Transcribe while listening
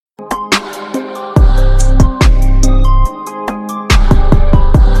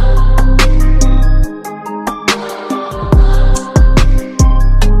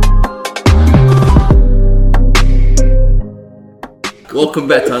Welcome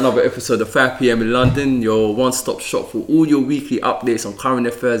back to another episode of 5pm in London, your one-stop shop for all your weekly updates on current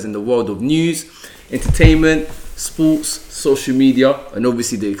affairs in the world of news, entertainment, sports, social media, and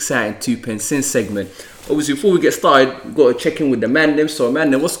obviously the exciting 2pence Sin segment. Obviously, before we get started, we've got to check in with the man them. So,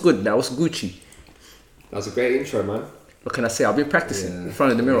 man them, what's good now? What's Gucci? That was a great intro, man. What can I say? I've been practicing in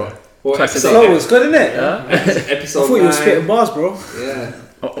front of the mirror. Well, Flow was good, innit? Yeah? Episode I thought you were 9. spitting bars, bro. Yeah.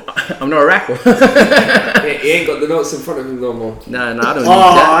 I'm not a rapper. He ain't got the notes in front of him no more. Nah, I don't need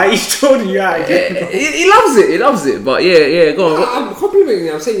that. He's trolling you out again. He loves it. But yeah, go on. I'm complimenting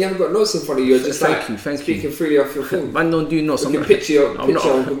you. I'm saying you haven't got notes in front of you. You're just Thank you. speaking freely off your phone. Man, don't do notes. You can picture on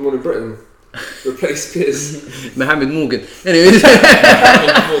Good Morning Britain. Replace Piers. Mohammed Morgan. Anyways.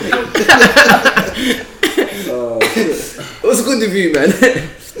 What's a good debut, man?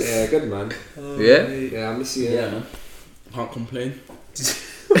 Yeah, good man. Yeah? Yeah, I miss you. Yeah, man. Can't complain.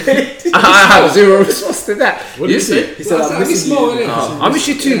 I have zero response to that. What did you say? He said, I miss you. I miss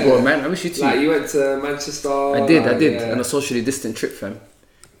you too, bro, man. I miss you too. Like, you went to Manchester. I did. Yeah. On a socially distant trip, fam.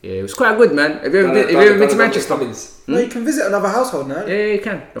 Yeah, it was quite good, man. Have you ever been to Manchester? No, you can visit another household now. Yeah, you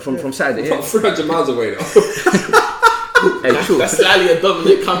can. From Saturday. Not 300 miles away, though. Hey, true. That's slightly a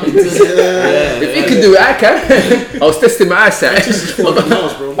Dominic Cummings. If you can do it, I can. I was testing my eyesight. I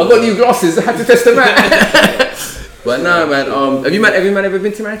got new glasses. I had to test them out. But no, man. Have you man ever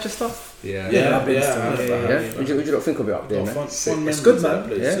been to Manchester? Yeah. I've been Yeah. What do you not think of it up there, man? It's good, man.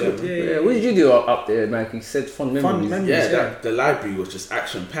 Yeah. What did you do up there, man? You said fun memories. Yeah, the library was just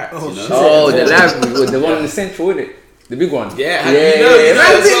action packed. You know. Oh, the library was the one in the central, isn't it? The big one. Yeah, you know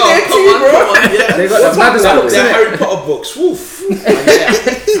as well. Come on. Yeah. They got the maddest books, The innit? Harry Potter books. Woof.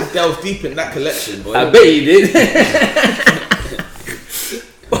 I delved deep in that collection, boy. I bet you did.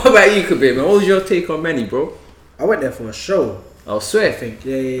 What about you, Kabir, man? What was your take on Manny, bro? I went there for a show. I swear. I think.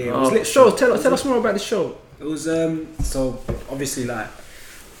 Yeah. It was Oh, lit show. Tell us more about the show. It was so obviously like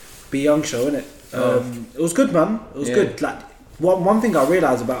Be Young show, innit? It was good, man. It was good. Like one thing I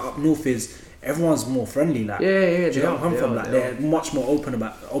realised about up north is everyone's more friendly. Like Yeah. do you know where I'm they from? are, Like they they're much more open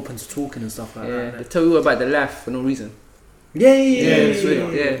to talking and stuff like Yeah, that. they tell you about the laugh for no reason. Yeah.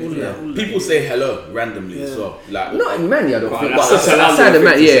 People say hello randomly as well. Like, Not in Manny, I don't think. that's But such a London outside of thing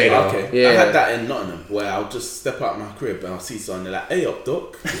Manny, to say, yeah. though. okay. Yeah. I had that in Nottingham where I'll just step out my crib and I'll see someone and they're like, "Hey up,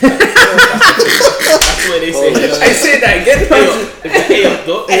 doc." That's where they say hello. I say that again. Hey up,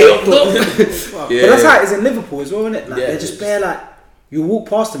 doc. Hey up, doc. But that's how it is in Liverpool as well, isn't it? Like Yeah. they're just bare like you walk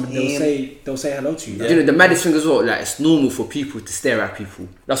past them and they'll say hello to you. Do you know the maddest thing as well? Like it's normal for people to stare at people.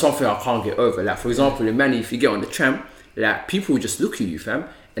 That's one thing I can't get over. Like for example, in Manny, if you get on the tram, like people will just look at you, fam.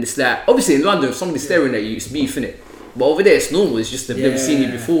 And it's like obviously in London, if somebody's staring at you, it's beef, innit? But over there, it's normal. It's just they've never seen you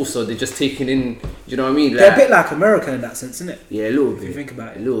before, so they're just taking in. You know what I mean? Like, They're a bit like America in that sense, isn't it? yeah, a little bit. If you think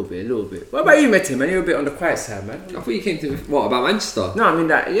about it. A little bit. What about you, Mete, man? You're a bit on the quiet side, man. I thought you came to... What, about Manchester? No, I mean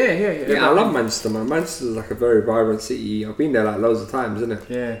that. Yeah. Yeah, I love Manchester, man. Manchester's like a very vibrant city. I've been there like loads of times, isn't it?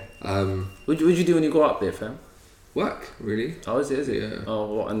 Yeah. Um, What'd you do when you go up there, fam? work, really. Oh, is it? Yeah. Oh,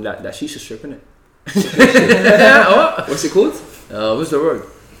 what, and that shisha strip, innit? What? What's it called? What's the road?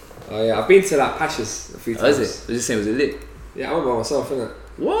 Oh yeah, I've been to like Pashas a few Oh, times. is it? Was it saying, was it lit? Yeah, I went by myself, innit?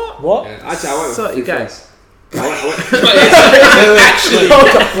 What? Yeah, actually, I went with So, a few you guys. friends. I went.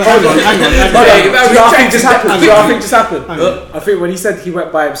 Hang on. Okay, Do you know what I think just happened? I think when he said he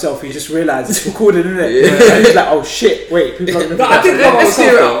went by himself, he just realised it's recorded, isn't it? And he's like, oh shit, wait, people are gonna No, I didn't go by Let's clear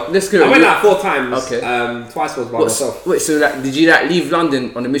it myself. up. Let's clear it I up. went like 4 times. Okay. Twice was by myself. Wait, so like, did you like leave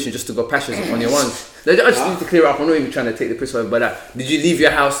London on a mission just to go Pashas on your ones? I just need to clear it up. I'm not even trying to take the piss away, but like, did you leave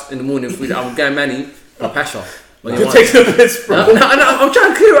your house in the morning for I'm going Manny or Pasha? You're taking the piss, bro. No, I'm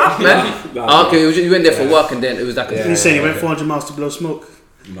trying to clear it up, man. No, Oh, okay, you went there for work and then it was like a You saying he went 400 miles to blow smoke?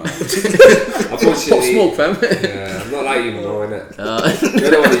 pop Unfortunately, smoke, fam. yeah, I'm not like you, bro, innit? You're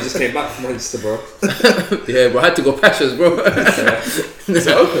the one who just came back from Manchester, bro. Yeah, bro, I had to go Pashas, bro. Is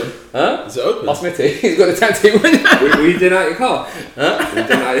it open? Huh? Is it open? Ask Mete, he's got the timetable. Were you doing out your car? Huh? Were you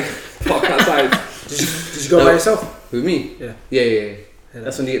doing out your park outside? Did you go by yourself? With me? Yeah. Yeah.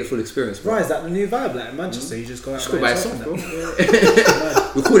 That's when you get the full experience, bro. Right, is that the new vibe? Like in Manchester, you just go out Just go by yourself, and bro.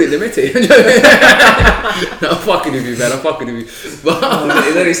 that. We call it the Mete. No, I'm fucking with you, man. I'm fucking with you. But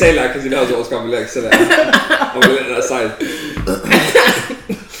He's only saying that because he knows what's coming next, innit? I'm gonna let that side.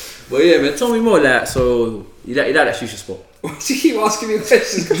 But yeah, man, tell me more. Like, so you like that shisha spot? Why do you keep asking me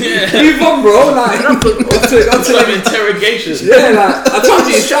questions? Move on, bro. Like, onto Some interrogation. yeah, like I told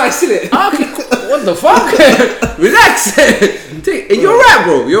you, it's shy, still it. Okay, what the fuck? Relax. You're right,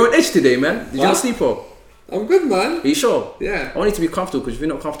 bro. You're on edge today, man. Did you not sleep well? I'm good, man. Are you sure? Yeah. I want you to be comfortable because if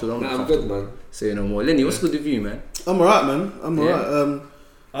you're not comfortable, I'm not Nah, I'm comfortable. good, man. Say no more. Lenny, what's good with you, man? I'm alright, man. I'm alright.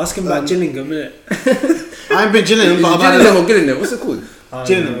 Ask him about Gillingham, innit? I ain't been Gillingham, but I've had Gillingham or Gillingham? What's it called?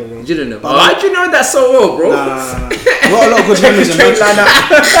 Gillingham. Gillingham. Oh, how'd you know that so well, bro? Nah. I've got a lot of good memories in Manchester.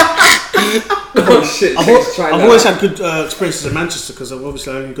 Oh shit! I've always had good experiences in Manchester because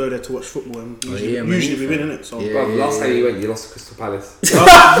obviously I only go there to watch football and usually we win, innit? So Bro, last time you went, you lost to Crystal Palace.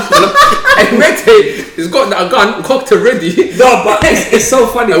 Hey, Mete, he's got a gun cocked already. No, but it's so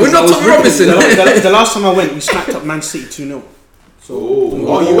funny. We're not Tommy Robinson. the last time I went, we smacked up Man City 2-0. So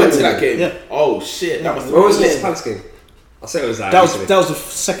Oh, you went to that game? Yeah. Oh shit, that was the Where was this Palace game? I said it was like that was the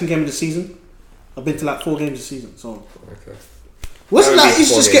second game of the season. I've been to like 4 games this season. So Okay. wasn't Very like he's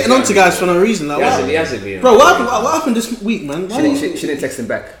good just 4 getting games, on to guys for no reason. Like, He hasn't been. bro, what happened this week, man? Why She didn't text him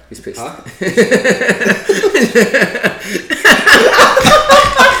back. He's pissed. Huh?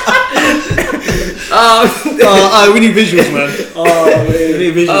 we need visuals, man. We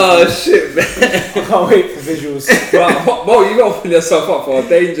need visuals. Oh shit, man! I can't wait for visuals. Bro, you gotta open yourself up for a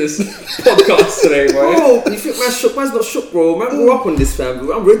dangerous podcast today, bro. Bro, you think man shook? Man's not shook, bro. Man, grew up on this, fam.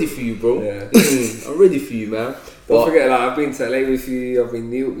 I'm ready for you, bro. Yeah. I'm ready for you, man. Don't forget, like I've been to LA with you. I've been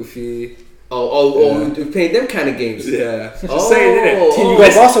New York with you. We're playing them kind of games. Yeah. Just Oh, saying, innit? You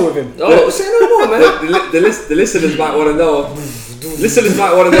got Barca with him. Oh, say no more, man. The listeners might want to know. Listeners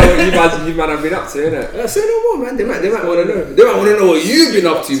might want to know what you man have been up to, innit? Yeah, say no more, man. They might want to know. They might want to know what you've been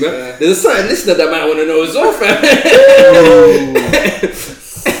up to, man. Yeah. There's a certain listener that might want to know as well, fam.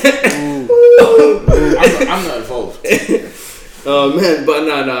 I'm not involved. Oh man, but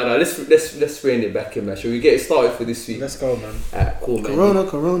no. Let's rein it back in, man. Shall we get it started for this week? Let's go, man. Alright, cool, man.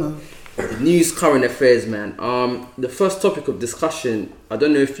 Corona. News, current affairs, man. The first topic of discussion, I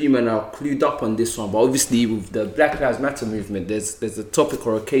don't know if you man are clued up on this one, but obviously with the Black Lives Matter movement, there's a topic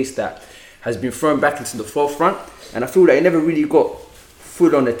or a case that has been thrown back into the forefront, and I feel like it never really got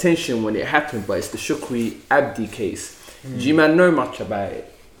full on attention when it happened, but it's the Shukri Abdi case. Do you man know much about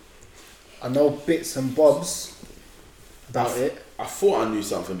it? I know bits and bobs about it. I thought I knew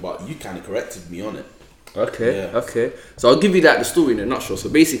something, but you kind of corrected me on it. Okay. So I'll give you the story in a nutshell. So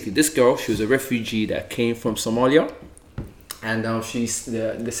basically, this girl, she was a refugee that came from Somalia, and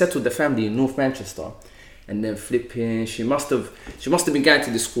they settled the family in North Manchester, and then flipping, she must have been going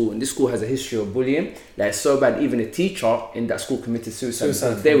to this school, and this school has a history of bullying. Like so bad, even a teacher in that school committed suicide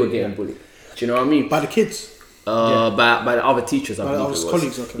because they were getting bullied. Do you know what I mean? By the kids. By the other teachers, I By the believe other it was.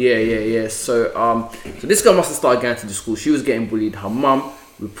 colleagues, okay. Yeah. So this girl must have started going to the school. She was getting bullied. Her mum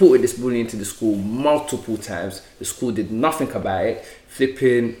reported this bullying to the school multiple times. The school did nothing about it.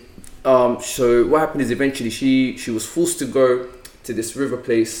 Flipping. So what happened is eventually she was forced to go to this river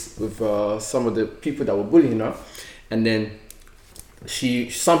place with some of the people that were bullying her, and then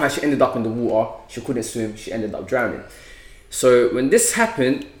she ended up in the water. She couldn't swim. She ended up drowning. So when this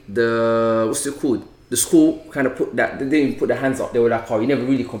happened, the school kind of they didn't even put their hands up. They were like, oh, you never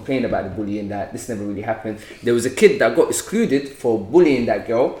really complained about the bullying, that this never really happened. There was a kid that got excluded for bullying that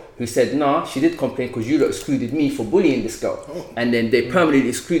girl who said, nah, she did complain because you lot excluded me for bullying this girl. And then they permanently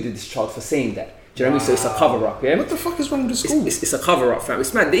excluded this child for saying that. Do you know what I mean? So it's a cover up, yeah? What the fuck is wrong with the school? It's a cover up, fam.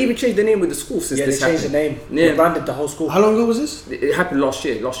 It's mad. They even changed the name of the school since Yeah, they this changed happened. the name. Yeah. They branded the whole school. How long ago was this? It happened last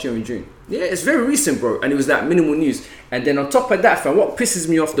year in June. Yeah, it's very recent, bro. And it was that minimal news. And then on top of that, fam, what pisses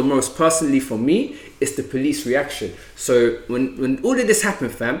me off the most personally for me is the police reaction. So when all of this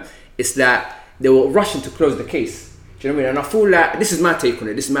happened, fam, it's that they were rushing to close the case. Do you know what I mean? And I feel like, this is my take on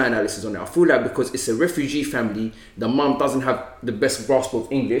it, this is my analysis on it. I feel like because it's a refugee family, the mum doesn't have the best grasp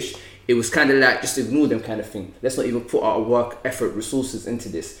of English, it was kind of like, just ignore them kind of thing. Let's not even put our work, effort, resources into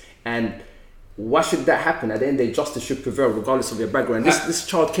this. And why should that happen? At the end of the day, justice should prevail regardless of your background. This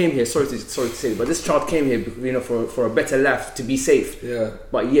child came here, sorry to say it, but this child came here, you know, for a better life, to be safe. Yeah.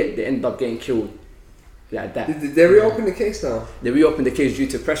 But yet they ended up getting killed like that. Did they reopen the case now? They reopened the case due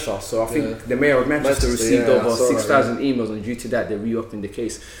to pressure. So I think the mayor of Manchester received over 6,000 emails, and due to that, they reopened the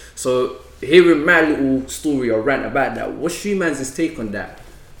case. So hearing my little story or rant about that, what's your man's take on that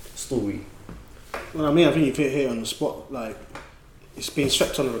story? Well, I mean, I think you've hit on the spot. Like, it's been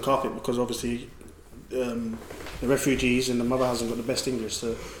swept under the carpet because obviously the refugees and the mother hasn't got the best English.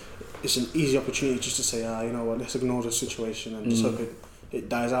 So it's an easy opportunity just to say, you know what, let's ignore the situation and just hope it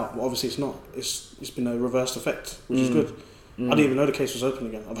dies out. But obviously it's not. It's been a reversed effect, which is good. I didn't even know the case was open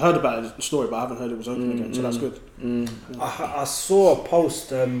again. I've heard about it, the story, but I haven't heard it was open again, so that's good. I saw a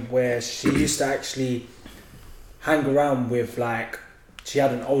post where she used to actually hang around with, like, she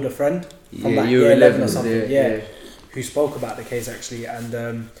had an older friend from like year 11 or something, who spoke about the case actually,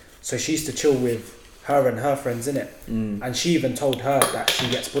 and so she used to chill with her and her friends in it, and she even told her that she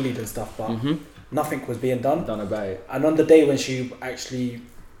gets bullied and stuff, but nothing was being done about it. And on the day when she actually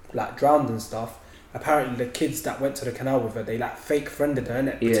like drowned and stuff, apparently the kids that went to the canal with her, they like fake friended her,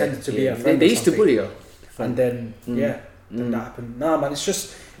 innit? Pretended to be her friend. They used to bully her. and then then that happened. Nah, man, it's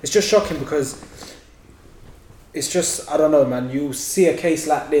just shocking because it's just, I don't know, man. You see a case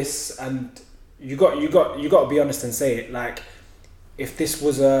like this, and you got to be honest and say it. Like, if this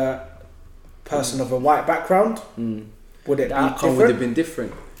was a person of a white background, would it The be outcome different? would have been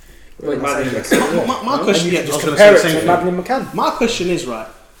different. My question, And you I was can going to just say compare the it same to thing. Madeleine McCann. My question is, right,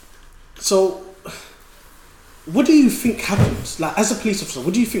 so what do you think happens? Like, as a police officer,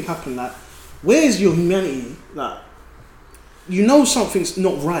 what do you think happened? Like, where's your humanity? Like, you know something's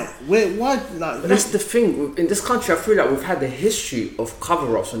not right. Why? Like, But that's the thing. In this country, I feel like we've had a history of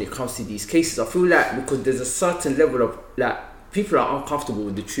cover-ups when it comes to these cases. I feel like because there's a certain level of, like, people are uncomfortable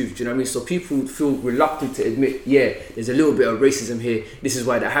with the truth. Do you know what I mean? So people feel reluctant to admit, yeah, there's a little bit of racism here. This is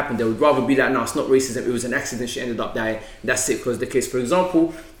why that happened. They would rather be like, no, it's not racism. It was an accident. She ended up dying. That's it. Because the case, for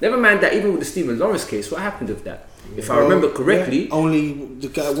example, never mind that even with the Stephen Lawrence case, what happened with that? If I remember correctly, only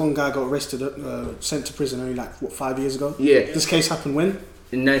one guy got arrested, sent to prison only 5 years ago. Yeah. This case happened when?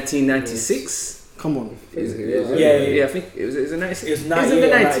 in 1996. Come on. Yeah, I think it was in 96. It was in 98 the or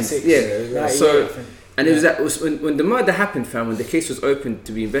 90s. 96. Yeah. 98, So, I think. and it was that was when the murder happened, fam. When the case was opened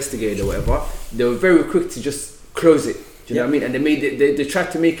to be investigated or whatever, they were very quick to just close it. Do you know what I mean? And they made it. They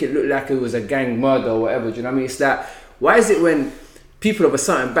tried to make it look like it was a gang murder or whatever. Do you know what I mean? It's that. Why is it when people of a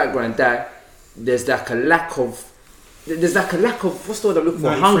certain background die, there's like a lack of what's the word I'm looking for?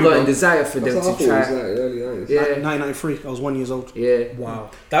 93, Hunger bro. and desire for them to try. early 90s. Yeah, 1993. I was 1 year old. yeah.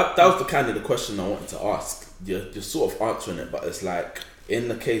 Wow. That was the kind of the question I wanted to ask. You're sort of answering it, but it's like, in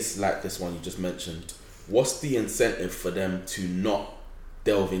the case like this one you just mentioned, what's the incentive for them to not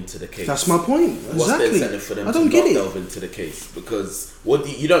delve into the case? That's my point. What's the Exactly. incentive for them I to don't not get it. delve into the case? Because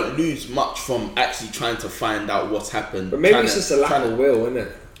you don't lose much from actually trying to find out what's happened. But maybe trying it's to- just a lack trying of to- will, isn't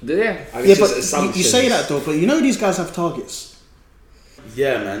it? Yeah. And Yeah, it's but just assumptions. you say that though, but you know these guys have targets.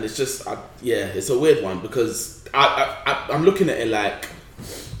 Yeah, man, it's just it's a weird one because I'm looking at it like,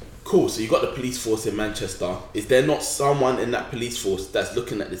 cool. So you got the police force in Manchester. Is there not someone in that police force that's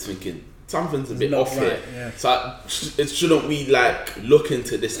looking at this thinking something's a bit Not off right, here? yeah. So shouldn't we like look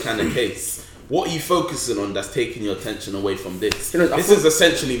into this kind of case? What are you focusing on that's taking your attention away from this? You know, This is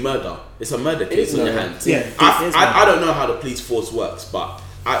essentially murder. It's a murder case on your hands. Yeah, I don't know how the police force works, but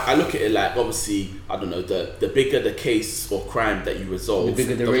I look at it like, obviously, I don't know, the bigger the case or crime that you resolve, The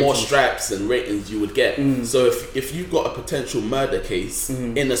bigger the more ratings. stripes and ratings you would get. So if you've got a potential murder case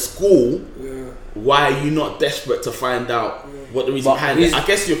in a school, why are you not desperate to find out what the reason But behind it? I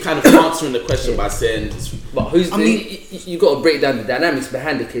guess you're kind of answering the question by saying, But you got to break down the dynamics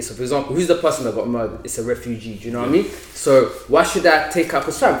behind the case. So, for example, who's the person that got murdered? It's a refugee. Do you know what I mean? So, why should I take out?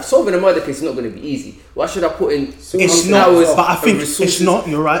 Because solving a murder case is not going to be easy. Why should I put in? It's not, hours but I and think resources? it's not.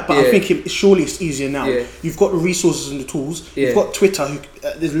 You're right, but Yeah. I think surely it's easier now. Yeah. You've got the resources and the tools. Yeah. You've got Twitter.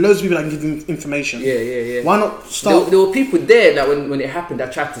 There's loads of people that can give you information. Yeah. Why not start? There were people there that when it happened,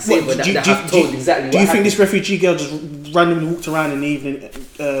 that tried to save her, that have told exactly what Do you think happened. this refugee girl just randomly walked around in the evening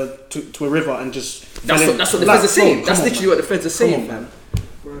to a river and just? That's what the feds are saying. That's literally what the feds are saying, man.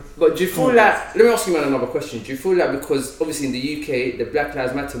 But do you feel like, let me ask you man another question. Do you feel like, because obviously in the UK, the Black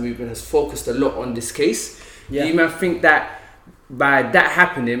Lives Matter movement has focused a lot on this case, Yeah. do you man think that by that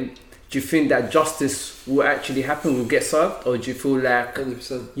happening, do you think that justice will actually happen, will get served? Or do you feel like,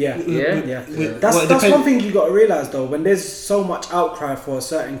 100%. Yeah. yeah? That's Well, it that's depends- one thing you got to realize though. When there's so much outcry for a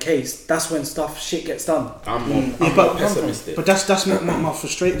certain case, that's when shit gets done. I'm Yeah, more pessimistic. But that's my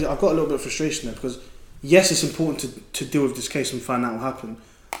frustration. I've got a little bit of frustration there because yes, it's important to deal with this case and find out what happened,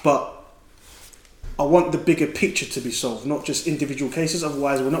 but I want the bigger picture to be solved, not just individual cases.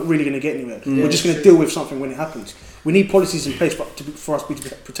 Otherwise, we're not really going to get anywhere. We're just going to deal with something when it happens. We need policies in place for us to be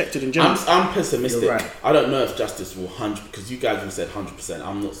protected in general. I'm pessimistic. You're right. I don't know if justice will 100%, because you guys have said 100%.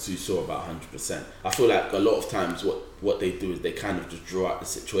 I'm not too sure about 100%. I feel like a lot of times what they do is they kind of just draw out the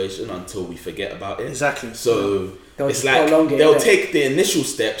situation until we forget about it. Exactly. So They'll it's just like prolong it, they'll yeah. take the initial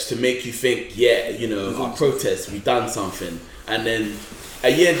steps to make you think, yeah, you know, our protest, we've done something, and then a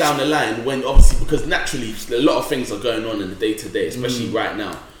year down the line, when obviously, because naturally a lot of things are going on in the day to day, especially right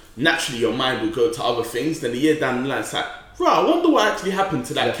now. Naturally, your mind will go to other things. Then a year down the line, it's like, right, I wonder what actually happened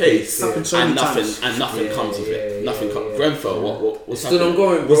to that case, happened so and many nothing, times. and nothing comes of it. Nothing comes. Grenfell, what's Still happened?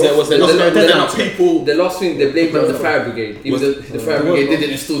 ongoing, bro. Was there not people? The last thing they blamed on the fire brigade. Even though the fire brigade didn't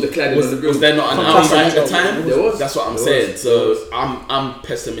install the cladding on the Was building. there not an outcry at the time? There was. That's what I'm saying. So I'm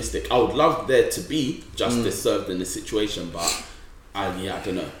pessimistic. I would love there to be justice served in this situation, but I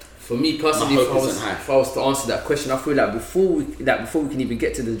don't know. For me personally, My if hope isn't high. I was to answer that question, I feel like before we can even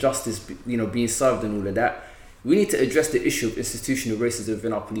get to the justice, being served and all of that, we need to address the issue of institutional racism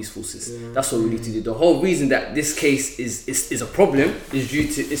within our police forces. That's what we need to do. The whole reason that this case is a problem is due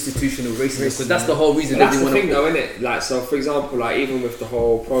to institutional racism. Because that's the whole reason That's that they the want thing, though, isn't it? Like, so for example, like even with the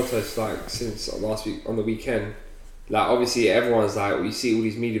whole protest, like since last week on the weekend, like obviously everyone's like, you see all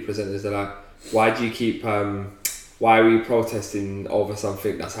these media presenters, they're like, why do you keep, why are we protesting over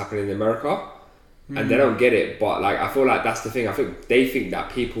something that's happening in America? And they don't get it, but like I feel like that's the thing. I think they think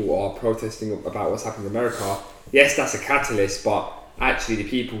that people are protesting about what's happening in America. Yes, that's a catalyst, but actually the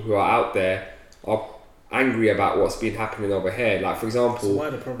people who are out there are angry about what's been happening over here. Like for example,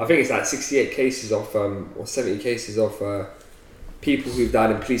 I think it's like 68 cases of or 70 cases of people who've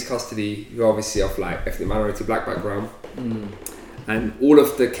died in police custody who are obviously of like ethnic minority black background, and all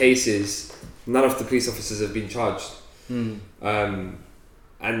of the cases, none of the police officers have been charged.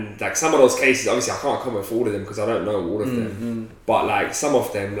 And like some of those cases, obviously I can't comment for all of them because I don't know all of them. But like some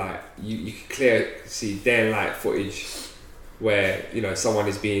of them, like you can clearly see day and light footage where someone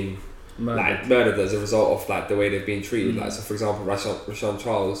is being murdered as a result of like the way they've been treated. Like so, for example, Rashawn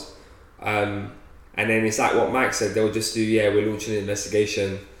Charles, and then it's like what Mike said. They'll just do we're launching an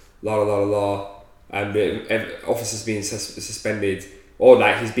investigation, and the officer's being suspended or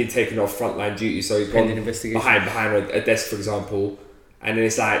like he's been taken off frontline duty, so he's gone behind a desk, for example. And then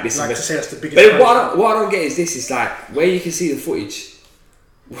it's like this. Like to say that's the biggest. But what I don't get is this: is like where you can see the footage.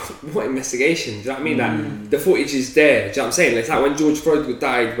 What investigation? Do you know what I mean? Like the footage is there. Do you know what I'm saying? It's like when George Floyd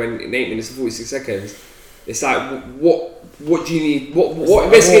died, when in 8 minutes and 46 seconds. It's like what do you need? What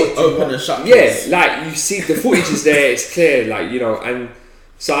investigation? Open and shut. Yeah, like you see the footage is there. It's clear, like and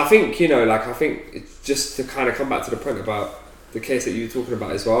so I think I think it's just to kind of come back to the point about the case that you were talking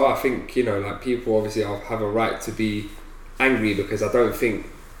about as well. I think like people obviously have a right to be angry because I don't think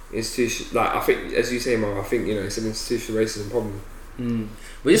I think as you say, Mo, I think it's an institutional racism problem.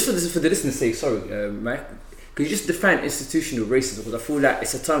 But just for the listener's sake, sorry, Mike, could you just define institutional racism? Because I feel like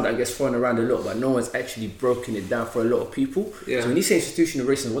it's a term that gets thrown around a lot, but no one's actually broken it down for a lot of people. Yeah. So when you say institutional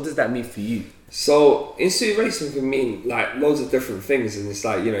racism, what does that mean for you? So institutional racism can mean like loads of different things, and it's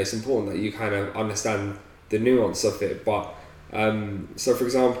like it's important that you kind of understand the nuance of it. But so for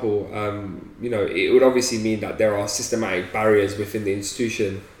example, it would obviously mean that there are systematic barriers within the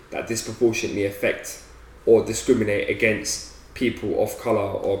institution that disproportionately affect or discriminate against people of colour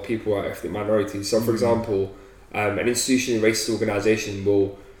or people who are ethnic minorities. So for example, an institutionally racist organisation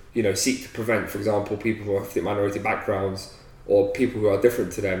will seek to prevent, for example, people who are ethnic minority backgrounds or people who are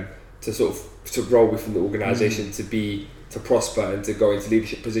different to them to sort of to grow within the organisation, to prosper and to go into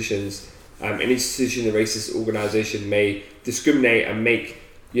leadership positions. An institutionally racist organisation may discriminate and make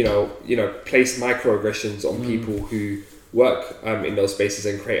place microaggressions on people who work in those spaces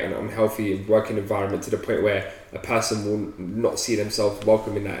and create an unhealthy working environment to the point where a person will not see themselves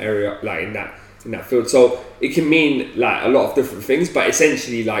welcome in that area, like in that field. So it can mean like a lot of different things, but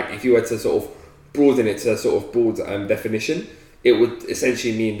essentially, like if you were to sort of broaden it to a sort of broad definition, it would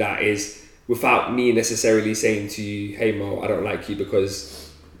essentially mean that is without me necessarily saying to you, hey Mo, I don't like you because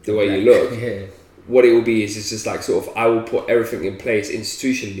the way you look. Yeah. What it will be is it's just like sort of I will put everything in place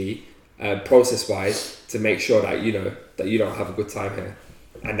institutionally, process wise, to make sure that that you don't have a good time here,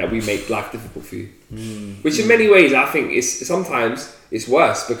 and that we make life difficult for you. Which in many ways I think is sometimes it's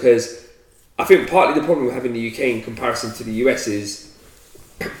worse, because I think partly the problem we have in the UK in comparison to the US is,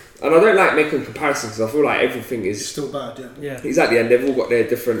 and I don't like making comparisons because I feel like everything is still bad. Yeah. Exactly, and they've all got their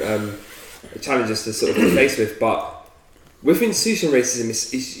different challenges to sort of be faced with, but with institutional racism,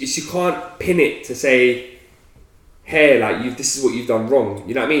 it's you can't pin it to say, hey, like this is what you've done wrong.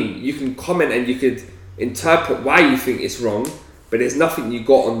 You know what I mean? You can comment and you could interpret why you think it's wrong, but there's nothing you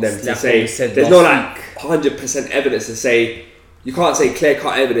got on them to say. There's no like 100% evidence to say. You can't say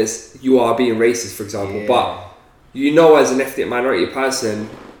clear-cut evidence you are being racist, for example. But as an ethnic minority person,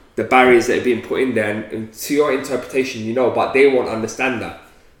 the barriers that are being put in there, and to your interpretation, but they won't understand that.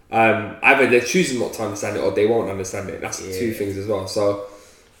 Either they're choosing not to understand it or they won't understand it. That's two things as well. So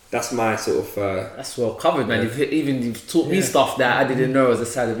that's my sort of that's well covered, man. You've taught me stuff that I didn't know as a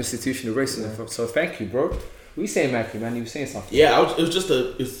side of institutional racism. So thank you, bro. What are you saying, Matthew, man? You were saying something. Yeah, it was just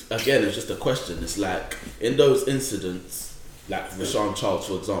a question. It's like in those incidents, like Rashawn Charles,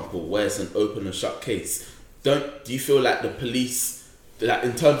 for example, where it's an open and shut case. Do you feel like the police, like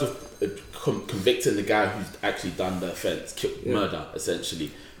in terms of convicting the guy who's actually done the offence, murder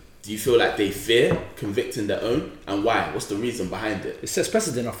essentially, do you feel like they fear convicting their own, and why? What's the reason behind it? It sets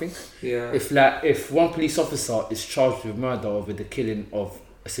precedent, I think. Yeah. If one police officer is charged with murder or with the killing of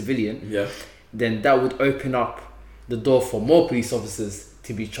a civilian, then that would open up the door for more police officers to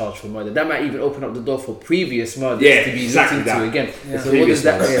to be charged for murder. That might even open up the door for previous murders Yeah, to be exactly looked into that. again. Yeah. So what does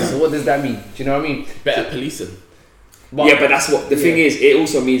that? Yeah, so what does that mean? Do you know what I mean? Better policing. But that's what the thing is. It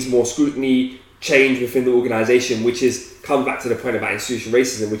also means more scrutiny, change within the organisation, which is comes back to the point about institutional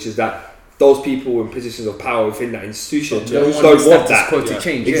racism, which is that those people in positions of power within that institution don't want that. To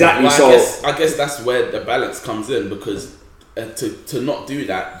change. Exactly. Well, I guess that's where the balance comes in, because to not do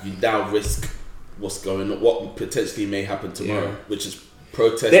that, you now risk what potentially may happen tomorrow, which is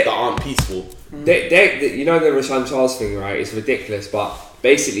protests that aren't peaceful. You know the Rashan Charles thing, right? It's ridiculous, but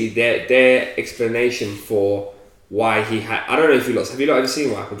basically their explanation for why he had, I don't know if you have ever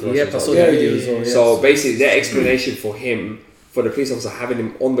seen what happened to Rashan I Charles? saw the video as well. So basically their explanation for the police officer having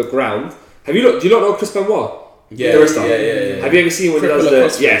him on the ground. Do you not know Chris Benoit? Yeah. Have you ever seen when he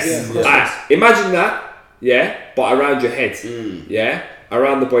does the... Yes. Imagine that, but around your head.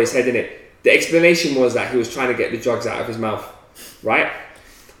 Around the boy's head, innit? The explanation was that he was trying to get the drugs out of his mouth, right?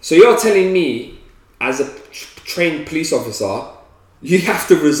 So you're telling me, as a trained police officer, you have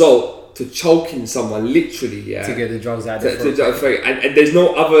to resort to choking someone, literally, to get the drugs out of the throat. And there's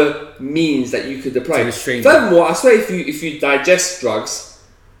no other means that you could apply. Furthermore, I swear if you digest drugs,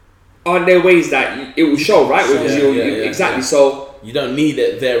 aren't there ways that it will show, right? Exactly. So you don't need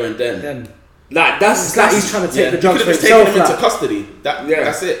it there and then. That's he's trying to take the drugs you for could have just taken him himself. into custody.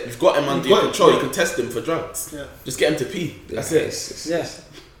 That's it. You've got him under your control. You can test him for drugs. Yeah. Just get him to pee. That's it.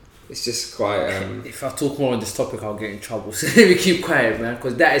 It's just quite. If I talk more on this topic, I'll get in trouble. So let me keep quiet, man,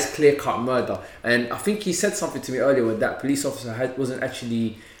 because that is clear-cut murder. And I think he said something to me earlier when that police officer wasn't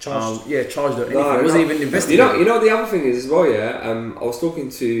actually charged. Charged or anything. It wasn't even investigated. You know the other thing is as well. I was talking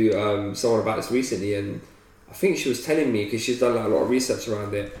to someone about this recently, and I think she was telling me, because she's done a lot of research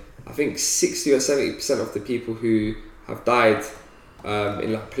around it. I think 60 or 70% of the people who have died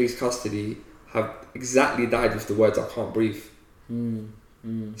in police custody have exactly died with the words "I can't breathe."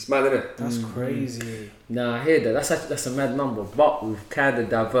 It's mad, isn't it? That's crazy. Nah, I hear that. That's a mad number. But we've kind of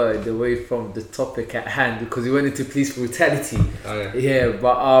diverted away from the topic at hand because we went into police brutality. Oh, yeah.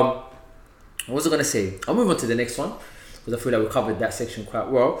 But what was I gonna say? I'll move on to the next one because I feel like we covered that section quite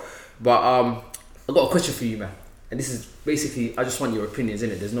well. But I got a question for you, man. And this is basically, I just want your opinions,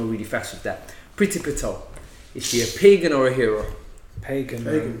 innit? There's no really facts with that. Priti Patel, is she a pagan or a hero? Pagan,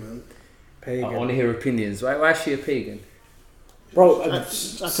 man. Pagan. I want to hear opinions. Why is she a pagan? Bro, I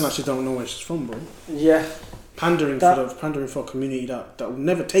can actually don't know where she's from, bro. Yeah. Pandering for a community that will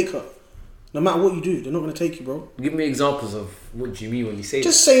never take her. No matter what you do, they're not going to take you, bro. Give me examples of what do you mean when you say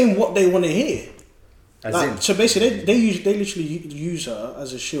just saying what they want to hear. So basically, they literally use her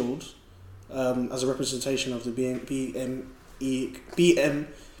as a shield, as a representation of the BAME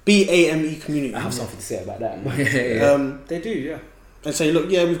community. I have something to say about that. They do, yeah. And say, look,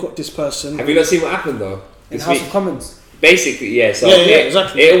 we've got this person. Have you not seen what happened though? In House of Commons. Basically, so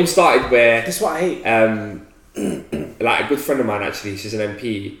exactly. It all started where This is what I hate. like a good friend of mine, actually, she's an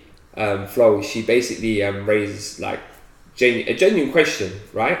MP, Flo. She basically raised like a genuine question,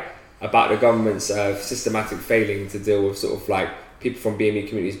 right, about the government's systematic failing to deal with sort of like people from BME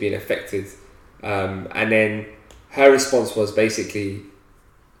communities being affected, and then her response was basically,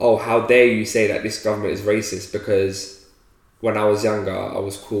 "Oh, how dare you say that this government is racist? Because when I was younger, I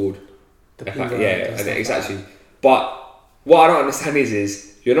was called exactly." But what I don't understand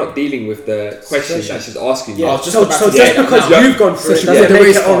is you're not dealing with the question that she's asking you. Yeah. So just because you've gone through it doesn't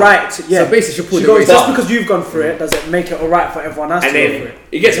make it alright. Yeah. So basically, just because you've gone through it doesn't make it alright for everyone else to go through it.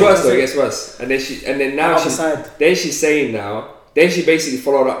 It gets worse though. It gets worse. And then she's saying now. Then she basically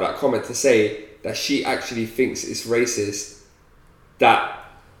followed up that comment to say that she actually thinks it's racist that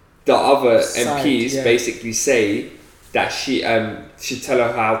the other MPs basically say that she should tell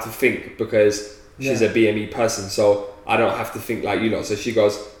her how to think because she's a BME person. So I don't have to think like you lot. So she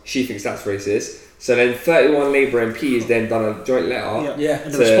thinks that's racist. So then 31 Labour MPs then done a joint letter.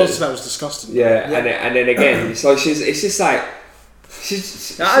 And the response to that was disgusting. And then again, so it's just like,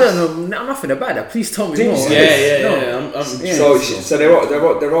 I don't know nothing about that. Please tell me more. So they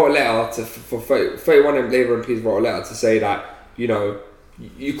wrote a letter for 31 Labour MPs wrote a letter to say that you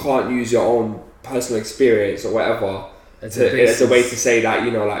can't use your own personal experience or whatever as a way to say that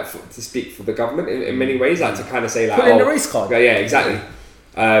to speak for the government in many ways, like to kind of say like put in the race card. Yeah, exactly.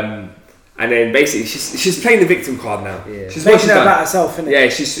 And then basically she's playing the victim card now. Yeah. She's making it about herself, innit? Yeah,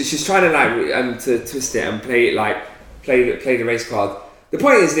 she's trying to to twist it and play the race card. The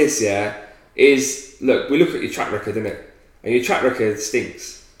point is this, is look, we look at your track record, innit? And your track record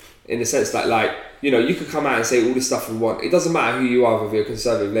stinks in the sense that you could come out and say all this stuff we want. It doesn't matter who you are, whether you're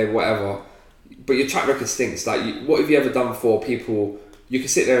Conservative, Labour, whatever. But your track record stinks. What have you ever done for people? You can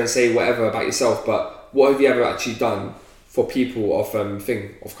sit there and say whatever about yourself, but what have you ever actually done for people of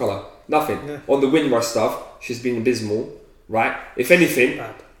of colour. Nothing. On the Windrush stuff, she's been abysmal, right? If anything,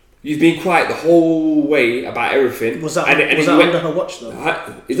 you've been quiet the whole way about everything. Was that under her watch though?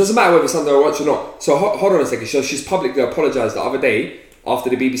 It doesn't matter whether it's under her watch or not. So hold on a second. So she's publicly apologised the other day after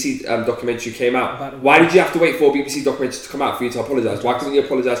the BBC documentary came out. Why did you have to wait for a BBC documentary to come out for you to apologise? Why couldn't you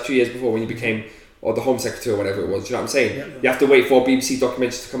apologise 2 years before when you became the Home Secretary or whatever it was? Do you know what I'm saying? Yeah. You have to wait for a BBC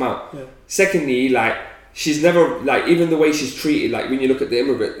documentary to come out. Yeah. Secondly, like, she's never, like, even the way she's treated, like, when you look at the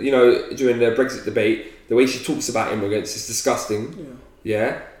immigrant, you know, during the Brexit debate, the way she talks about immigrants is disgusting.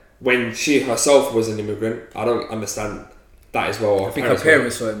 Yeah. When she herself was an immigrant, I don't understand that as well. I think her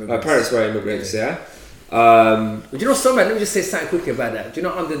parents were immigrants. Her parents were immigrants, yeah. But you know something, let me just say something quickly about that. Do you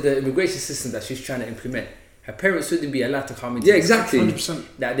know, under the immigration system that she's trying to implement, her parents wouldn't be allowed to come into. Yeah, exactly. 100%.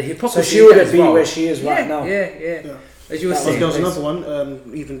 That the hypocrisy. So she wouldn't be where she is right now. Yeah. As you were There saying. was another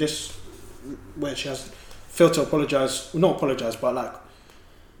one, even this, where she has failed to apologise, well, not apologise, but like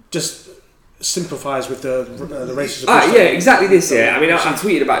just sympathise with the racism. Yeah, exactly this. Yeah, I mean, I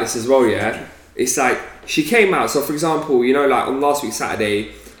tweeted about this as well. Yeah, it's like she came out. So, for example, you know, like on last week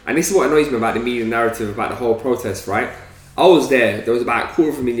Saturday, and this is what annoys me about the media narrative about the whole protest, right? I was there. There was about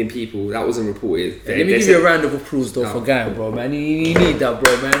 250,000 people. That wasn't reported. Let me give you a round of applause though for Guy, bro, man. You need that,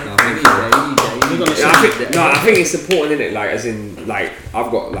 bro, man. You need that. I think it's important, isn't it? Like, as in, like, I've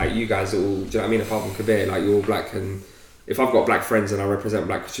got, like, you guys are all, do you know what I mean? Apart from Kabir, like, you're all black, and if I've got black friends and I represent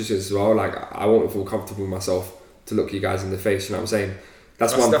black constituents as well, like, I won't feel comfortable with myself to look you guys in the face, you know what I'm saying?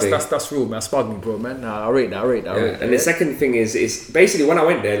 That's one thing. That's real, man. Spud me, bro, man. Nah, I rate that. And the second thing is basically when I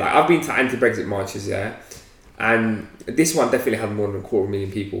went there, like, I've been to anti-Brexit marches, yeah, and this one definitely had more than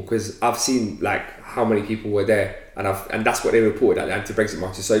 250,000 people, because I've seen, like, how many people were there, and that's what they reported at the anti-Brexit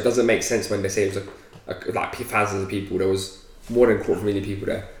marches. So it doesn't make sense when they say it was like thousands of people. There was more than 250,000 people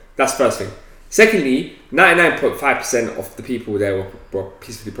there. That's first thing. Secondly, 99.5% of the people there were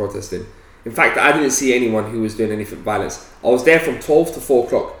peacefully protesting. In fact, I didn't see anyone who was doing anything violence. I was there from 12 to 4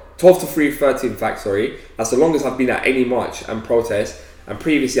 o'clock. 12 to 3:30, in fact, sorry. That's the longest I've been at any march and protest. And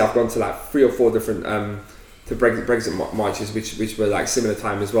previously, I've gone to like 3 or 4 different to Brexit marches, which were like similar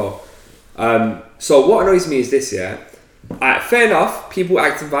time as well. So what annoys me is this, yeah. Fair enough, people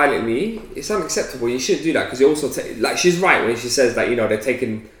acting violently, it's unacceptable. You shouldn't do that, because you also like, she's right when she says that, you know, they're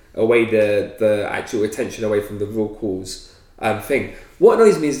taking away the actual attention away from the real cause thing. What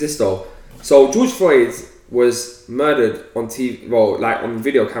annoys me is this though. So George Floyd was murdered on TV, well, like on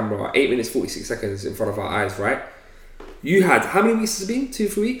video camera, 8 minutes 46 seconds in front of our eyes, right? You had, how many weeks has it been?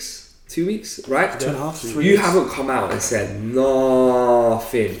 2 weeks, right? 2.5, 3 You weeks. haven't come out and said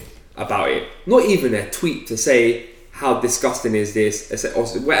nothing about it. Not even a tweet to say how disgusting is this, or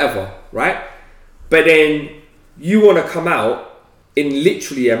whatever, right? But then you want to come out in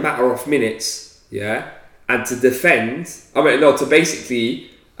literally a matter of minutes, yeah, and to defend, to basically,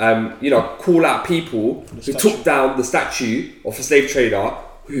 call out people who took down the statue of a slave trader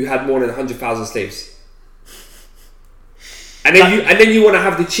who had more than 100,000 slaves. And then you want to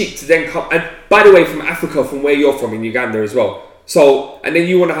have the cheek to then come, and by the way, from Africa, from where you're from, in Uganda as well. So, and then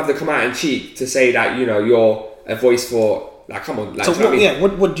you want to have to come out and cheek to say that, you know, you're a voice for, like, come on. Like, So do you know what I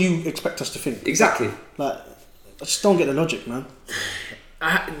mean? what do you expect us to think? Exactly. Like, I just don't get the logic, man.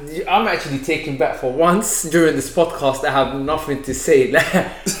 I'm actually taken back for once during this podcast. I have nothing to say. Like,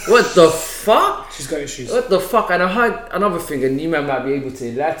 what the fuck? She's got issues. What the fuck? And I heard another thing, and you might be able to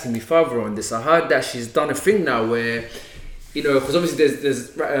enlighten me further on this. I heard that she's done a thing now where, you know, because obviously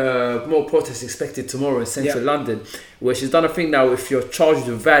there's more protests expected tomorrow in central London, where she's done a thing now. If you're charged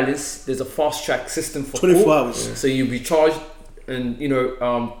with violence, there's a fast track system for 24 court. hours. So you'll be charged and, you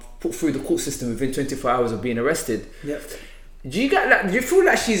know, put through the court system within 24 hours of being arrested. Yep. Do you feel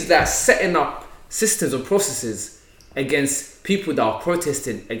like she's like setting up systems and processes against people that are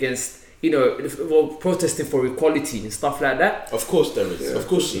protesting against, you know, protesting for equality and stuff like that? Of course there is. Of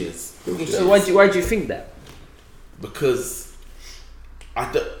course she is. So why do you think that? Because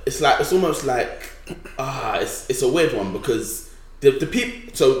it's almost like it's a weird one, because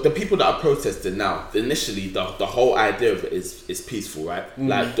the people that are protesting now, initially the whole idea of it is peaceful, right?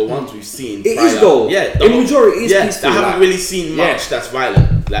 Like the ones we've seen It prior, is though. yeah, The majority is peaceful. I haven't like, really seen much that's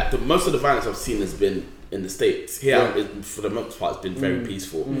violent. Like most of the violence I've seen has been in the States. Here, for the most part, it's been very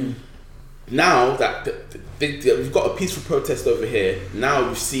peaceful. Now that we've got a peaceful protest over here, now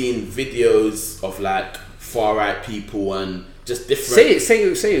we've seen videos of like far right people and just different. Say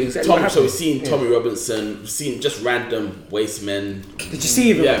it exactly. So we've seen Tommy Robinson, we've seen just random waste men. Did you see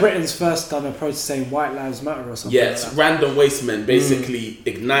even Britain's first done a protest saying White Lives Matter or something? Yeah, like that? random waste men basically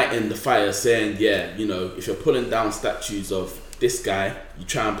igniting the fire, saying, yeah, you know, if you're pulling down statues of this guy, you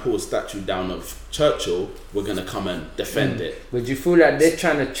try and pull a statue down of Churchill, we're gonna come and defend it. But do you feel like they're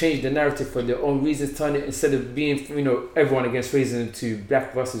trying to change the narrative for their own reasons, turn it instead of being, you know, everyone against racism to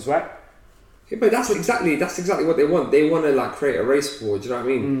black versus white? Yeah, but that's exactly what they want. They want to like create a race war. Do you know what I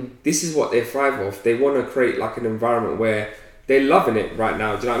mean? This is what they thrive off. They want to create like an environment where they're loving it right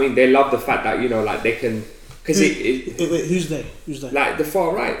now. Do you know what I mean? They love the fact that, you know, like they can. Because wait, who's they? Like the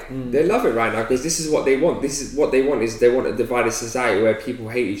far right, they love it right now because this is what they want. This is what they want, is they want a divided society where people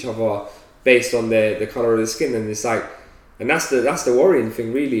hate each other based on the color of their skin, and it's like, and that's the worrying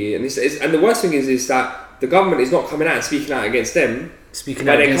thing really. And and the worst thing is that the government is not coming out and speaking out against them, speaking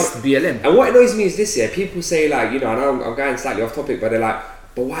out against BLM. And what annoys me is this: people say like, you know, I know I'm going slightly off topic, but they're like,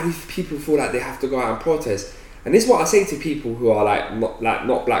 but why do people feel like they have to go out and protest? And this is what I say to people who are like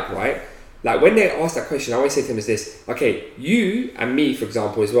not black, right? Like when they ask that question, I always say to them is this: okay, you and me, for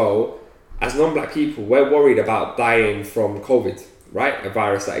example, as well, as non-black people, we're worried about dying from COVID, right? A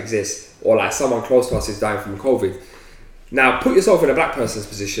virus that exists, or like someone close to us is dying from COVID. Now, put yourself in a black person's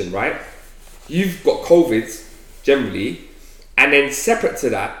position, right? You've got COVID generally, and then separate to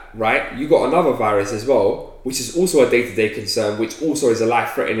that, right? You got another virus as well, which is also a day-to-day concern, which also is a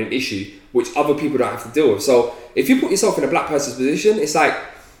life-threatening issue, which other people don't have to deal with. So if you put yourself in a black person's position, it's like,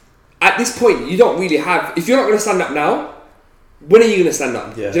 at this point, you don't really have... If you're not going to stand up now, when are you going to stand up?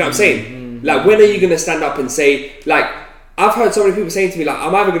 Yeah. Do you know what I'm saying? Like, when are you going to stand up and say... Like, I've heard so many people saying to me, like,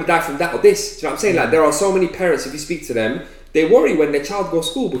 I'm either going to die from that or this. Do you know what I'm saying? Like, there are so many parents, if you speak to them, they worry when their child goes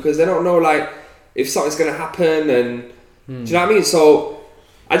to school because they don't know, like, if something's going to happen and... Do you know what I mean? So,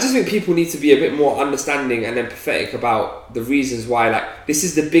 I just think people need to be a bit more understanding and empathetic about the reasons why, like, this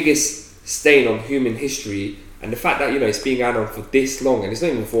is the biggest stain on human history. And the fact that, you know, it's been going on for this long, and it's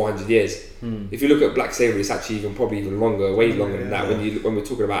not even 400 years. If you look at black slavery, it's actually probably even longer, way longer than that. When we're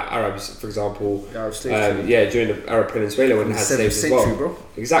talking about Arabs, for example, Arab slaves, during the Arab Peninsula when they had slaves as well. Bro.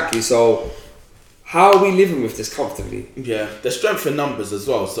 Exactly. So, how are we living with this comfortably? Yeah, there's strength in numbers as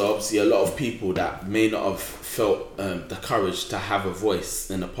well. So obviously, a lot of people that may not have felt the courage to have a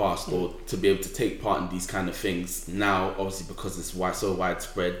voice in the past or to be able to take part in these kind of things now, obviously because it's so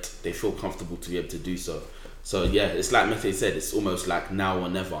widespread, they feel comfortable to be able to do so. So yeah, it's like Mete said, it's almost like now or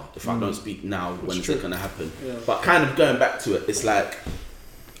never. If I don't speak now, when's it going to happen? Yeah. But kind of going back to it, it's like,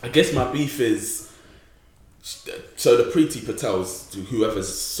 I guess my beef is, so the Priti Patels,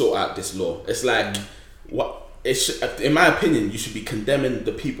 whoever's sought out this law, it's like, in my opinion, you should be condemning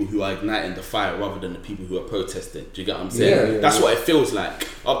the people who are igniting the fire rather than the people who are protesting. Do you get what I'm saying? That's what it feels like.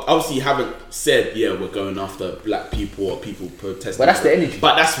 Obviously, you haven't said, we're going after black people or people protesting. But that's the energy.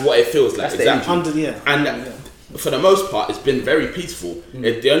 But that's what it feels like. That's exactly. And for the most part, it's been very peaceful.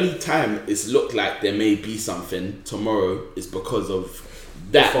 The only time it's looked like there may be something tomorrow is because of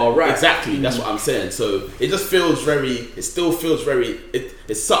that. Right. Exactly, that's what I'm saying. So it just feels it's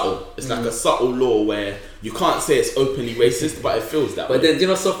subtle. It's like a subtle law where you can't say it's openly racist, but it feels that way. But then, you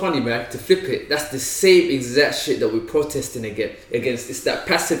know what's so funny, man? To flip it, that's the same exact shit that we're protesting against. It's that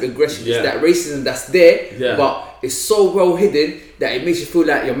passive aggression. It's that racism that's there, but it's so well hidden that it makes you feel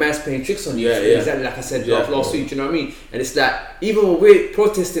like your man's playing tricks on you. Exactly like I said last week, you know what I mean? And it's like, even when we're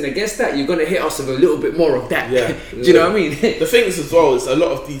protesting against that, you're going to hit us with a little bit more of that. Do you know what I mean? The thing is as well, is a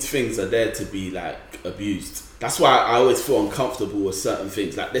lot of these things are there to be like abused. That's why I always feel uncomfortable with certain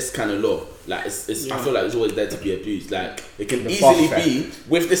things, like this kind of law. Like I feel like it's always there to be abused. Like it can easily be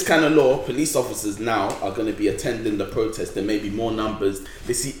with this kind of law. Police officers now are going to be attending the protest. There may be more numbers.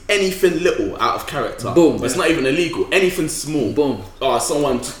 They see anything little out of character. Boom. It's not even illegal. Anything small. Boom. Oh,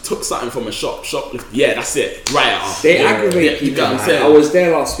 someone took something from a shoplift. Yeah, that's it. Right. They aggravate people. I was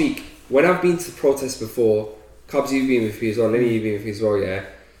there last week when I've been to protests before. Cubs, you've been with me as well. Lenny, you've been with me as well. Yeah.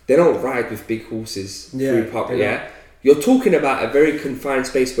 They don't ride with big horses through public. You're talking about a very confined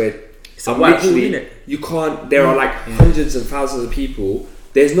space where you can't. There are like hundreds and thousands of people.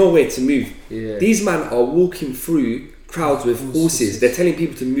 There's nowhere to move. These men are walking through crowds with horses. They're telling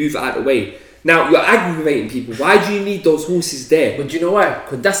people to move out of the way. Now you're aggravating people. Why do you need those horses there? But do you know why?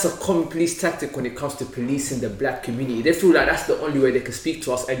 Because that's a common police tactic when it comes to policing the black community. They feel like that's the only way they can speak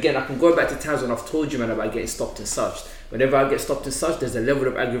to us. Again, I can go back to times when I've told you, man, about getting stopped and searched. Whenever I get stopped and such, there's a level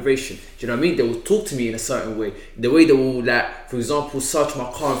of aggravation. Do you know what I mean? They will talk to me in a certain way. The way they will, like, for example, search my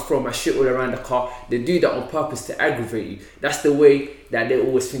car and throw my shit all around the car. They do that on purpose to aggravate you. That's the way that they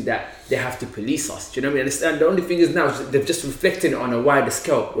always think that they have to police us. Do you know what I mean? And the only thing is now, they're just reflecting it on a wider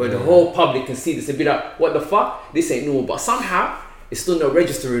scale, where the whole public can see this and be like, what the fuck? This ain't normal. But somehow, it's still not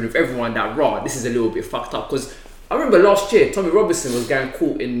registering with everyone that, this is a little bit fucked up. Because I remember last year, Tommy Robinson was getting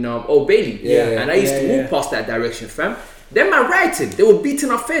caught in Old Bailey. And I used to walk past that direction, fam. them are rioted. They were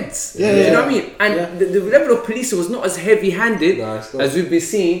beating our feds. Yeah, Do you yeah. know what I mean? And the level of policing was not as heavy-handed as we've been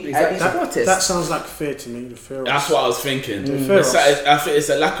seeing at these protests. That sounds like fear to me. The fear. That's what I was thinking. I think it's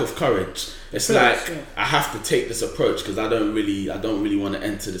a lack of courage. It's I have to take this approach because I don't really want to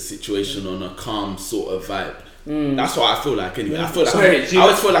enter the situation on a calm sort of vibe. That's what I feel like anyway. I feel like I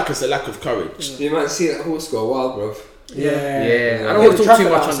always feel like it's a lack of courage. You might see that horse go wild, bro. Yeah. I don't want to talk too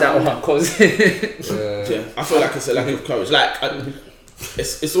much on that one because I feel like it's a lack of courage. Like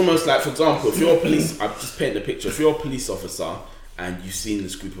it's almost like, for example, if you're a police, I've just painted a picture. If you're a police officer and you've seen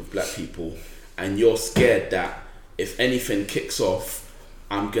this group of black people and you're scared that if anything kicks off,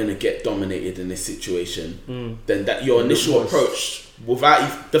 I'm gonna get dominated in this situation, then that your initial approach,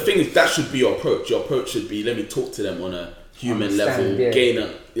 the thing is, that should be your approach. Your approach should be, let me talk to them on a human level, gain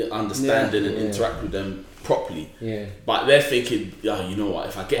an understanding and interact with them properly. But they're thinking, you know what,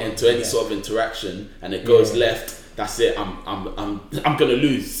 if I get into any sort of interaction and it goes left, that's it, I'm gonna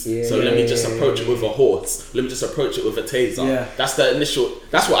lose. So let me just approach it with a horse, let me just approach it with a taser. That's the initial,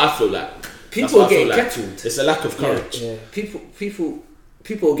 that's what I feel like. People are getting kettled. It's a lack of courage.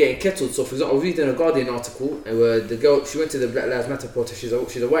 People are getting kettled. So, for example, I was reading a Guardian article where the girl, she went to the Black Lives Matter protest. She's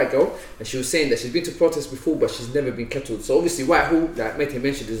a white girl, and she was saying that she's been to protests before, but she's never been kettled. So obviously, Whitehall, like Mete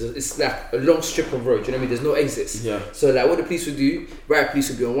mentioned, it's like a long strip of road. You know what I mean? There's no exits. So like, what the police would do, riot police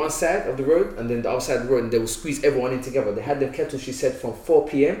would be on one side of the road, and then the other side of the road, and they would squeeze everyone in together. They had them kettled, she said, from 4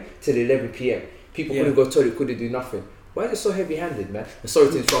 p.m. till 11 p.m. People couldn't go to the toilet, couldn't do nothing. Why is it so heavy-handed, man? Sorry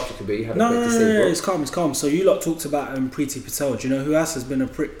to interrupt you, but you have a bit to say, bro. It's calm. So you lot talked about Preeti Patel. Do you know who else has been a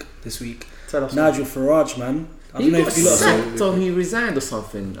prick this week? Tell us. Nigel Farage, man. I don't He know got if you lot sacked or he resigned or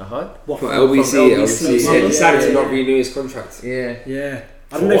something, I heard. What? From LBC. He decided to not Yeah. renew his contract. Yeah.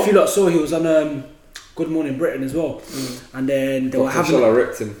 I don't know if you lot saw, he was on Good Morning Britain as well. And then they were having...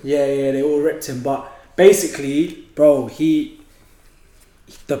 ripped him. Yeah, they all ripped him. But basically, bro,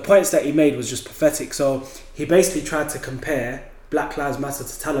 the points that he made was just pathetic. So he basically tried to compare Black Lives Matter to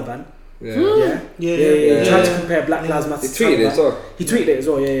Taliban. He tried to compare Black Lives Matter to Taliban. He tweeted it as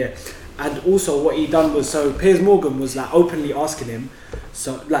well, yeah. And also what he done was, so Piers Morgan was like openly asking him,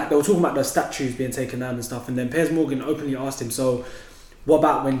 so like they were talking about the statues being taken down and stuff, and then Piers Morgan openly asked him, so what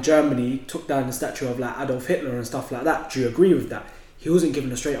about when Germany took down the statue of like Adolf Hitler and stuff like that? Do you agree with that? He wasn't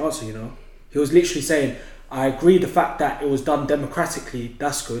giving a straight answer, you know. He was literally saying, I agree the fact that it was done democratically,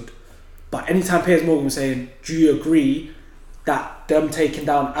 that's good. But anytime Piers Morgan was saying, do you agree that them taking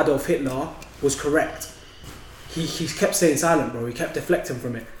down Adolf Hitler was correct? He kept staying silent, bro. He kept deflecting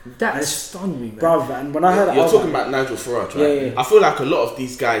from it. That stunned me, man. Bro, and when I heard You're talking about Nigel Farage, right? Yeah. I feel like a lot of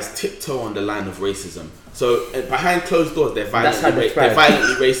these guys tiptoe on the line of racism. So behind closed doors, they're violently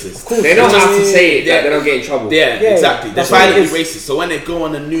racist. Of course. They don't have to say it, they don't get in trouble. Yeah, exactly. They're That's what it violently is. racist. So when they go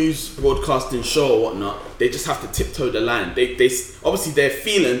on a news broadcasting show or whatnot, they just have to tiptoe the line. They obviously their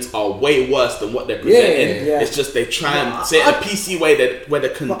feelings are way worse than what they're presenting. Yeah. It's just they try and say it in a PC way where the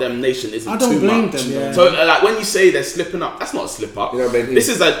condemnation isn't I don't too blame much. them. So like when you say they're slipping up, that's not a slip up. You know, This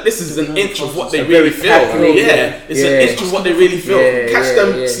is an inch of what they a really very feel. packed room, It's an inch of what they really feel. Catch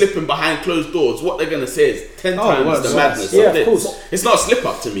them slipping behind closed doors. What they're gonna say is 10 times the madness Yeah, of of this. course. It's not a slip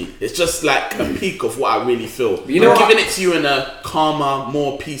up to me. It's just like a peak of what I really feel. You know I'm what? giving it to you in a calmer,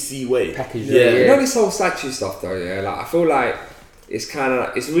 more PC way. Package. You know this whole statue stuff though, yeah? Like I feel like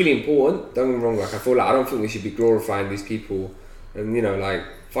it's really important, don't get me wrong, like I feel like I don't think we should be glorifying these people and you know, like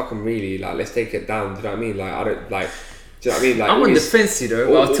fuck them really, like let's take it down, do you know what I mean? Like I don't like, do you know what I mean? Like I'm on the fence, you know,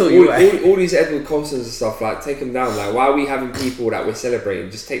 but I'll tell you what. all these Edward Colsons and stuff, like take them down. Like why are we having people that we're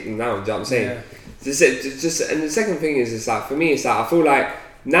celebrating? Just take them down, do you know what I'm saying? Just and the second thing is, it's like for me, it's like I feel like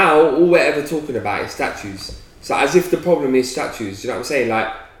now all we're ever talking about is statues. So as if the problem is statues, do you know what I'm saying?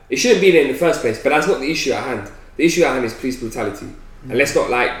 Like it shouldn't be there in the first place, but that's not the issue at hand. The issue at hand is police brutality, and let's not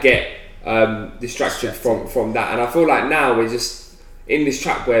like get distracted from that. And I feel like now we're just in this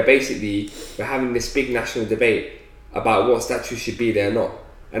trap where basically we're having this big national debate about what statues should be there or not,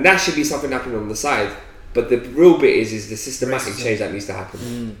 and that should be something happening on the side. But the real bit is the systematic change that needs to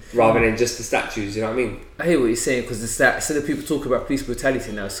happen, rather than just the statues. You know what I mean? I hear what you're saying, because instead of people talk about police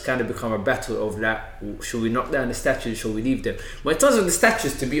brutality now, it's kind of become a battle of like, should we knock down the statues, should we leave them? But in terms of the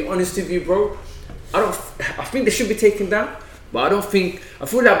statues, to be honest with you, bro, I think they should be taken down. But I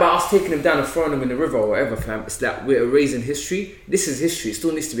feel like by us taking them down and throwing them in the river or whatever, fam, it's like we're erasing history. This is history. It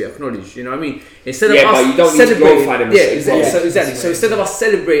still needs to be acknowledged. You know what I mean? Instead of us but you don't need to glorify them. Exactly. So instead of us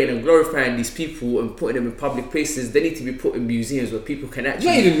celebrating and glorifying these people and putting them in public places, they need to be put in museums where people can actually.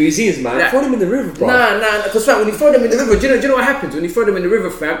 Not even museums, man. Throw them in the river, bro. Nah. Because when you throw them in the river, do you know what happens? When you throw them in the river,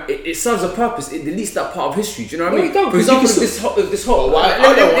 fam, it serves a purpose. It deletes that part of history. Do you know what I mean? For example, this whole.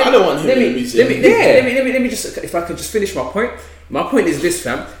 I don't want him in the museum. Let me just, if I could just finish my point. My point is this,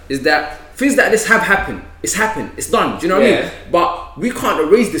 fam, is that things like this have happened. It's happened. It's done. Do you know what I mean? But we can't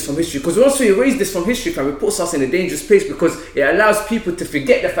erase this from history, because once we erase this from history, fam, it puts us in a dangerous place, because it allows people to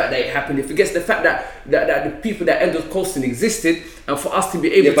forget the fact that it happened. It forgets the fact that the people that Edward Colston existed, and for us to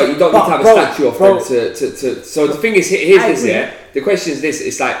be able to... but you don't need to have a statue of them to... So the thing is, here's this, yeah? The question is this,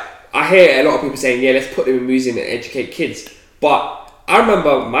 it's like, I hear a lot of people saying, yeah, let's put them in a museum and educate kids. But I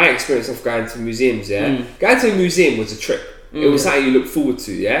remember my experience of going to museums, yeah? Going to a museum was a trip. It was something you look forward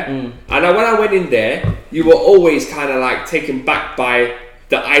to, yeah? And when I went in there, you were always kind of like taken back by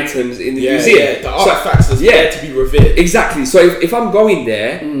the items in the museum. Yeah, the artifacts that's there to be revered. Exactly. So if I'm going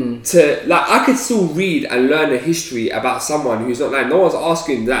there to, like, I could still read and learn a history about someone who's not like, no one's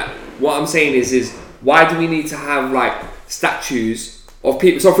asking that. What I'm saying is why do we need to have like statues of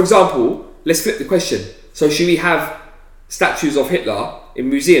people? So for example, let's flip the question. So should we have statues of Hitler in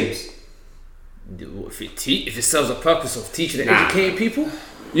museums? If it serves a purpose of teaching and educating people,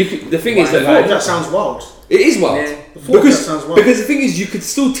 the thing is that sounds wild. It is wild. Yeah. Because the thing is, you could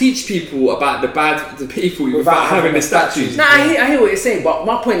still teach people about the people without having the statues. Nah, I hear what you're saying, but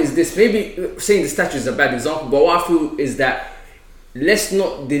my point is this: maybe saying the statue is a bad example, but what I feel is that let's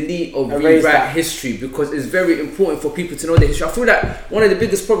not delete or rewrite history, because it's very important for people to know their history. I feel that one of the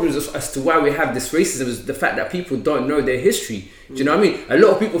biggest problems as to why we have this racism is the fact that people don't know their history. Do you know what I mean? A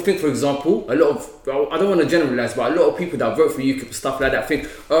lot of people think, for example, I don't want to generalize, but a lot of people that vote for UKIP and stuff like that think,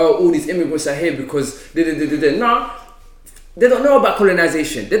 oh, all these immigrants are here because nah, they don't know about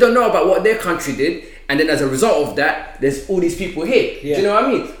colonization. They don't know about what their country did. And then as a result of that, there's all these people here. Yeah. Do you know what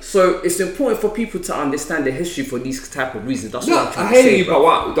I mean? So it's important for people to understand the history for these type of reasons. That's what I'm trying to say. I hear you, but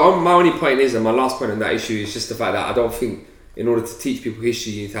my only point is, and my last point on that issue is just the fact that I don't think in order to teach people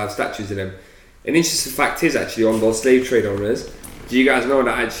history, you need to have statues of them. An interesting fact is actually on those slave trade owners, do you guys know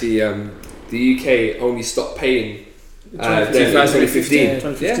that actually the UK only stopped paying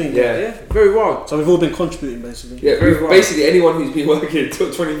 2015? Yeah, very wild. So we've all been contributing basically. Yeah, basically anyone who's been working until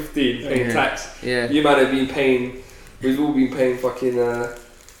 2015 paying tax. Yeah, you might have been paying. We've all been paying fucking.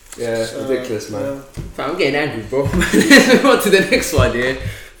 Ridiculous, man. I'm getting angry, bro. Let's move on to the next one here.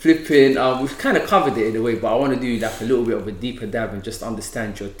 Flipping. We've kind of covered it in a way, but I want to do like a little bit of a deeper dive and just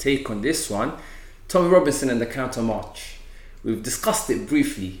understand your take on this one. Tommy Robinson and the counter march. We've discussed it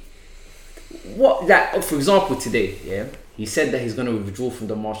briefly. What, like, for example, today, yeah, he said that he's going to withdraw from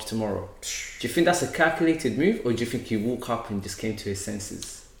the march tomorrow. Do you think that's a calculated move, or do you think he woke up and just came to his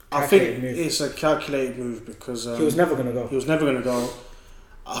senses? I think it's a calculated move because he was never going to go. He was never going to go.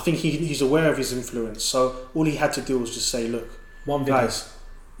 I think he's aware of his influence, so all he had to do was just say, "Look, guys,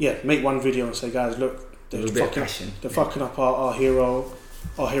 make one video and say, guys, look, they're fucking up our hero."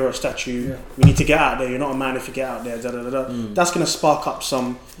 Our hero statue. Yeah. We need to get out there. You're not a man if you get out there. That's going to spark up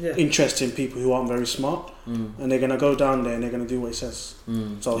some interest in people who aren't very smart, and they're going to go down there and they're going to do what he says.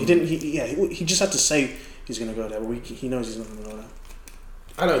 So he didn't. He just had to say he's going to go there, but he knows he's not going to go there.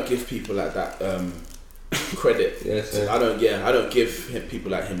 I don't give people like that credit. I don't give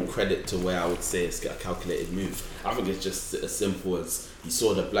people like him credit to where I would say it's a calculated move. I think it's just as simple as he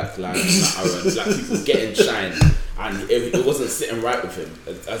saw the Black Lives Matter and black people getting shine, and it wasn't sitting right with him.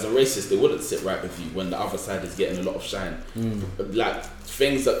 As a racist, it wouldn't sit right with you when the other side is getting a lot of shine. Like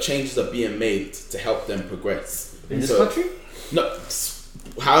changes are being made to help them progress in this country. No,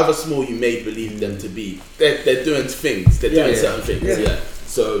 however small you may believe them to be, they're doing things. They're doing certain things. Yeah.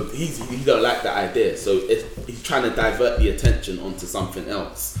 So he don't like that idea. So he's trying to divert the attention onto something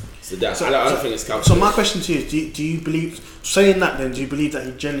else. So I don't think it's calculated. So my question to you is: Do you believe, saying that then? Do you believe that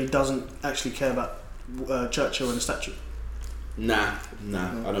he generally doesn't actually care about Churchill and the statue? Nah. I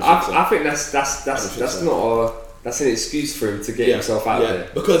don't think so. I think that's not that's an excuse for him to get himself out there.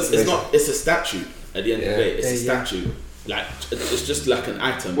 Because it's a statue. At the end of the day, it's a statue. Like it's just like an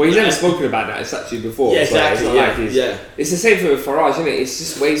item. Well, he's never spoken about that statue before. Yeah, exactly. It's the same thing with Farage, isn't it? It's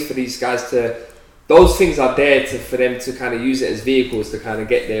just ways for these guys to. Those things are there for them to kind of use it as vehicles to kind of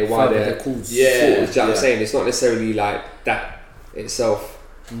get there while they're cool. Do you know what I'm saying? It's not necessarily like that itself.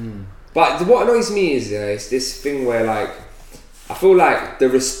 But what annoys me is it's this thing where like I feel like the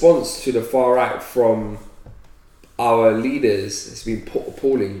response to the far right from our leaders has been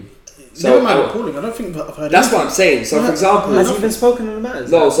appalling. never mind appalling. I don't think I've heard. That's what I'm saying. So, for example, has he even spoken on the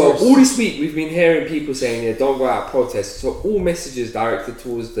matters? no. So all this week we've been hearing people saying, "Yeah, don't go out protest." So all messages directed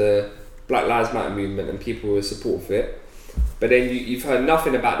towards the Black Lives Matter movement and people who are support for it. But then you've heard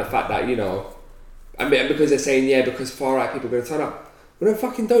nothing about the fact that, you know, I mean, because they're saying, yeah, because far right people are going to turn up. Well,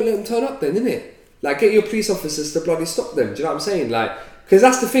 then don't let them turn up then, innit? Like, get your police officers to bloody stop them. Do you know what I'm saying? Like, because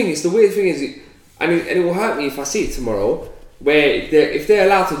that's the thing. It's the weird thing is, and it will hurt me if I see it tomorrow, where if they're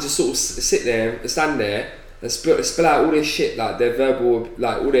allowed to just sort of sit there, stand there, and spill out all this shit, like their verbal,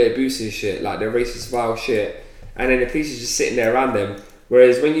 like all their abusive shit, like their racist, vile shit, and then the police is just sitting there around them.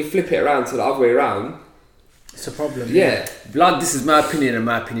 Whereas when you flip it around to the other way around, it's a problem. Yeah. Blood, this is my opinion and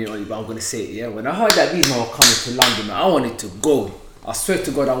my opinion only, but I'm going to say it, yeah? When I heard that these men were coming to London, man, I wanted to go. I swear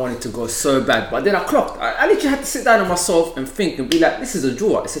to God, I wanted to go so bad. But then I clocked. I literally had to sit down on myself and think and be like, this is a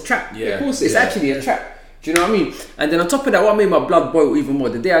draw. It's a trap. Yeah. Of course it's actually a trap. Do you know what I mean? And then on top of that, what made my blood boil even more,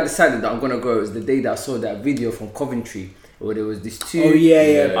 the day I decided that I'm going to go, was the day that I saw that video from Coventry, where there was these two. Oh,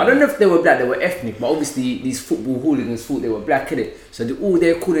 yeah. I don't know if they were black, they were ethnic, but obviously these football hooligans thought they were black, innit? So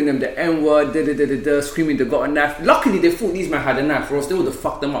they're calling them the N-word, screaming they got a knife. Luckily they thought these men had a knife, or else they would have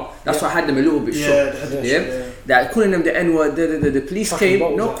fucked them up. That's why I had them a little bit shocked. That calling them the N-word, the police fucking came,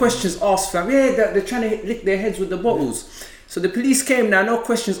 bottles, no questions asked, fam. Yeah, they're trying to lick their heads with the bottles. So the police came now, no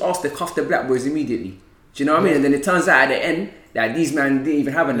questions asked, they cuffed the black boys immediately. Do you know what I mean? And then it turns out at the end that these men didn't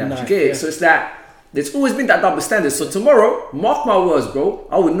even have a knife. You get it? So it's like, there's always been that double standard. So tomorrow, mark my words, bro,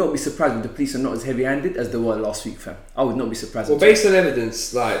 I would not be surprised if the police are not as heavy-handed as they were last week, fam. I would not be surprised. well, based on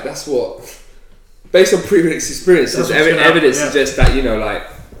evidence, like that's what, based on previous experiences, evidence suggests that, you know, like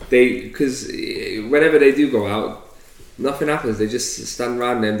because whenever they do go out, nothing happens. They just stand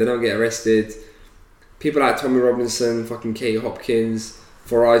around them. They don't get arrested. People like Tommy Robinson, fucking Kate Hopkins,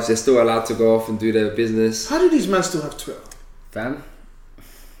 Farage, they're still allowed to go off and do their business. How do these men still have Twitter? Fam.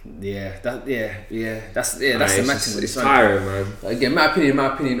 That's the matching. It's tiring, man. Again, my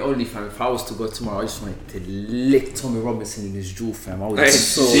opinion only, fam. If I was to go tomorrow, I just wanted to lick Tommy Robinson in his jaw, fam. I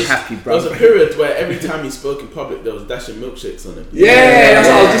was so happy, bro. There was a period where every time he spoke in public, there was dashing milkshakes on him. That's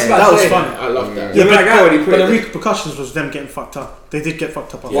what I was just about to say. That was funny. I love that. But the repercussions was them getting fucked up. They did get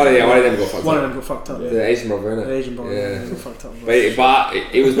fucked up. One of them got fucked up. One of them got fucked up. The Asian brother, innit? The Asian brother got fucked up. Bro. But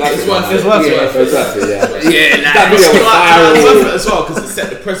it was worth it. It was worth it. That video was viral as well, because it set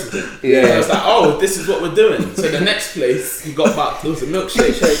the precedent. Yeah. So it's like, oh, this is what we're doing. So the next place he got back, there was a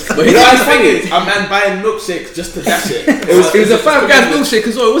milkshake. But you know what's funny? A man buying milkshakes just to dash it. It was a Five Guys milkshake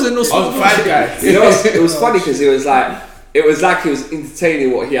as well. It wasn't no small Five Guys. You know, it was funny because it was like he was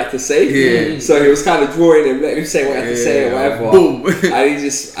entertaining what he had to say. Yeah. So he was kind of drawing him, letting him say what he had to say or whatever. Boom.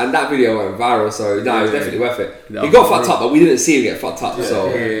 And that video went viral. So it was definitely worth it. No, He got fucked up, but we didn't see him get fucked up.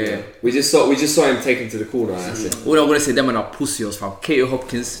 So Yeah. we just saw him taken to the corner. And that's it. All I'm gonna say, them and our pussios, fam. Katie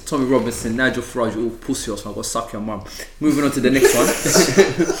Hopkins, Tommy Robinson, Nigel Farage, all pussios, fam. Go suck your mum. Moving on to the next one.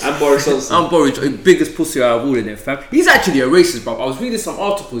 And Boris Johnson. I'm Boris, the biggest pussy out of all of them, fam. He's actually a racist, bro. I was reading some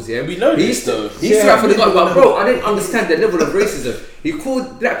articles here. We know he this, though. He used to rap for the God, but bro, I didn't understand the level of racism. He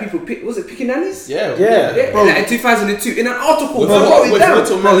called black people, was it pickaninnies? Yeah. Like in 2002, in an article. With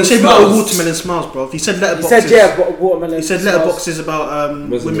He said watermelon smiles, bro. He said letterboxes. Watermelon. He said letterboxes about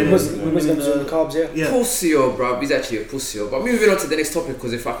women. Muslims on the carbs, yeah. Pussyo, bro. He's actually a pussyo. But moving on to the next topic,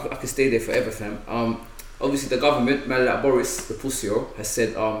 because if I could stay there forever, fam. Obviously the government, man like Boris, the pussyo, has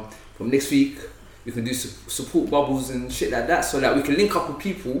said from next week we can do support bubbles and shit like that, so that we can link up with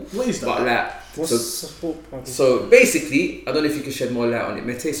people. What is that? But like, What's support bubble? so basically, I don't know if you can shed more light on it,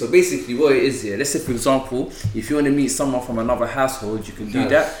 Mete. So basically, what it is here, let's say for example, if you want to meet someone from another household, you can do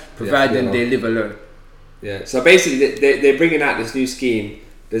that, providing they live alone. Yeah. So basically, they're bringing out this new scheme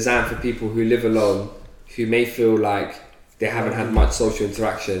designed for people who live alone, who may feel like they haven't had much social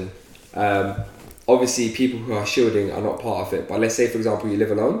interaction. Obviously, people who are shielding are not part of it. But let's say, for example, you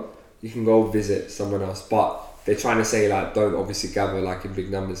live alone, you can go visit someone else. But they're trying to say like, don't obviously gather like in big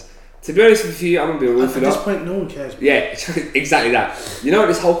numbers. To be honest with you, I'm gonna be real. At this point, no one cares. Yeah, exactly that. You know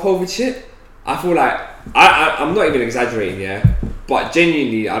this whole COVID shit. I feel like I'm not even exaggerating, yeah. But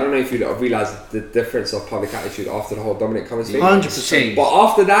genuinely, I don't know if you realised the difference of public attitude after the whole Dominic Cummings thing. 100%. But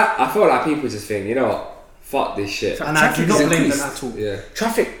after that, I feel like people just think, you know what, fuck this shit. And I do not blame them at all. Yeah.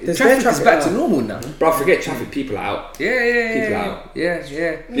 Traffic is back to normal now. Bro, forget traffic. People are out. People are out. Yeah.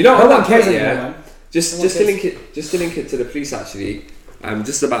 You know No what one cares point, anymore, yeah. man. Just to link it to the police actually.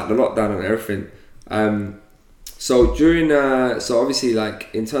 Just about the lockdown and everything. So during so obviously like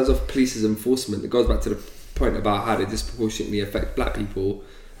in terms of police's enforcement, it goes back to the point about how they disproportionately affect black people.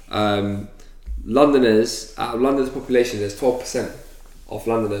 Londoners, out of London's population, there's 12% of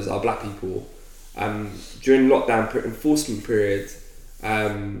Londoners are black people. During lockdown enforcement period,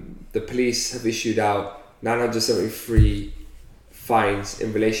 the police have issued out 973 fines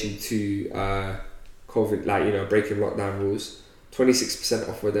in relation to COVID, like, you know, breaking lockdown rules. 26%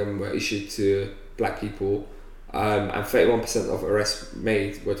 of them were issued to black people, and 31% of arrests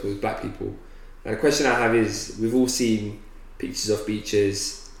made were towards black people. And the question I have is, we've all seen pictures of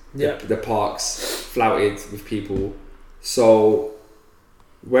beaches, the parks flouted with people. So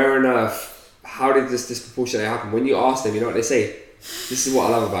where on earth, how did this disproportionately happen? When you ask them, you know what they say? This is what I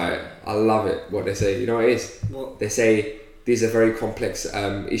love about it. I love it, what they say. You know what it is? What? They say these are very complex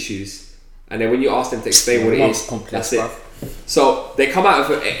issues. And then when you ask them to explain what it is, that's it. So they come out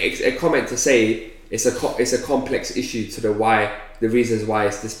with a comment to say it's a complex issue to the reasons why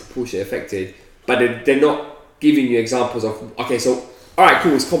it's disproportionately affected, but they're not giving you examples of, okay, so alright,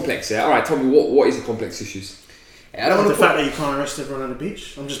 cool, it's complex, yeah. Alright, tell me what is the complex issues? I don't want the fact that you can't arrest everyone on the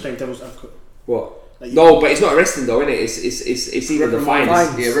beach. I'm just playing devil's advocate. What? Like No, but it's not arresting though, innit? It's even the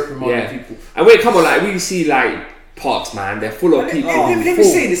fines. Yeah, reprimanding people. And when come on, like we see like parks, man, they're full of people. Let me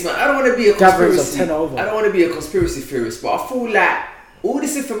say this, man. I don't want to be a Gatherings of conspiracy. 10 over. I don't want to be a conspiracy theorist, but I feel like all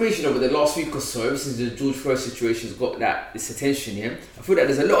this information over the last week or so, ever since the George Floyd situation's got this attention, yeah, I feel that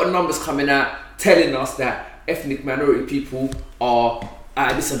there's a lot of numbers coming out telling us that ethnic minority people are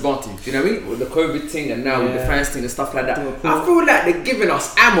at a disadvantage. You know what I mean? With the COVID thing and now with the fans thing and stuff like that. I feel like they're giving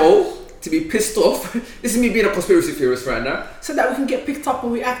us ammo to be pissed off. This is me being a conspiracy theorist right now, so that we can get picked up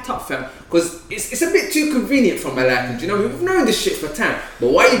when we act up, fam. Because it's a bit too convenient for my liking. Do you know? We've known this shit for time,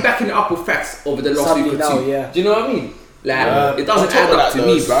 but why are you backing it up with facts over the last week or two? Do you know what I mean? Like, it doesn't add up to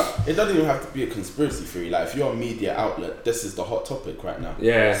me, bro. It doesn't even have to be a conspiracy theory. Like, if you're a media outlet, this is the hot topic right now.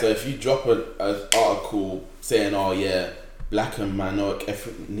 Yeah. So if you drop an article saying, oh yeah, black and minority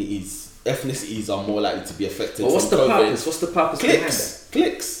ethnicities are more likely to be affected. But what's the COVID. purpose? What's the purpose behind that?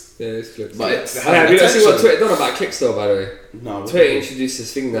 Clicks. Yeah, it's clicks. But have you not seen what Twitter done about clicks though, by the way? No. Twitter introduced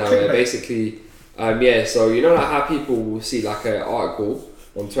this thing now where basically, so you know like how people will see like an article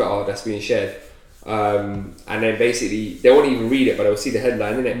on Twitter that's being shared, and then basically they won't even read it, but they'll see the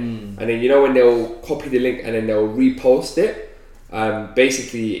headline, innit? And then you know when they'll copy the link and then they'll repost it,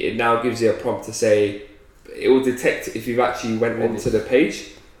 basically it now gives you a prompt to say, it will detect if you've actually went onto the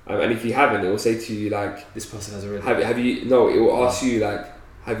page, and if you haven't, it will say to you like, this person has already. have you? No, it will ask you like,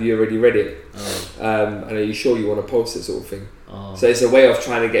 have you already read it? And are you sure you want to post it, sort of thing? So it's a way of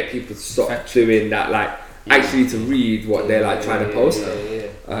trying to get people to stop doing that, like actually to read what they're like trying to post.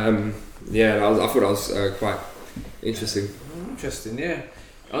 I thought that was quite interesting. Interesting, yeah.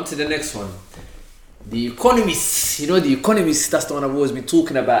 On to the next one. The economies, you know, that's the one I've always been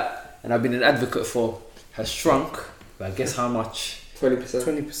talking about and I've been an advocate for, has shrunk, but guess how much? 20%.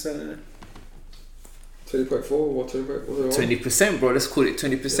 20%. 20.4 or 20.4? 20%, bro. Let's call it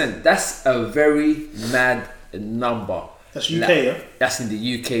 20%. That's a very mad number. That's UK, yeah? That's in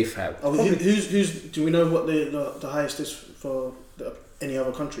the UK, fam. Oh, who's? Do we know what the highest is for any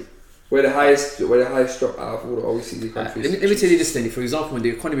other country? We're the highest drop out of all the OECD countries. Let me tell you this then. For example, when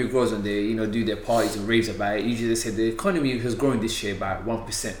the economy grows and they do their parties and raves about it, usually they say the economy has grown this year by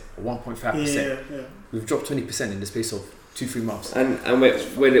 1% or 1.5%. Yeah. We've dropped 20% in the space of 2-3 months. And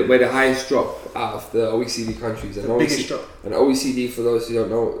we're the highest drop out of the OECD countries. And biggest drop. And OECD, for those who don't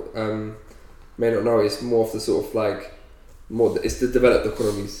know, may not know, it's more of the sort of like it's the developed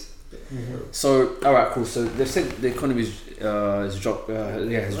economies. So alright, cool. So they've said the economy has dropped.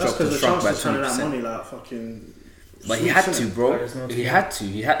 Has dropped and shrunk by 20%. Money like fucking. But he had to, bro. He had to.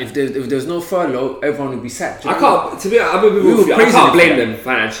 If there was no furlough, everyone would be sacked. I can't blame them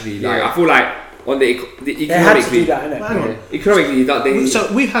financially. Like I feel like on the economically, they had to do that, innit? Economically, that they.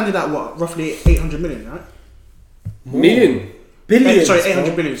 So we've handed out what, roughly 800 million, right? Million. Billions.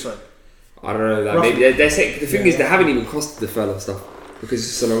 800 billion. Sorry. I don't know. Like maybe they're saying the thing is they haven't even costed the furlough stuff because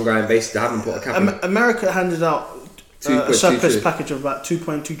it's just an ongoing basis. They haven't put a cap. America handed out a surplus trillion. Package of about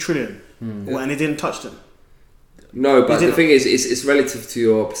 2.2 trillion, and it didn't touch them. No, but the thing is, it's relative to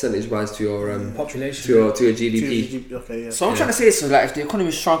your percentage-wise to your population, to your GDP. Okay, yeah. So I'm trying to say this, so like if the economy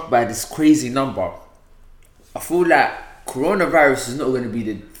shrunk by this crazy number, I feel like coronavirus is not going to be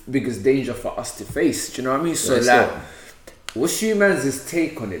the biggest danger for us to face. Do you know what I mean? So like, what's your man's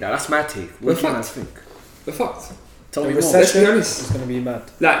take on it? That's my take. What do you guys think? We're fucked. Tell me more. Let's be honest. It's going to be mad.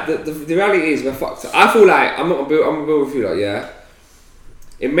 Like the reality is we're fucked. I feel like I'm gonna build with you. Like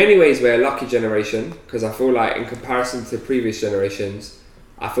in many ways we're a lucky generation because I feel like in comparison to previous generations,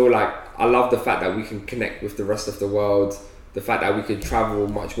 I feel like I love the fact that we can connect with the rest of the world. The fact that we can travel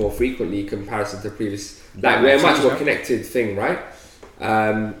much more frequently in comparison to previous. Like we're a much more connected thing, right?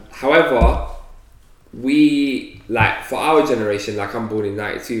 However, we like for our generation, like I'm born in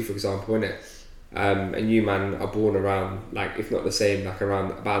 '92, for example, innit? and you man are born around, like, if not the same, like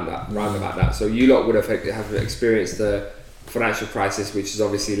around about that. So you lot would have experienced the financial crisis, which has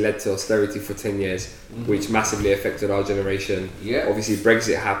obviously led to austerity for 10 years, which massively affected our generation. Yeah. Obviously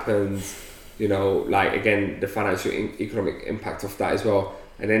Brexit happened, you know, like, again, the financial economic impact of that as well.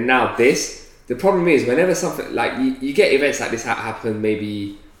 And then now this, the problem is whenever something like you get events like this happen,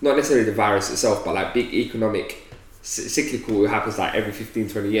 maybe not necessarily the virus itself, but like big economic cyclical, it happens like every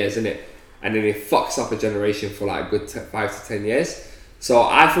 15-20 years, isn't it? And then it fucks up a generation for like a good 5 to 10 years. So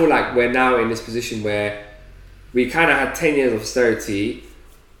I feel like we're now in this position where we kind of had 10 years of austerity,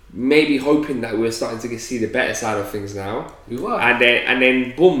 maybe hoping that we're starting to see the better side of things now. We were. And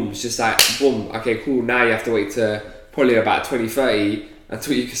then boom, it's just like, boom, okay, cool, now you have to wait to probably about 2030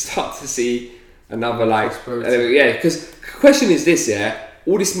 until you can start to see another, like, yeah, because the question is this, yeah,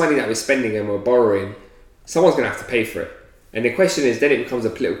 all this money that we're spending and we're borrowing, someone's going to have to pay for it. And the question is, then it becomes a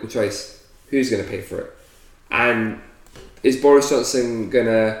political choice. Who's going to pay for it? And is Boris Johnson going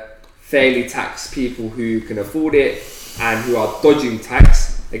to fairly tax people who can afford it and who are dodging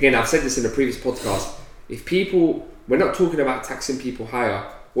tax? Again, I've said this in a previous podcast. We're not talking about taxing people higher.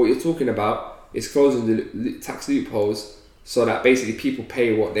 What you're talking about is closing the tax loopholes so that basically people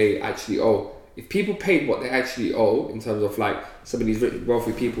pay what they actually owe. If people paid what they actually owe, in terms of like some of these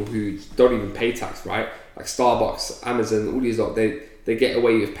wealthy people who don't even pay tax, right? Like Starbucks, Amazon, all these lot, they get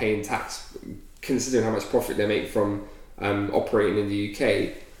away with paying tax, considering how much profit they make from operating in the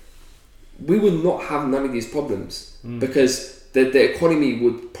UK. We would not have none of these problems because the economy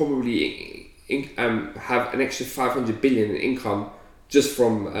would probably have an extra 500 billion in income just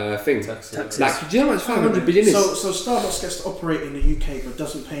from things. Taxes. Like, do you know how much 500 billion is? So Starbucks gets to operate in the UK but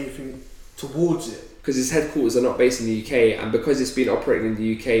doesn't pay anything towards it. Because its headquarters are not based in the UK, and because it's been operating in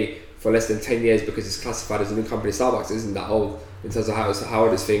the UK for less than 10 years, because it's classified as a new company. Starbucks isn't that old in terms of how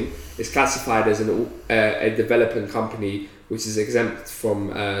old this thing. It's classified as a developing company, which is exempt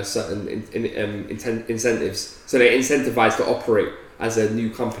from certain incentives. So they're incentivized to operate as a new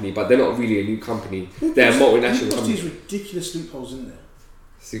company, but they're not really a new company. They're a multinational company. These ridiculous loopholes in there.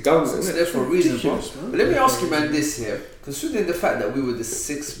 So government, Isn't it there for a reason, bro? Ridiculous, man. But let me ask you, man, this here. Considering the fact that we were the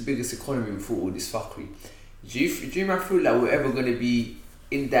 6th biggest economy before all this fuckery, do you man feel like we're ever going to be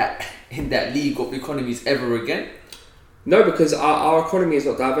in that league of economies ever again? No, because our economy is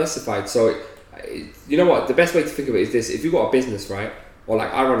not diversified. So, you know what? The best way to think of it is this: if you've got a business, right, or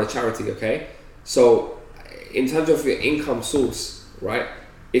like I run a charity, okay. So, in terms of your income source, right,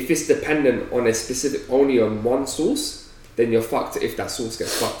 if it's dependent on a specific, only on one source, then you're fucked if that source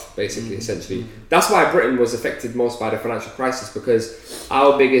gets fucked, basically, essentially. That's why Britain was affected most by the financial crisis, because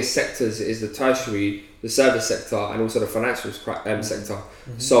our biggest sectors is the tertiary, the service sector, and also the financial sector.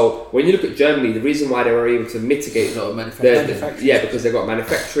 So when you look at Germany, the reason why they were able to mitigate because they got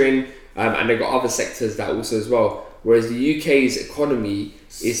manufacturing and they got other sectors that also as well. Whereas the UK's economy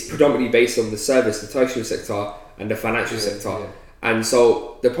is predominantly based on the service, the tertiary sector, and the financial sector. Yeah. And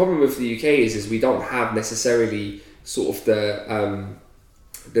so the problem with the UK is we don't have necessarily sort of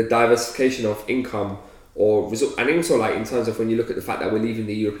the diversification of income or result, and also like in terms of when you look at the fact that we're leaving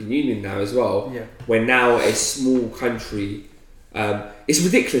the European Union now as well, we're now a small country. It's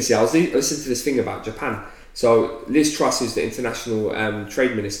ridiculous. I was listening to this thing about Japan. So Liz Truss, who's the international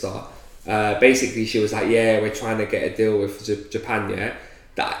trade minister, basically she was like, yeah, we're trying to get a deal with Japan. Yeah,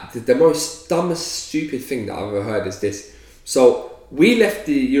 that the most dumbest stupid thing that I've ever heard is this. So we left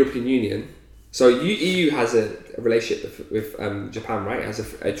the European Union. So EU has a relationship with Japan, right? It has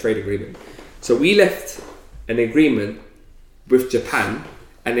a trade agreement. So we left an agreement with Japan,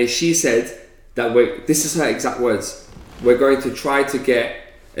 and then she said that this is her exact words, we're going to try to get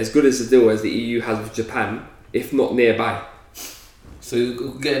as good as a deal as the EU has with Japan, if not nearby. So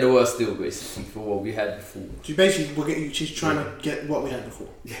you're getting the worst deal, basically, for what we had before. So basically, she's trying to get what we had before.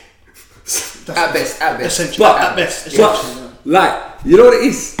 Yeah. At best. Essentially, at best. Like, you know what it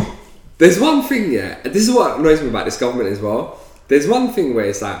is? There's one thing, yeah, and this is what annoys me about this government as well. There's one thing where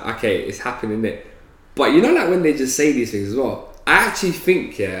it's like, okay, it's happening, innit? But you know, like when they just say these things as well, I actually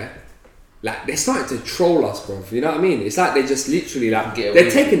think, yeah, like they're starting to troll us, bro. You know what I mean? It's like they just literally like they're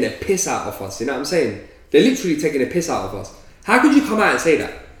taking the piss out of us. You know what I'm saying? They're literally taking the piss out of us. How could you come out and say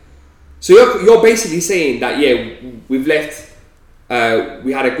that? So you're basically saying that, yeah, we've left.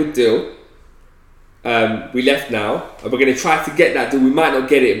 We had a good deal. We left now, and we're gonna try to get that deal. We might not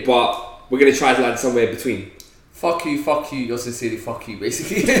get it, but we're gonna try to land somewhere between. Fuck you, you're sincerely fuck you,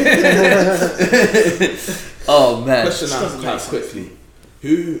 basically. Oh man. Question now, quite quickly.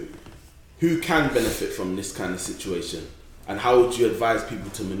 Who can benefit from this kind of situation? And how would you advise people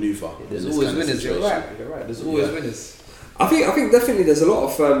to maneuver? There's always winners, you're right. There's always winners. I think definitely there's a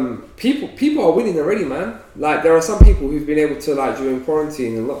lot of people are winning already, man. Like there are some people who've been able to, like, during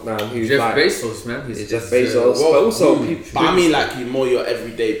quarantine and lockdown, who's Jeff like Bezos, man. He's Jeff Bezos, but also people. But I mean, like, more your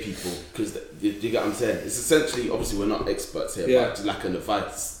everyday people, because you get what I'm saying. It's essentially, obviously, we're not experts here, but it's like an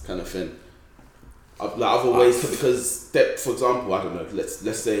advice kind of thing. Like other ways, because for example, I don't know.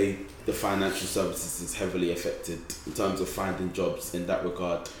 Let's say the financial services is heavily affected in terms of finding jobs. In that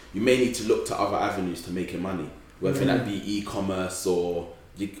regard, you may need to look to other avenues to making money, whether that be e-commerce or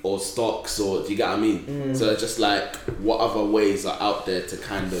stocks, or do you get what I mean? So it's just like, what other ways are out there to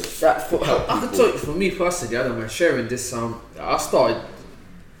kind of help I can tell you, for me personally, I don't mind sharing this. I started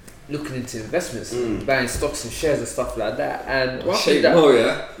looking into investments, buying stocks and shares and stuff like that. And one thing that,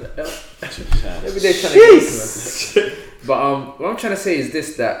 every day trying to get into it. But what I'm trying to say is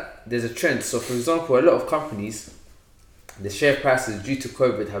this: that there's a trend. So, for example, a lot of companies, the share prices due to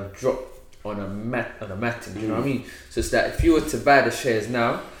COVID have dropped on a matting. You know what I mean? So it's that if you were to buy the shares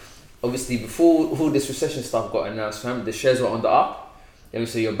now, obviously before all this recession stuff got announced, the shares were on the up. And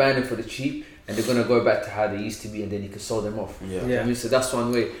so you're buying them for the cheap, and they're gonna go back to how they used to be, and then you can sell them off. I mean, so that's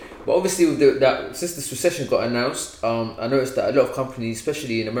one way. But obviously, with that, since this recession got announced, I noticed that a lot of companies,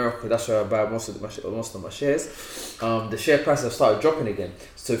 especially in America, that's where I buy most of my shares. The share prices have started dropping again.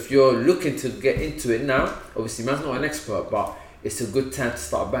 So if you're looking to get into it now, obviously, man's not an expert, but it's a good time to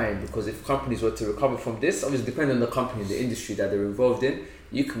start buying, because if companies were to recover from this, obviously depending on the company, the industry that they're involved in,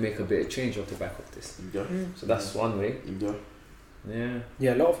 you can make a bit of change off the back of this. So that's one way.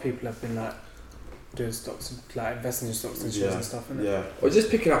 Yeah, a lot of people have been like doing stocks, like investing in stocks and shares and stuff, innit? Or just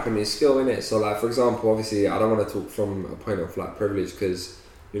picking up a new skill, innit? So, like, for example, obviously, I don't want to talk from a point of like privilege, because,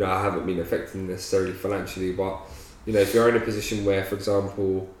 you know, I haven't been affected necessarily financially, but, you know, if you're in a position where, for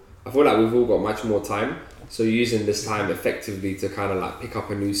example, I feel like we've all got much more time, so using this time effectively to kind of like pick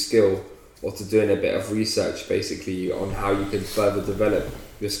up a new skill, or to doing a bit of research basically on how you can further develop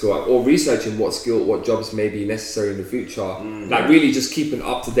your skill, or researching what jobs may be necessary in the future, like really just keeping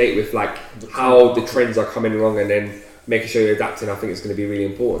up to date with like how the trends are coming along, and then making sure you're adapting. I think it's going to be really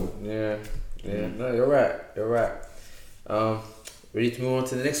important. No, you're right. Ready to move on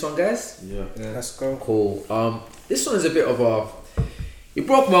to the next one, guys? Yeah. Let's go. Cool. This one is a bit of a, it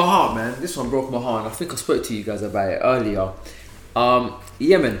broke my heart, man. This one broke my heart, and I think I spoke to you guys about it earlier.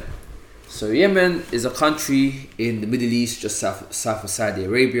 Yemen. So Yemen is a country in the Middle East, just south of Saudi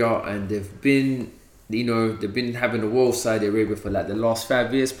Arabia, and they've been having a war with Saudi Arabia for like the last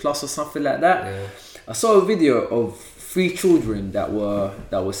 5 years plus or something like that. I saw a video of 3 children that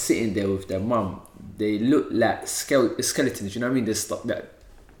were sitting there with their mum. They look like skeletons. You know what I mean?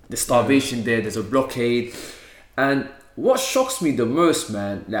 There's starvation there. There's a blockade, and what shocks me the most,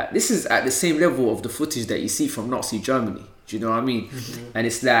 man, like this is at the same level of the footage that you see from Nazi Germany. Do you know what I mean? And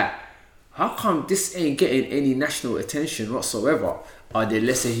it's like, how come this ain't getting any national attention whatsoever? Are they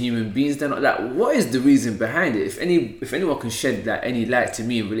lesser human beings than that? What is the reason behind it? If anyone can shed like any light to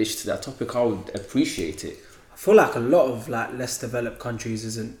me in relation to that topic, I would appreciate it. I feel like a lot of like less developed countries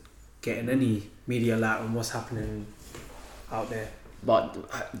isn't getting any media light on what's happening out there. But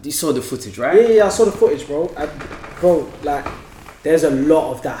you saw the footage, right? Yeah, I saw the footage, bro. Bro, like, there's a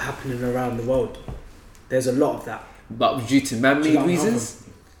lot of that happening around the world. There's a lot of that. But due to man-made reasons?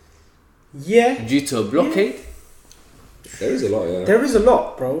 Yeah. Due to a blockade? There is a lot, yeah. There is a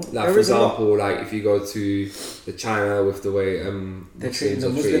lot, bro. Like, there for example, like if you go to the China with the way they're treating the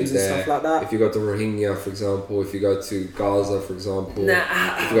Muslims and stuff like that. If you go to Rohingya, for example, if you go to Gaza, for example,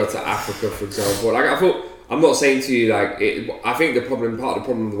 if you go to Africa, for example, like I'm not saying to you like I think part of the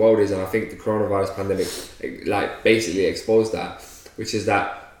problem of the world is, and I think the coronavirus pandemic like basically exposed that, which is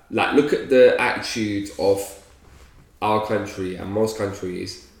that like look at the attitude of our country and most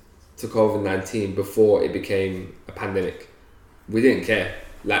countries to COVID-19 before it became a pandemic. We didn't care.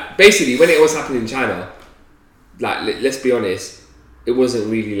 Like basically when it was happening in China, like let's be honest, it wasn't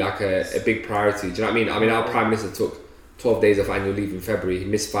really like a big priority. Do you know what I mean? I mean, our Prime Minister took 12 days of annual leave in February. He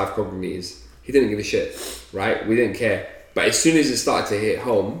missed 5 club meetings. He didn't give a shit, right? We didn't care. But as soon as it started to hit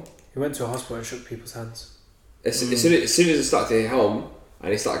home, he went to a hospital and shook people's hands. As soon as it started to hit home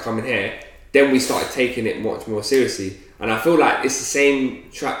and it started coming here, then we started taking it much more seriously. And I feel like it's the same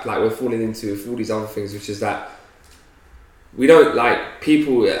trap like we're falling into with all these other things, which is that we don't like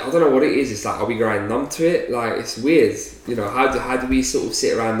people. I don't know what it is. It's like, are we going numb to it? Like it's weird. You know, how do we sort of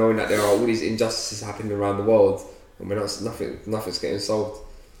sit around knowing that there are all these injustices happening around the world and nothing's getting solved?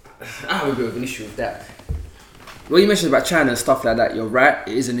 I have a bit of an issue with that. What you mentioned about China and stuff like that, you're right,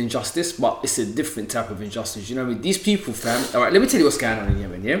 it is an injustice, but it's a different type of injustice. You know what I mean? These people, fam. Alright, let me tell you what's going on in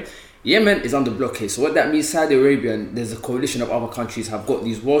Yemen, yeah? Yemen is under blockade. So what that means, Saudi Arabia and there's a coalition of other countries have got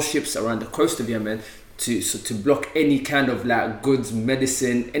these warships around the coast of Yemen to block any kind of like goods,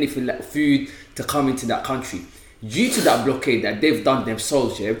 medicine, anything like food to come into that country. Due to that blockade that they've done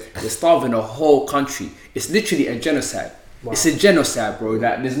themselves, yeah, they're starving a whole country. It's literally a genocide. Wow. It's a genocide, bro.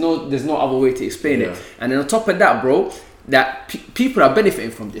 Like, there's no other way to explain it. And then on top of that, bro, that people are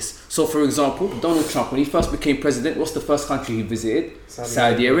benefiting from this. So, for example, Donald Trump, when he first became president, what's the first country he visited?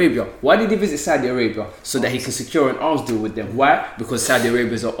 Saudi Arabia. Why did he visit Saudi Arabia? So that he can secure an arms deal with them. Why? Because Saudi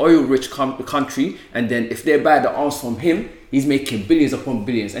Arabia is an oil-rich country, and then if they buy the arms from him, he's making billions upon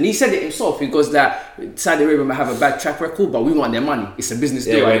billions. And he said it himself. He goes that Saudi Arabia might have a bad track record, but we want their money. It's a business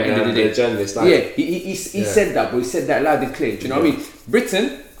deal at the end of the day. Journalist, he said that, but he said that loud and clear. Do you know what I mean?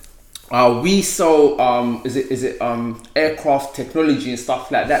 Britain, we sell aircraft technology and stuff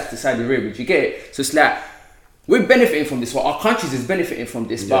like that to Saudi Arabia. Do you get it? So it's like we're benefiting from this. Well, our countries is benefiting from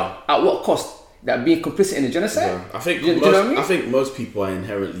this, but at what cost? That being complicit in a genocide? Yeah. I think you know what I mean? I think most people are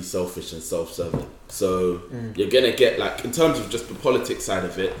inherently selfish and self-serving. So you're gonna get, like, in terms of just the politics side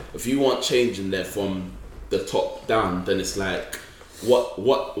of it, if you want change in there from the top down, then it's like,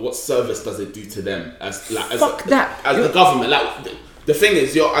 what service does it do to them as the government? Like, the thing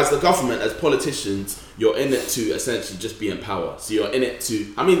is, as the government, as politicians, you're in it to essentially just be in power. So you're in it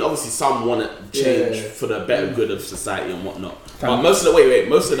to, I mean, obviously some want to change for the better good of society and whatnot. But most of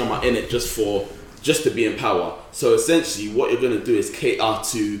them are in it just to be in power. So essentially what you're going to do is cater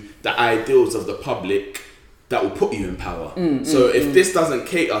to the ideals of the public that will put you in power. So if this doesn't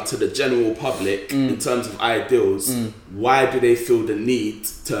cater to the general public in terms of ideals, why do they feel the need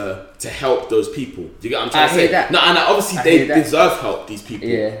to help those people? Do you get what I'm trying to say? That. No, and obviously they deserve help, these people,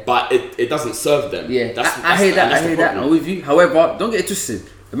 but it doesn't serve them. I hear that. I'm with you. However, don't get it twisted.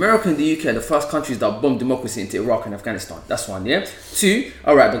 America and the UK are the first countries that bombed democracy into Iraq and Afghanistan. That's one, yeah? 2,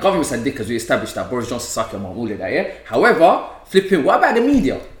 alright, the government's had dick because we established that. Boris Johnson, suck your mom, all of that, yeah? However, flipping, what about the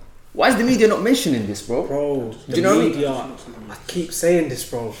media? Why is the media not mentioning this, bro? Bro, do you know media, I keep saying this,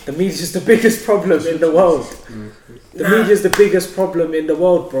 bro. The media is the biggest problem in the world. The media is the biggest problem in the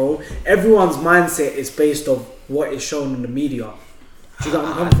world, bro. Everyone's mindset is based on what is shown in the media. Do you know what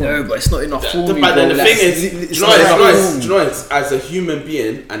I'm coming from? No, but it's not enough for me, but bro. then the thing is, do you know what, as a human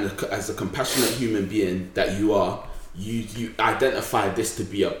being and as a compassionate human being that you are, you identify this to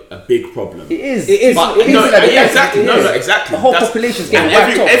be a big problem. It is. But exactly. The whole population's getting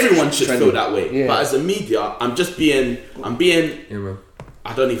wiped off. Everyone should feel that way. Yeah. But as a media, I'm being.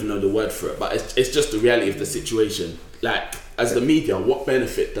 I don't even know the word for it, but it's just the reality of the situation. Like, as the media, what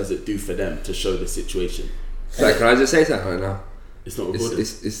benefit does it do for them to show the situation? So can I just say something right now? It's not recorded.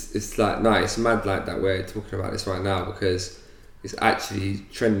 It's like, no, it's mad like that we're talking about this right now because it's actually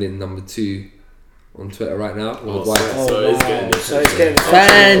trending number 2 on Twitter right now. So it's getting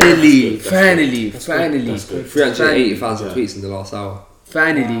finally 380,000 tweets in the last hour.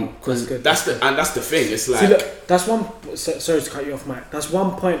 Finally, because that's the thing. It's like, see, look, that's one. Sorry to cut you off, Mike. That's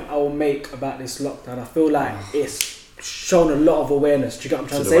one point I will make about this lockdown. I feel like it's shown a lot of awareness. Do you get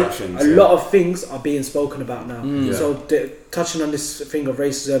what I'm trying to say? A lot of things are being spoken about now. So touching on this thing of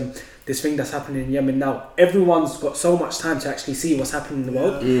racism, this thing that's happening in Yemen now, everyone's got so much time to actually see what's happening in the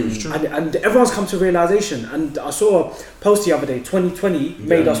world, and everyone's come to a realisation. And I saw a post the other day, 2020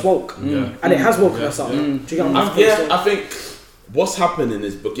 made us woke, and it has woken us up. Do you get what I'm saying? I think what's happening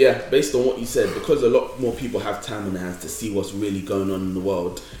is, based on what you said, because a lot more people have time on their hands to see what's really going on in the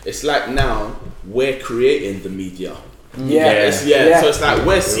world, it's like now we're creating the media. So it's like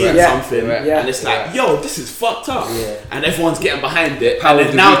we're seeing something and it's like, yo, this is fucked up, and everyone's getting behind it, and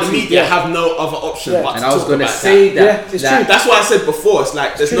then now the media have no other option but to talk about that. That's why I said before, it's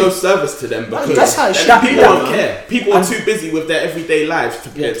like there's no service to them because that's how people don't care. People are too busy with their everyday lives to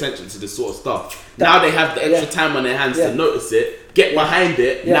pay attention to this sort of stuff. Now they have the extra time on their hands to notice it, get behind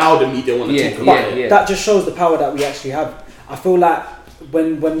it. Now the media want to talk about it. That just shows the power that we actually have. I feel like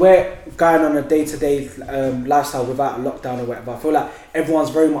when we're going on a day-to-day lifestyle without a lockdown or whatever, I feel like everyone's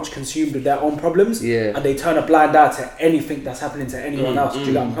very much consumed with their own problems, and they turn a blind eye to anything that's happening to anyone else. Do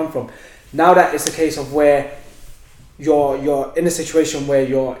you know where I'm coming from? Now that it's a case of where you're in a situation where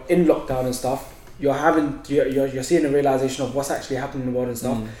you're in lockdown and stuff, you're seeing a realization of what's actually happening in the world and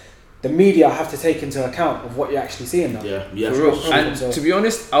stuff. The media have to take into account of what you're actually seeing now. For real. And to be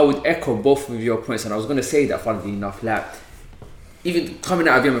honest, I would echo both of your points, and I was going to say that, funnily enough, like, even coming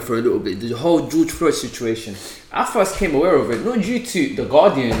out of Yemen for a little bit, the whole George Floyd situation, I first came aware of it not due to The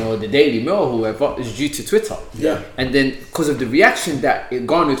Guardian or the Daily Mail or whoever, it's due to Twitter. And then because of the reaction that it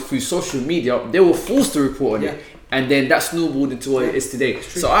garnered through social media, they were forced to report on it. And then that snowballed into what it is today.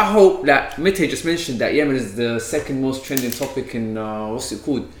 So I hope that Mete just mentioned that Yemen is the second most trending topic in, on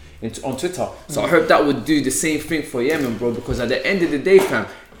Twitter. So I hope that would do the same thing for Yemen, bro, because at the end of the day, fam,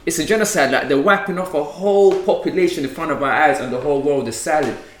 it's a genocide. Like, they're wiping off a whole population in front of our eyes, and the whole world is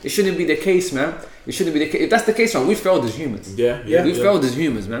silent. It shouldn't be the case, man. It shouldn't be the case. If that's the case, man, we failed as humans. We failed as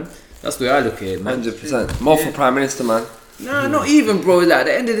humans, man. That's the way I look at it, man. 100%. More for Prime Minister, man. Nah, not even, bro. Like, at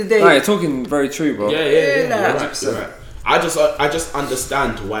the end of the day, No, you're talking very true, bro. Yeah. You're right. I just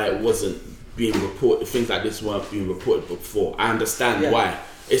understand why it wasn't being reported. Things like this weren't being reported before. I understand why.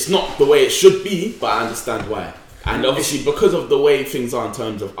 It's not the way it should be, but I understand why. And obviously, because of the way things are in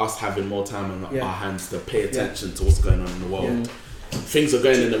terms of us having more time on our hands to pay attention to what's going on in the world, things are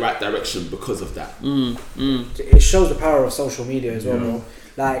going in the right direction because of that. It shows the power of social media as well, bro.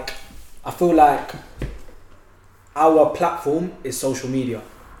 Like, I feel like our platform is social media,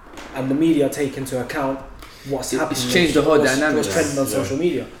 and the media take into account what's happening. It's changed the whole dynamic. What's trending on social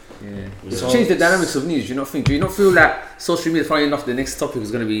media. It's changed the dynamics of news. Do you not think? Do you not feel like social media? Funny enough, the next topic is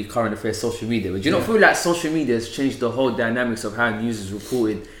going to be current affairs, social media. But do you not feel like social media has changed the whole dynamics of how news is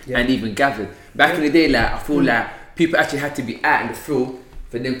reported and even gathered? Back in the day, like, I feel like people actually had to be out in the field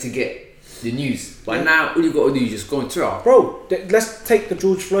for them to get the news. But now all you got to do is just go on Twitter. Bro, let's take the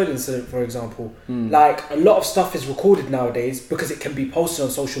George Floyd incident for example. Like, a lot of stuff is recorded nowadays because it can be posted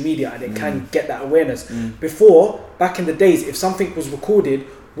on social media and it can get that awareness. Before, back in the days, if something was recorded,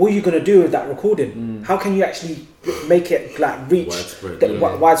 what are you going to do with that recording? How can you actually make it like reach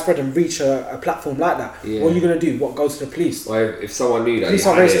widespread and reach a platform like that? What are you going to do? What, go to the police? Well, if someone knew that, Police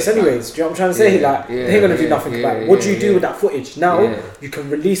are racist anyways. Do you know what I'm trying to say? They ain't going to do nothing about it. What do you do with that footage? Now you can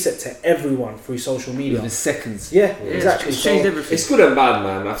release it to everyone through social media within seconds. Exactly. It's changed everything. it's good and bad,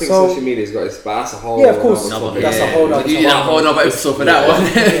 man. I think social media's got its, but that's a whole. Of course. That's a whole other. You need a whole other episode for that one.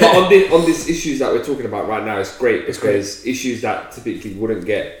 But on these issues that we're talking about right now, it's great because issues that typically wouldn't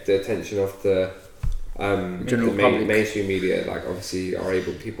get the attention of the general public. mainstream media, like, obviously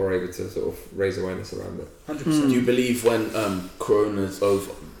people are able to sort of raise awareness around it. 100%. Do you believe when Corona's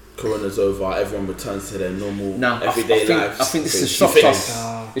over, everyone returns to their normal everyday lives? I think this has shocked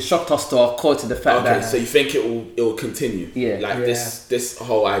us. It shocked us to our core to the fact that. So you think it will continue? This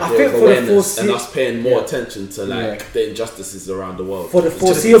whole idea of for awareness and us paying more attention to the injustices around the world for the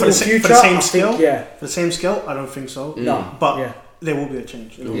foreseeable future. For the same scale? For the same scale, I don't think so. No, but there will be a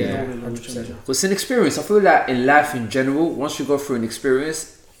change. There will be a 100%. change. It's an experience. I feel like in life in general, once you go through an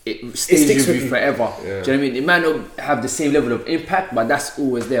experience, it stays with you forever. Do you know what I mean? It might not have the same level of impact, but that's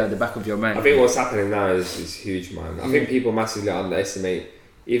always there at the back of your mind. I think what's happening now is huge, man. I think people massively underestimate,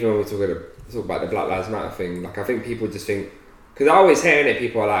 even when we talk about the Black Lives Matter thing, like, I think people just think, because I always hear it,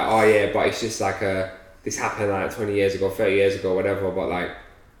 people are like, oh yeah, but it's just like this happened like 20 years ago, 30 years ago, whatever. But like,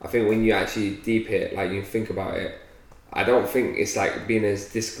 I think when you actually deep it, like, you think about it, I don't think it's like being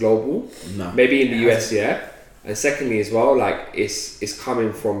this global. No. Maybe in the US, and secondly as well, like, it's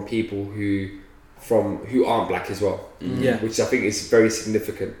coming from people who aren't black as well, which I think is very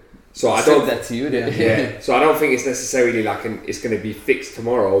significant. So I don't that to you, So I don't think it's necessarily like it's going to be fixed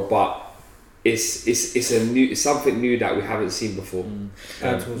tomorrow, but it's something new that we haven't seen before.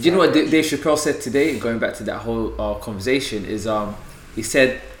 Do you know what Dave Chappelle said today? Going back to that whole conversation, is he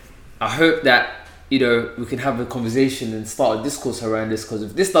said, "I hope that, you know, we can have a conversation and start a discourse around this, because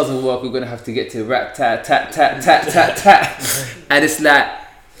if this doesn't work, we're going to have to get to rat tat tat tat tat tat tat." And it's like,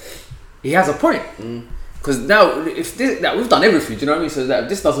 he has a point. Because now, if this, we've done everything, do you know what I mean? So that if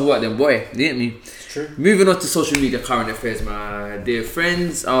this doesn't work, then boy, you get me? It's true. Moving on to social media, current affairs, my dear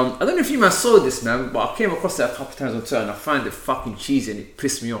friends. I don't know if you man saw this, man, but I came across it a couple times on Twitter and I find it fucking cheesy and it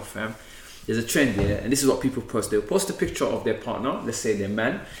pissed me off, fam. There's a trend here, and this is what people post. They'll post a picture of their partner, let's say their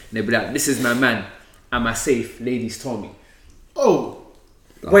man, and they'll be like, "This is my man. Am I safe? Ladies told me." Oh.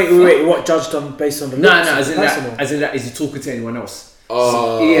 Wait, what, judged on based on the No, looks? as in that, is he talking to anyone else? Oh.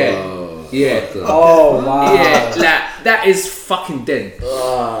 So, yeah. Oh, wow. Yeah, like, that is fucking dead.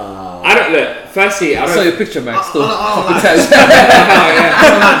 I don't look. Firstly, I I don't. saw your picture, man. Still, I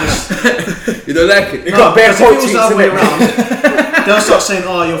you don't like it? You got bare because if it was cheeks, the other way innit? around, they'll start saying,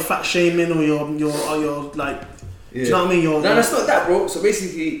 "Oh, you're fat shaming," or you're like, do you know what I mean? No, that's not that, bro. So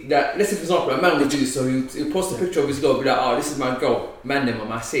basically, that, let's say for example, a man would do this, so he'll post a picture of his girl, be like, "Oh, this is my girl, man, them,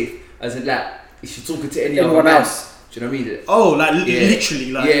 am I safe?" As in, like, is she talking to anyone Anyone else? Do you know what I mean? Oh, like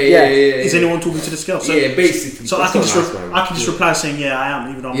literally, like, Yeah. is anyone talking to this girl? So, Yeah, basically. So I can just reply saying, "Yeah, I am,"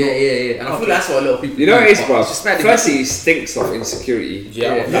 even though I'm not. Yeah. And I feel that's what a lot of people You know what it is, do, bro? but it's just mad. Firstly, it stinks of insecurity.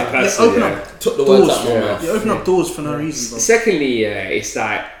 That person, Open up Took the words doors. out my mouth. You open up doors for no reason, bro. Secondly, it's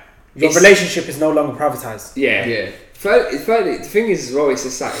like Your relationship is no longer privatized. Yeah. Thirdly, the thing is as well, it's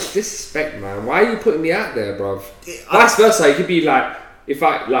just like, it's disrespect, man. Why are you putting me out there, bruv? Vice versa, you could be like,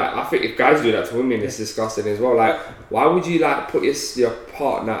 I think if guys do that to women, it's disgusting as well. Like, why would you like put your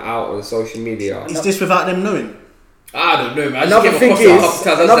partner out on social media? Is this without them knowing? I don't know, man. Another thing is,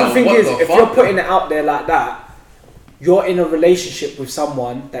 if you're putting it out there like that, you're in a relationship with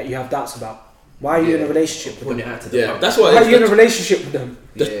someone that you have doubts about. Why are you in a relationship with them? That's what. Why are you in a relationship with them?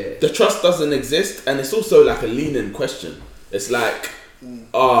 The trust doesn't exist, and it's also like a leaning question. It's like,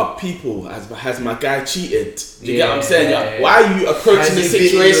 people, has my guy cheated? Do you get what I'm saying? Yeah. Why are you approaching the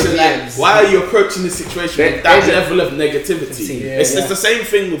situation with that level of negativity? It's the same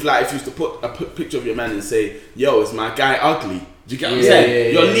thing with like if you used to put a picture of your man and say, "Yo, is my guy ugly?" Do you get what I'm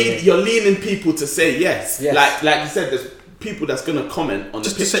saying? You're leaning people to say yes. Like you said, there's people that's gonna comment on the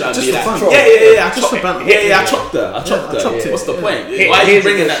picture and be like, I chopped her. What's the point? Why are you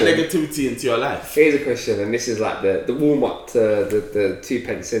bringing that negativity into your life? Here's a question, and this is like the warm up to the 2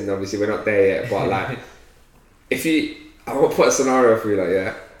 pence in. Obviously, we're not there yet, but like, I want to put a scenario for you, like,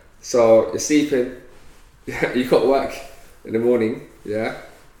 yeah. So you're sleeping, you got work in the morning, yeah.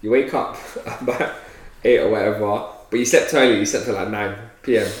 You wake up about 8 or whatever, but you slept early. You slept at like 9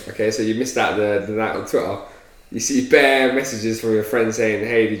 p.m. Okay, so you missed out the night on Twitter. You see bare messages from your friends saying,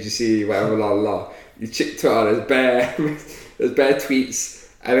 "Hey, did you see whatever?" La la. You check Twitter. There's bare tweets,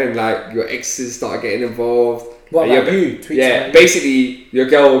 and then like your exes start getting involved. What about you? Tweets yeah, basically your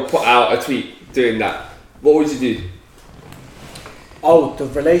girl will put out a tweet doing that. What would you do? Oh, the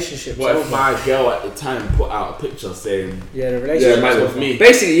relationship. What if my girl at the time put out a picture saying, the relationship with me?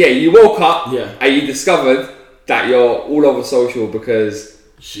 Basically, you woke up and you discovered that you're all over social because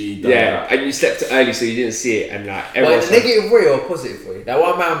she done that. And you slept early so you didn't see it, and like everyone's negative way or positive way? Like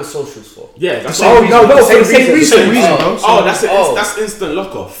what am I on the socials for? Yeah, that's the same reason. That's instant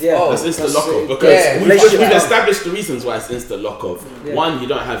lock off. Yeah, that's instant lock off because we've established the reasons why it's instant lock off. Yeah. 1, you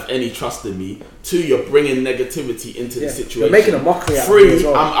don't have any trust in me. 2, you're bringing negativity into the situation. You're making a mockery out of 3, me as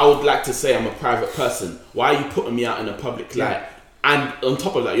well. I would like to say I'm a private person. Why are you putting me out in a public light? And on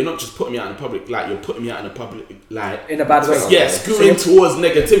top of that, you're not just putting me out in a public light, you're putting me out in a public light. In a bad way. Yeah, skewing towards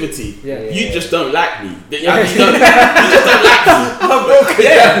negativity. You just don't like me. You just don't like me.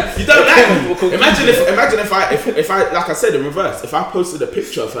 You don't like me. Imagine if I, like I said in reverse, if I posted a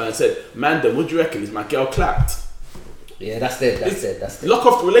picture of her and said, "Manda, what do you reckon? Is my girl clapped?" Yeah, that's it. Lock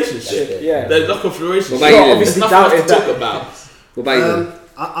off the relationship. The lock off the relationship. There's nothing else to talk about. What about you then?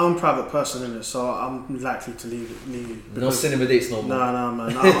 I'm a private person, innit? So I'm likely to leave. No cinema dates no more. No,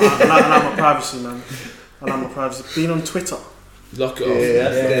 man. I like my privacy, man. I like my privacy. Being on Twitter. Lock it off.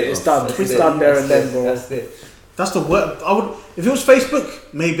 It's done. It's done there and then, bro. That's it. That's the word. I would, if it was Facebook,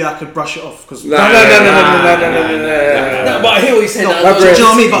 maybe I could brush it off because. No. But I hear what you're saying. Do you know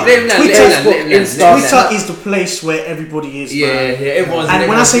what I mean? But Twitter is the place where everybody is. Yeah, everyone's. And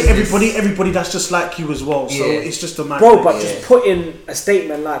when I say everybody that's just like you as well. So it's just a mad. Bro, but just putting a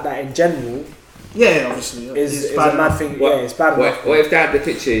statement like that in general. Yeah, obviously. Is a mad thing. It's bad enough. What if they had the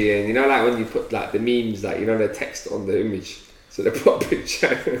picture and you know, like when you put like the memes, like you know, the text on the image. So they put a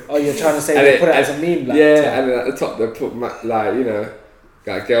picture. Oh, you're trying to say they put it as a meme, like and then at the top they put like you know,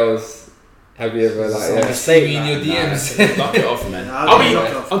 like girls. Have you ever like see me in your DMs? Lock it off, man.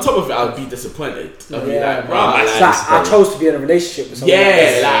 On top of it, I'll be disappointed. I'll be like, bro, I chose to be in a relationship with someone.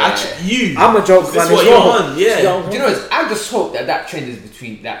 I'm a joke man. What you're on, Do you know? I just hope that trend is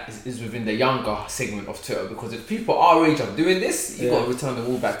is within the younger segment of Twitter, because if people our age are doing this, you got to return them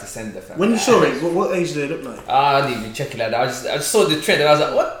all back to sender. Fam. When you saw it, what age did they look like? I didn't even check it like that. I just saw the trend and I was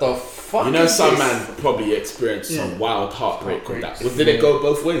like, what the fuck? You know, some man probably experienced some wild heartbreak with that. Did it go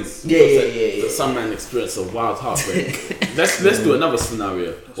both ways? Yeah. Some man experienced a wild heartbreak. Let's do another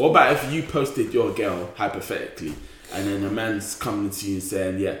scenario. What about if you posted your girl hypothetically, and then a man's coming to you and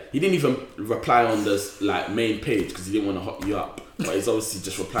saying, he didn't even reply on this like main page because he didn't want to hot you up, but he's obviously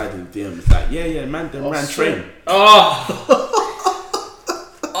just replied in the DM. It's like, man, then ran train.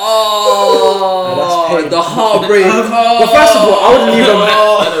 The heartbreak. But first of all, I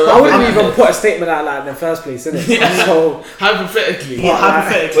wouldn't even put a statement out like in the first place, innit? So hypothetically.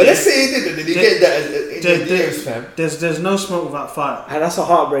 Well, let's say he did he get that in the DMs, fam? There's no smoke without fire. And that's a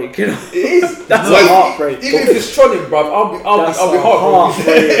heartbreak, you know. It is. That's a heartbreak. Even if it's trolling, bruv, I'll be heartbroken.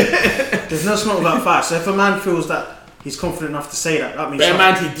 There's no smoke without fire. So if a man feels that he's confident enough to say that means bear in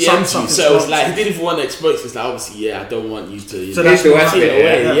mind he DM'd you, so it's like he didn't even want to expose. It's like, obviously, I don't want you to. So that's the worst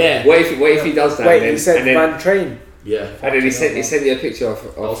bit. What if he does that? Wait, he said man train. Yeah. And then he sent you a picture of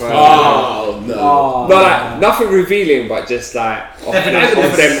no. Not like nothing revealing, but just like of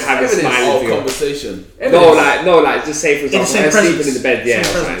them having smiling conversation. No, like just say for example, they're sleeping in the bed.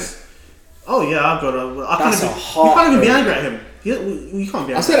 Oh yeah, I've got a. You can't even be angry at him. You can't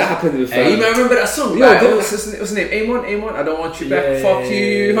be. I swear that happened with. You remember that song? What's his name? Amon. I don't want you back. Fuck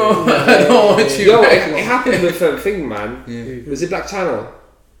you. I don't want you back. It happened with thing, man. Was it Black Channel?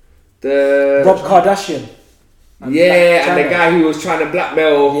 Rob Kardashian. And Yeah, Blac and the Chyna. guy who was trying to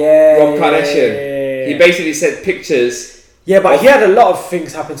blackmail Yeah, Rob yeah, Kardashian. yeah. He basically sent pictures. Yeah, but he had a lot of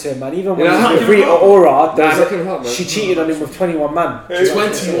things happen to him, man. Even when Yeah, he was not with him Rita up. Ora, there Nah, was not him up, man. she cheated on him with 21 man.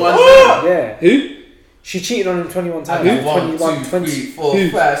 21. Yeah. Who? She cheated on him 21 times. Who? 21, 20. 4,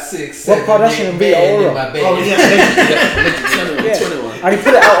 5, 6, Rob Kardashian and Rita Ora. Oh yeah, 21. And he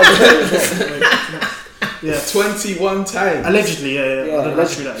put it out on the net as well. yeah. 21 times. Allegedly, yeah. I Yeah, don't know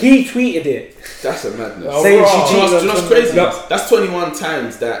actually that. he tweeted it. That's a madness. Saying she Do you cheated know on what's 21 crazy? No. That's 21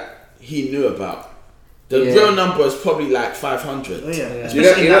 times that he knew about. The Yeah. real number is probably like 500. Oh, yeah. You know,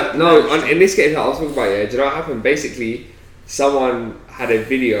 Especially that- in this case, I was talking about, yeah, do you know what happened? Basically, someone had a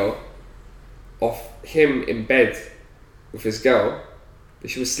video of him in bed with his girl, but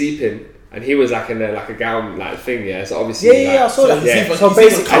she was sleeping, and he was like in a gown like thing, yeah. So obviously, Yeah, I saw that. Yeah. So He's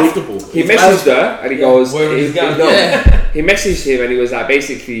basically, comfortable. he messaged her and he goes, Where was his gown? no. Yeah. He messaged him and he was like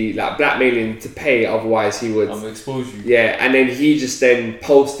basically like blackmailing to pay, otherwise he would. I'm gonna expose you. Yeah, and then he just then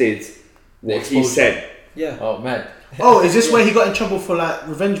posted what he Exposure. said. yeah. Oh man. Oh, is this where he got in trouble for like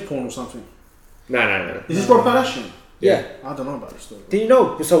revenge porn or something? No. Is this Rob Kardashian? Yeah. I don't know about this story. Do you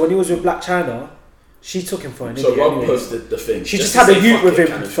know? So when he was with Blac Chyna, she took him for an So idiot. Rob anyways. posted the thing. She just to had a say youth fuck with it him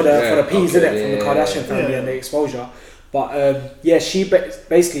kind of for thing. the peas, okay, innit, from the Kardashian family Yeah. and the exposure. But yeah, she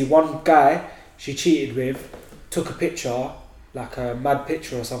basically one guy she cheated with took a picture, like a mad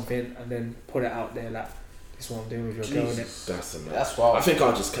picture or something, and then put it out there like, "This is what I'm doing with your girl." Innit? That's a mess. That's wild. I think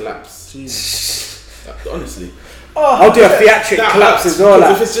I'll just collapse. Jesus. Honestly. I'll do a theatric That collapse hurts, as well.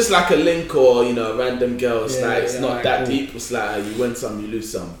 because Like, if it's just like a link or, you know, a random girl, it's Yeah, like, it's yeah, not like, that cool. deep. It's like you win some, you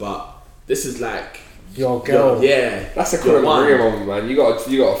lose some. But this is like, your girl. yeah. That's a You're cool one. ring moment, man. You gotta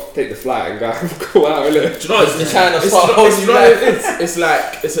take the flight and go out, innit? Do you know it's China it's, start not- holding it's, you not- like it's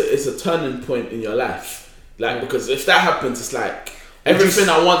like it's a turning point in your life. Like, because if that happens, it's like everything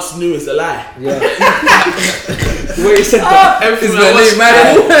I once knew is a lie. Yeah. The way you said that. Everything Is I my once name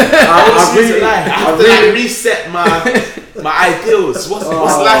man? knew I is a really- lie. I have to like reset my ideals. What's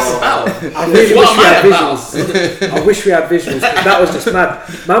life about? I really What wish we am I had about? visuals. I wish we had visuals. 'Cause that was just mad.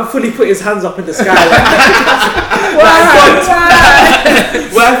 Man fully put his hands up in the sky. Like,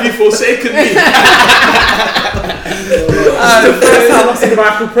 Why have you forsaken me? It's the first time I've seen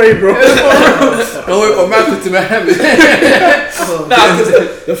Michael pray, bro. Don't wait for Michael to Miami. Nah,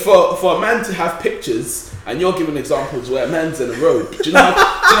 because for a man to have pictures, and you're giving examples where a man's in a robe. Do you know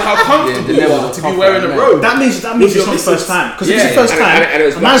how comfortable the you level are of to be comfort, wearing a man. robe? That means With it's your not the first missus. time. Because if Yeah. it's the first And- time, and it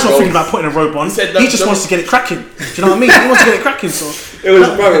was a man's not black thinking gold. about putting a robe on. He said He that- just that- wants to get it cracking. Do you know what I mean? He wants to get it cracking. So It was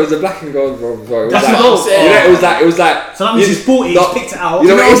a black and gold, bro. It was Black like, and gold. you know, it was like. so that means you- he's bought it. He's no, picked it out. You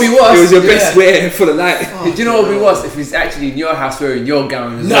know know what what it he was? It was your best Yeah. wear for the night. Do you know what it was? If he's actually in your house wearing your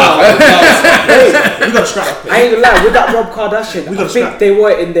gown as No, well. We got scrap. I ain't gonna lie, with that Rob Kardashian, I got think scrapped. they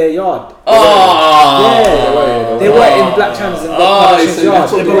were in their yard. Oh. Yeah, they were in Blac Chyna's and Rob Oh, Kardashian's so yard. you Yeah,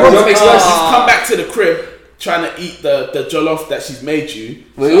 took but the Rob- robe. She's come back to the crib trying to eat the jollof that she's made you.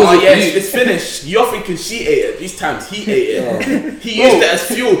 Well, it So, wasn't yeah, you. it's finished. You're thinking she ate it. These times he ate it. He used it as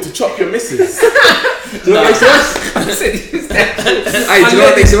fuel to chop your missus. Do you know what makes it worse? Hey, do you know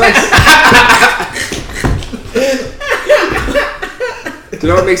what makes it worse? Do you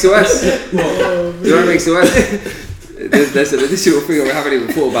know what makes it worse? Do you know what makes it worse? There's an additional thing we haven't even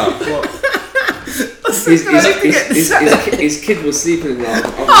thought about. His kid was sleeping in the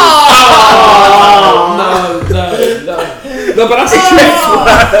No, but that's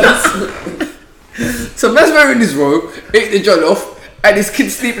So man's wearing his robe, ate the jollof, and his kid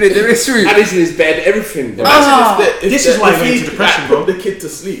sleeping in the next room. and he's in his bed, everything. Bro. Imagine This is why he went into like, depression, bro. put the kid to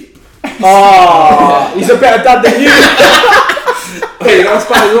sleep. Oh, he's a better dad than you. Hey, you know what's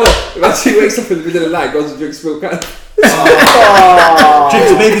bad as well? Imagine he wakes up in the middle of the night, goes and drinks milk. Drink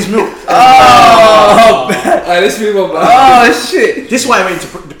the baby's milk. Alright, let's move on, man. Oh shit! This is why he went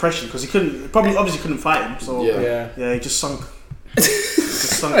into depression because he obviously couldn't fight him. So Yeah. yeah, he just sunk.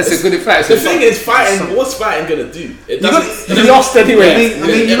 Just sunk. That's a good fact. The thing is, fighting. What's fighting gonna do? It doesn't. He lost anyway. I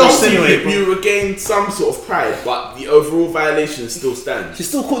mean, you lost anyway. You regained some sort of pride, but the overall violation still stands. She's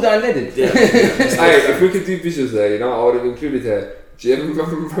still called down Lennon. Yeah. Hey, if we could do visuals there, you know, I would have included her. Do you ever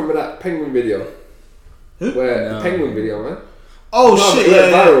remember that penguin video? Who? Where No. the penguin video, man? Oh No, shit! it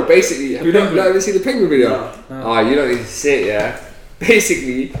went Yeah. viral. Basically, have you not penguin? ever seen the penguin video? No. Oh, you don't need to see it, yeah.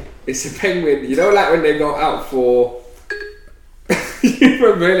 Basically, it's a penguin. You know, like when they go out for. You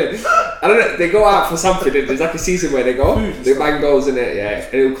remember it? I don't know. They go out for something. And there's like a season where they go. The man goes in it, yeah,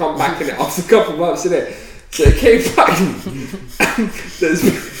 and he'll come back in it after a couple of months, in it. So he came back. And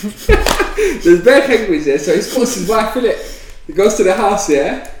there's bare penguins there. So he calls his wife in it. He goes to the house,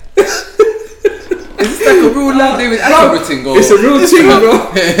 yeah. Is this like a real life David Attenborough thing? Or? It's a real thing,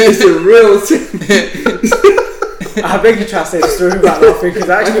 bro. It's a real thing. I beg you try to say the story about laughing because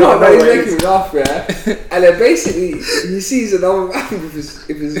I I actually can't don't know remember, what he's it making is. me laugh, yeah. And then basically, he sees another man with his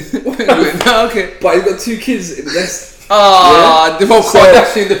Okay. but he's got 2 kids in the nest. The whole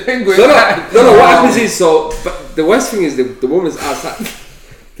Kardashian, the penguin. No, what happens is, but the worst thing is the woman's outside.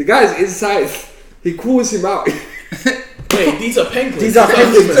 The guy's inside. He calls him out. Wait, these are penguins. These are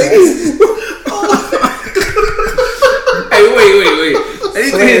penguins. Hey, wait. I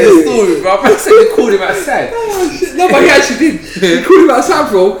need to hear the story, bro. I said they called him outside. No, but he actually did. He called him outside,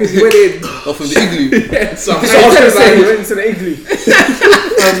 bro, because he went in. Off from the igloo. Yeah, Some, So I was going to say he went into the igloo.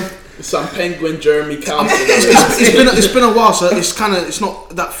 some penguin Jeremy Council. It's been a while, so it's not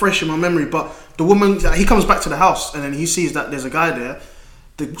that fresh in my memory. But the woman, he comes back to the house and then he sees that there's a guy there.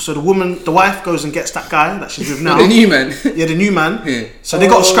 So the wife goes and gets that guy that she's with now. The new man. Yeah, the new man. Yeah. So they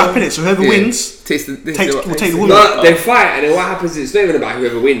got a scrap in it. So whoever wins will take the woman. No, they fight, and then what happens is it's not even about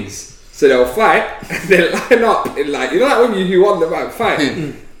whoever wins. So they'll fight, and they line up in like, you know, like when you won the fight,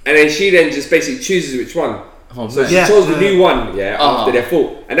 and then she then just basically chooses which one. Oh, So man. she chose the new one, after their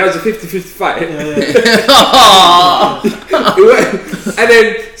fault, and that was a 50-50 fight. It went- and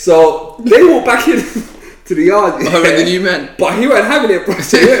then so they walk back in to the yard. The new man. But he weren't having it, bro.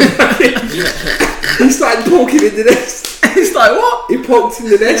 So he went back in. He started poking in the nest. It's like, what? He poked in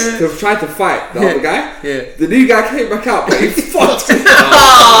the nest to try to fight the other guy. Yeah. The new guy came back out, but he fucked him.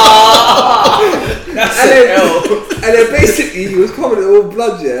 And then basically he was coming all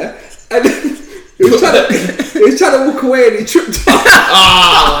blood, yeah. And then he was trying to walk away and he tripped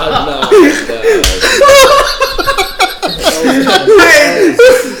up.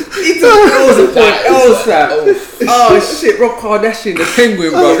 He took L's upon L's, fam. Oh shit, Rob Kardashian, the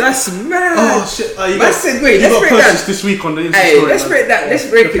penguin, bro. That's mad. Oh shit! You Man said, wait, you let's got break purchased down. this week on the Insta Hey, story. let's man. break that. Let's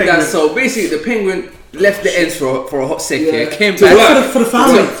break The it down. penguin. So basically, the penguin left the ends for a hot sec. Yeah, came To back. work. For the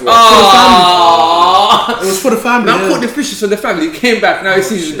family. Ah. It was for the family. Now yeah. caught the fishes for the family. He came back. Now he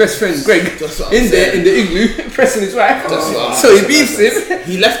sees his best friend Greg That's what I'm in there saying. in the igloo, pressing his wife. That's what I'm So he beats him.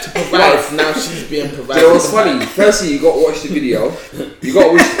 He left to provide. Now she's being You provided. know what's funny? Firstly, you got to watch the video. You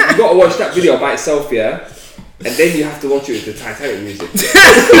got to watch that video by itself, yeah. And then you have to watch it with the Titanic music.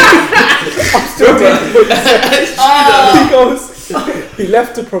 He goes, he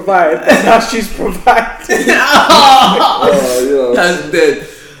left to provide, and now she's providing. That's dead.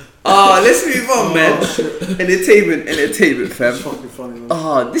 Let's move on, man. Entertainment, fam. Fucking funny,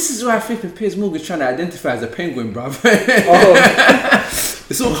 man. This is why I think Piers Morgan's trying to identify as a penguin, bruv. Oh.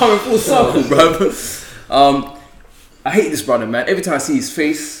 It's all coming full circle, bruv. I hate this brother, man. Every time I see his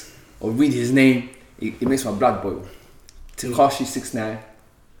face or read his name, it makes my blood boil. Tekashi 6ix9ine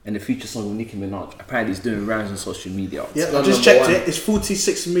and the feature song with Nicki Minaj. Apparently, he's doing rounds on social media. Yeah, I gone just number checked one. it. It's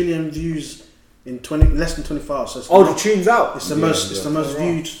 46 million views in less than 24 hours. So it's Oh, the tune's out. It's the most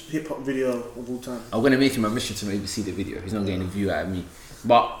viewed hip hop video of all time. I'm gonna make him a mission to maybe see the video. He's not getting a view out of me.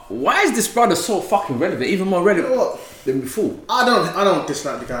 But why is this brother so fucking relevant? Even more relevant You know what? than before. I don't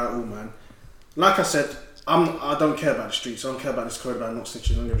dislike the guy at all, man. Like I said, I don't care about the streets. I don't care about this code about not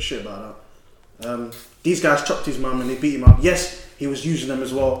snitching. I don't give a shit about that. These guys chopped his mum and they beat him up. Yes, he was using them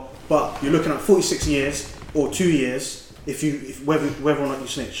as well, but you're looking at 46 years or 2 years if whether or not you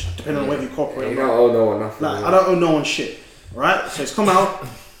snitch, depending on whether you cooperate. You or not. don't owe no one nothing. Like, I don't owe no one shit, right? So it's come out.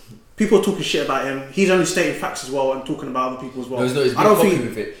 People are talking shit about him. He's only stating facts as well and talking about other people as well. No, he's I don't fucking think.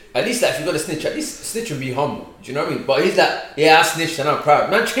 with it. At least, like, if you're gonna snitch, at least snitch and be humble. Do you know what I mean? But he's like, yeah, I snitched and I'm proud.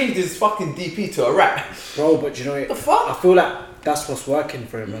 Man changed his fucking DP to a rap. Bro, but you know what? The fuck? I feel like that's what's working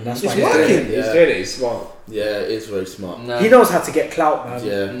for him, and that's why It's he's doing working. it. He's doing it. He's smart. Yeah, it's very smart. Nah, He knows how to get clout, man.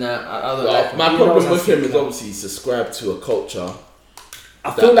 Yeah. Nah, I don't Well, like my He problem knows how with to him speak is that. obviously he subscribed to a culture. I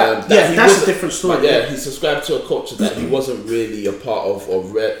feel like Yeah, he that's a wasn't- different story. But yeah, he subscribed to a culture that he wasn't really a part of or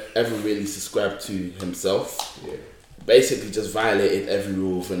ever really subscribed to himself. Yeah. Basically, just violated every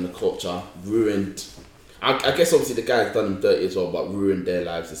rule within the culture, ruined. I guess obviously the guy's done them dirty as well, but ruined their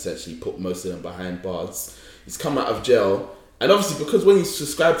lives essentially. Put most of them behind bars. He's come out of jail, and obviously because when you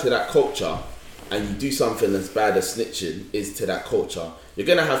subscribe to that culture and you do something as bad as snitching is to that culture, you're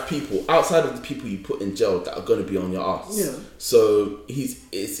gonna have people outside of the people you put in jail that are gonna be on your ass. Yeah. So he's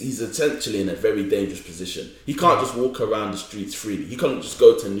essentially in a very dangerous position. He can't just walk around the streets freely. He can't just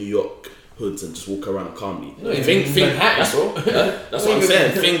go to New York hoods and just walk around calmly. No, Manhattan, bro. That's what I'm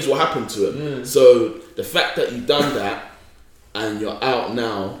saying. Things will happen to him. So the fact that you've done that and you're out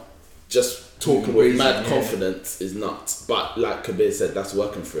now, just talking with mad confidence is nuts. But like Kabir said, that's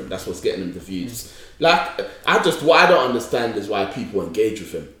working for him. That's what's getting him the views. Like what I don't understand is why people engage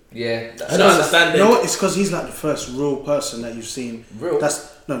with him. Yeah, I don't understand You it. know what? It's because he's like the first real person that you've seen. Real?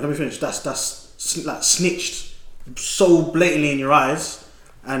 Let me finish. That's like snitched so blatantly in your eyes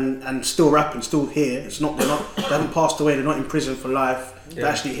and still rapping, still here. They haven't passed away. They're not in prison for life. They're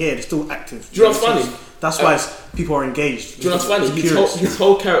actually here. They're still active. Do you know what's funny? That's why people are engaged. Do you know what's funny? His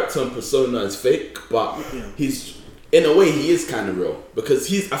whole character and persona is fake, but he's, in a way, he is kind of real, because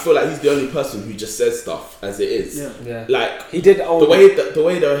I feel like he's the only person who just says stuff as it is. Yeah. Like he did the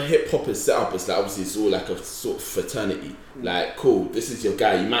way the hip hop is set up is like, obviously it's all like a sort of fraternity. Like, cool, this is your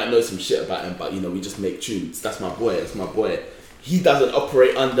guy. You might know some shit about him, but we just make tunes. That's my boy. That's my boy. He doesn't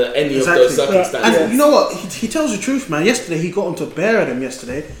operate under any of those circumstances. And you know what? He tells the truth, man. Yesterday he got onto Bear Adam.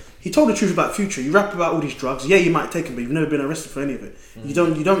 He told the truth about Future. You rap about all these drugs. Yeah, you might take them, but you've never been arrested for any of it. You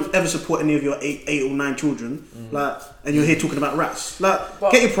don't ever support any of your eight or nine children. And you're here talking about rats.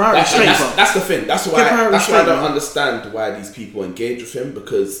 Get your priorities straight, bro. That's the thing. That's why I don't understand why these people engage with him,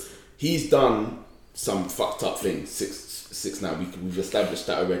 because he's done some fucked up things. 6ix9ine. We've established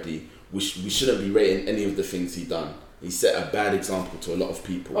that already. We shouldn't be rating any of the things he done. He set a bad example to a lot of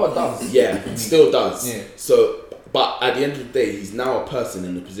people. Oh, it does. Yeah, it still does. Yeah. So, but at the end of the day, he's now a person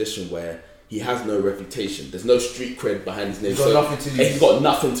in a position where he has no reputation. There's no street cred behind his name. He's got nothing to lose. He's got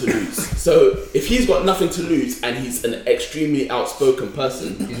nothing to lose. So if he's got nothing to lose and he's an extremely outspoken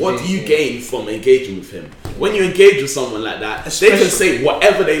person, what do you gain from engaging with him? When you engage with someone like that, they can say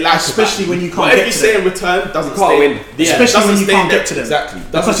whatever they like. Especially when you can't whatever get you to say them. in return doesn't Can't stay. win. Yeah, Especially when you stay can't there. get to them. Exactly.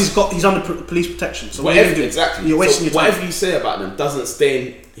 Because he's under police protection. So Whatever, what are you gonna do? exactly. You're wasting your time. Whatever you say about them doesn't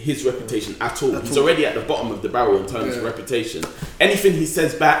stain his reputation at all. He's already at the bottom of the barrel in terms of reputation. Anything he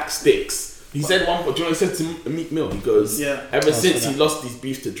says back sticks. He said one, do you know what he said to Meek Mill? He goes, ever since he lost his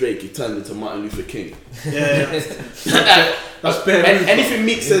beef to Drake, he turned into Martin Luther King. That's bare. Anything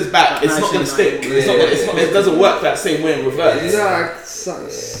Meek says back, it's not going to stick. It doesn't work that same way in reverse.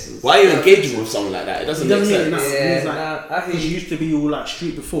 Why are you engaging with someone like that? It doesn't make sense. He used to be all like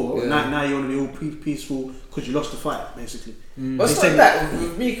street before. Now you want to be all peaceful because you lost the fight, basically. But it's not that.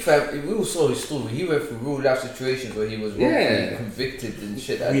 With Meek, we all saw his story. He went through real life situations where he was wrongfully convicted and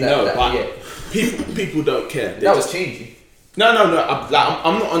shit. People don't care. That was changing. No. I'm not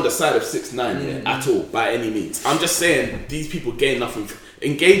on the side of 6ix9ine here at all, by any means. I'm just saying these people gain nothing.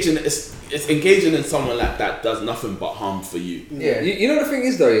 Engaging in someone like that does nothing but harm for you. Yeah. You know the thing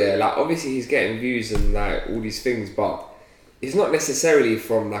is though, like obviously he's getting views and like all these things, but it's not necessarily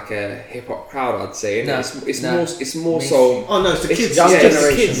from like a hip hop crowd, I'd say. It's more so. Oh no, it's the kids. Young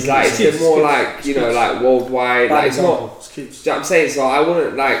generation. Like it's more like like worldwide. Like it's not. It's kids. Do you know what I'm saying? So I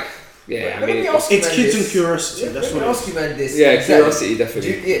wouldn't like. Yeah, I mean, it's kids and curiosity. That's let me what ask you, man, this. Yeah, exactly. curiosity,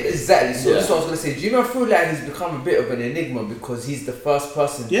 definitely. Exactly. So that's what I was gonna say. Do you not feel like he's become a bit of an enigma because he's the first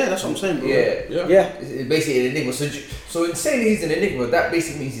person? Yeah, that's what I'm saying, bro. Yeah. It's basically an enigma. So in saying he's an enigma, that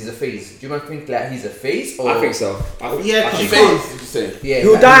basically means he's a phase. Do you not think like he's a phase? Or? I think so. Because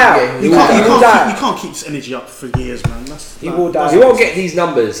he'll die out. You can't keep this energy up for years, man. He will die. He won't get these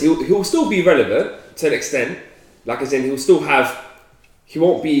numbers. He'll still be relevant to an extent. Like as in, he'll still have. He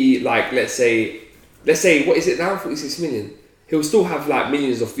won't be like, let's say, what is it now? 46 million. He'll still have like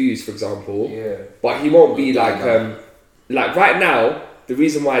millions of views, for example. Yeah. But he won't be like right now. The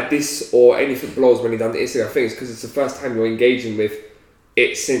reason why this or anything blows when he done the Instagram thing is because it's the first time you're engaging with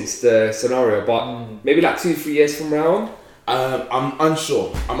it since the scenario. But maybe like 2-3 years from now. I'm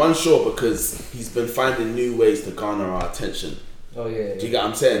unsure because he's been finding new ways to garner our attention. Oh yeah. Do you get what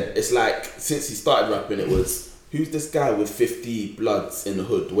I'm saying? It's like since he started rapping, it was. Who's this guy with 50 bloods in the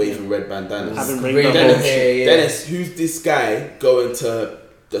hood, waving red bandanas? Dennis, who's this guy going to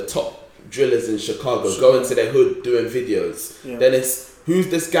the top drillers in Chicago, going to their hood doing videos? Dennis, who's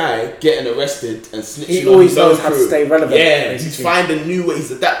this guy getting arrested and snitching? He always knows how to stay relevant. Yeah, he's finding new ways,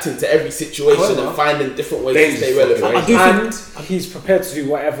 he's adapting to every situation and finding different ways to stay relevant. And he's prepared to do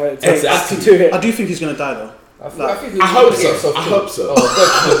whatever it takes to do it. I do think he's going to die though. I hope so.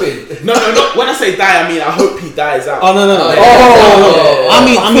 No. When I say die, I mean I hope he dies out. Oh no.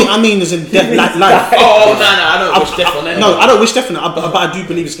 I mean, as in death, life. Oh no, I don't wish death on anyone. No, I don't wish death on it, but I do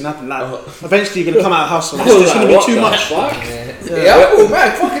believe it's gonna happen. Like, eventually you're gonna come out of house. It's gonna be too much.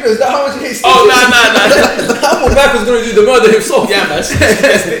 Man, fucking is that how much he hates? Oh no. I thought Mac was gonna do the murder himself. Yeah, man,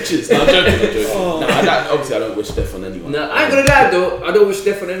 stitches. No, I'm joking. No, obviously I don't wish death on anyone. No, I ain't gonna lie though. I don't wish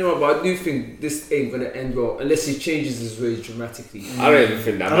death on anyone, but I do think this ain't gonna end well unless he changes his ways dramatically. I don't even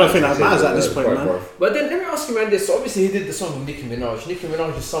think that. I don't think that matters at this point, man. But then let me ask you, man. This so obviously he did the song with Nicki Minaj. Nicki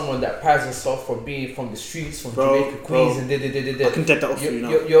Minaj is someone that prides herself from being from the streets, from Jamaica, Queens, and I can take that off you now.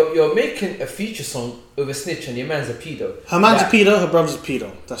 You're making a feature song with a snitch, and your man's a pedo. Her man's a pedo. Her brother's a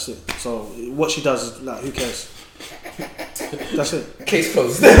pedo. That's it. So what she does is like, who cares? That's it. Case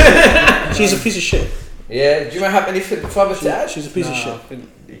closed. She's a piece of shit. Yeah, do you might have anything further to add? She's a piece of shit.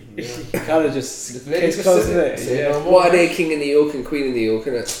 Kind of just Ladies case closed, just isn't it? say Yeah. no more. What are they, King of New York and Queen of New York,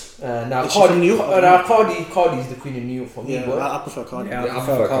 innit? Now Is she from New York? Cardi's the queen of New York for me, Yeah, boy. I prefer Cardi. Yeah, Yeah, I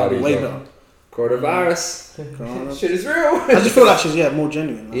prefer Cardi. Way as well. better. Coronavirus. Shit is real. I just feel like she's more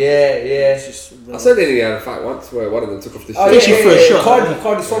genuine. Like, Yeah. It's just I saw they had a fight once where one of them took off the shoe. Oh, think she threw a shot.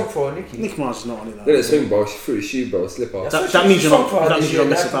 Cardi swung for Nicki. Nick Minaj is not only that. Didn't swing, bro. She threw the shoe, bro. Slipper. That means you're not. That means you don't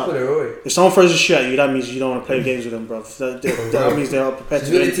mess about. That If someone throws a shit at you, that means you don't want to play games with them, bro. That means they are prepared to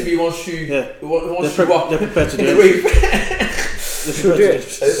She's do willing to anything. be one shoe. Yeah. One They're, shoe up. they're prepared to do In the anything. rave. They're prepared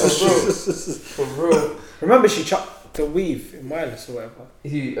to do For real. Remember she chucked the weave in Wireless or whatever.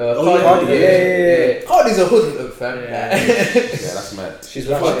 Cardi, yeah. Cardi's a hoodlum, fam. Yeah, that's mad. She's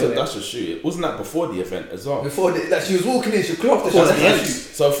That's right. that's a shoot. Wasn't that before the event as well? Before that, she was walking in, she clocked the Towards the shot. end.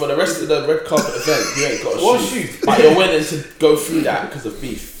 So for the rest of the red carpet event, you ain't got a One shoot. shoe. But you're willing to go through that because of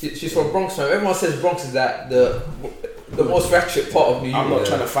beef. She's from Bronx, fam. Everyone says Bronx is that the most ratchet part of New York. I'm not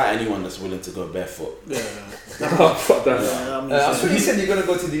trying to fight anyone that's willing to go barefoot. Yeah. Fuck that. that means I thought you said you're gonna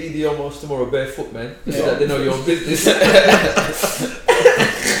go to the ED almost tomorrow barefoot, man. So that they know your business.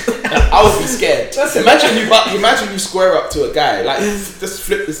 I would be scared. Imagine you square up to a guy, like just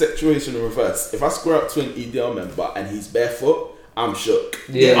flip the situation in reverse. If I square up to an EDL member and he's barefoot, I'm shook.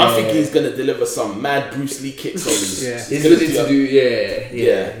 Yeah. I think he's gonna deliver some mad Bruce Lee kicks on me. Yeah. He's gonna willing to do,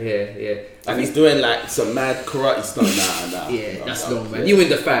 yeah. and he's doing like some mad karate stuff now. Yeah, that's long, man. You win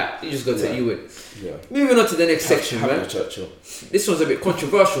the fight. You just got to you win. Yeah. Moving on to the next section, Having man. a Churchill. This one's a bit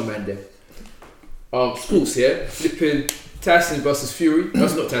controversial, man. Then, sports here. Flipping Tyson versus Fury.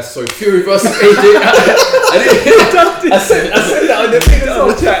 That's not Tyson. Sorry, Fury versus AJ. I said that on the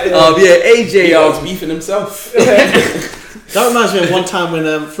video chat. AJ. He was beefing himself. That reminds me of one time when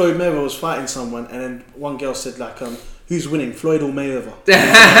Floyd Mayweather was fighting someone, and then one girl said like, "Who's winning, Floyd or Mayweather?"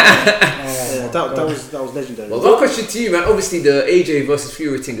 That was legendary. Well, one question to you, man. Obviously, the AJ versus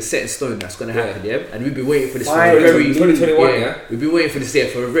Fury thing is set in stone. That's going to happen, yeah. And we've been waiting for this for a very 2021, yeah. We've been waiting for this day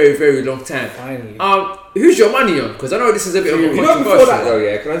for a very, very long time. Finally. Who's your money on? Because I know this is a bit of a You know, before controversial. that though,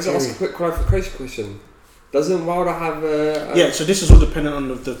 yeah. Can I just ask a quick clarification question? Doesn't Wilder have a? Yeah, so this is all dependent on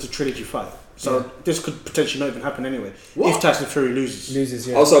the trilogy fight. So this could potentially not even happen anyway if Tyson Fury loses.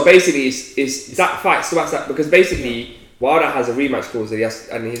 Yeah. Also, basically, is that fight still has that because basically Wilder has a rematch clause that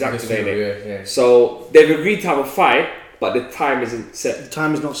he's activating it. Yeah. So they've agreed to have a fight, but the time isn't set. The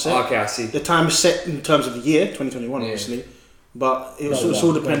time is not set. Okay, I see. The time is set in terms of the year 2021, obviously, but it's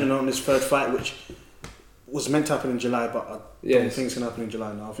all dependent on this third fight, which was meant to happen in July, but I don't think it's gonna happen in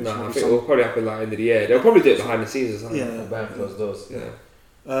July now. I think it will probably happen like end of the year. They'll probably do it behind the scenes or something. Yeah. Behind closed doors. Yeah.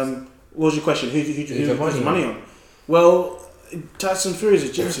 What was your question? Who's your money on? Well, Tyson Fury's a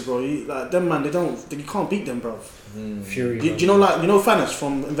gypsy, bro. Them man, you can't beat them, bro. Fury. Do you know Thanos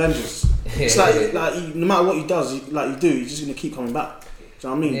from Avengers? It's like no matter what he does, he's just gonna keep coming back. Do you know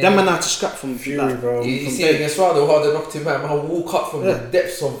what I mean? Yeah. Them man had to scrap from Fury, bro. You see against Wilder, Wilder knocked him out. Man, walk up from the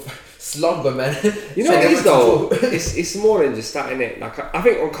depths of slumber, man. You know what it is though? It's more than just that, innit? Like I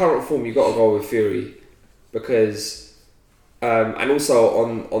think on current form you got to go with Fury because and also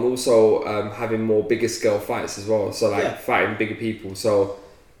on having more bigger scale fights as well. So fighting bigger people. So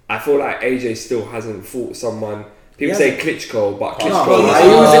I feel like AJ still hasn't fought someone. People say Klitschko, but Klitschko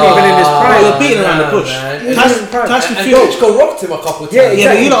he wasn't even in his prime. You're beating around the bush. Tyson And Fury. Klitschko rocked him a couple of times. Yeah,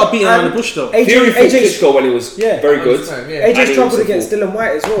 Yeah, but you lot are beating around the bush though. Fury fought AJ Klitschko when he was very good. AJ And he struggled also against fought- Dylan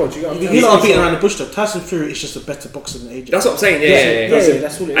White as well. Do you get You lot are beating around the bush though. Tyson Fury is just a better boxer than AJ. That's what I'm saying. Yeah. Yeah,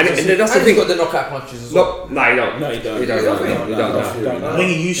 that's all it And is. that's the And he's thing. got the knockout punches as well. No, you don't. No, you don't. You don't. I think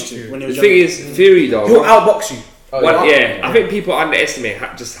he used to when he The was thing young. is, Fury though. He'll outbox you. I think people underestimate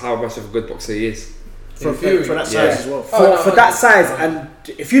just how much of a good boxer he is. for Fury. that size Yeah. as well. For that size, and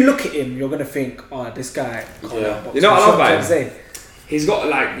if you look at him, you're gonna think, oh, this guy can't outbox. You know what I love about him? saying? He's got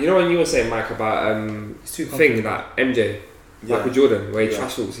like, you know when you were saying, Mike, about too thing like MJ, Michael Jordan, where he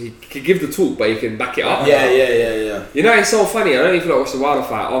trash talks. He can give the talk, but he can back it up. Yeah. You know, it's so funny. I don't even watch the Wilder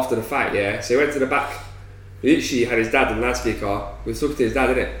fight after the fight. Yeah, so he went to the back. He literally had his dad on the loudspeaker. He was talking to his dad,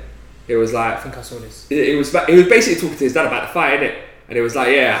 innit? It was like, I think I saw this. he was basically talking to his dad about the fight, innit? And it was like,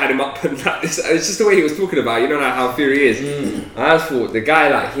 yeah, I had him up and that. It's just the way he was talking about it, you know, like how Fury is. And I just thought, the guy,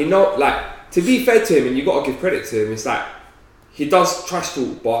 to be fair to him, and you got to give credit to him, it's like, he does trash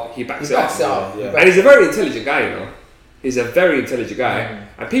talk, but he backs it up. Yeah. And he's a very intelligent guy, you know. He's a very intelligent guy.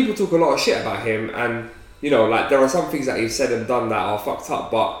 And people talk a lot of shit about him, and, you know, like, there are some things that he's said and done that are fucked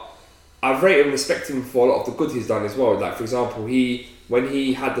up, but I've rated and respected him for a lot of the good he's done as well. Like for example, when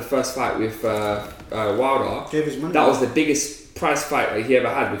he had the first fight with Wilder, Gave his money that away. was the biggest prize fight that he ever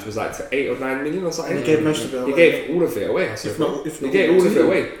had, which was like 8 or 9 million or something. He gave most of it He away. gave all of it away. I said, If not he gave all of it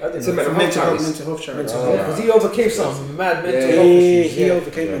away. To mental health charities. Mental health charities. Because he overcame some mad mental Yeah. health issues. He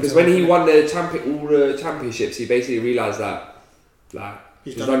overcame it. Because when he won all the championships, he basically realised that like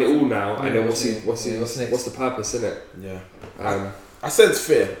he's done it all now, and then what's the purpose in it? Yeah. I sense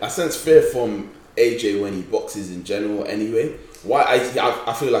fear. I sense fear from AJ when he boxes in general. Anyway, why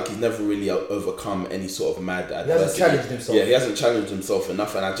I feel like he's never really overcome any sort of mad adversity. He hasn't challenged himself. Yeah, he hasn't challenged himself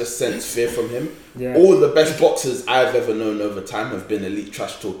enough, and I just sense fear from him. Yeah. All the best boxers I've ever known over time have been elite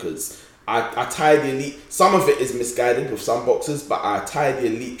trash talkers. I tie the elite. Some of it is misguided with some boxers, but I tie the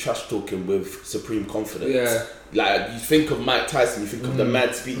elite trash talking with supreme confidence. Yeah. Like you think of Mike Tyson, you think of the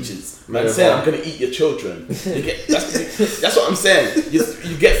mad speeches. Man saying, "I'm gonna eat your children." You get, that's what I'm saying.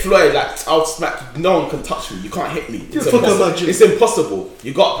 You get Floyd like, "I'll smack. No one can touch me. You can't hit me. It's impossible. It's impossible."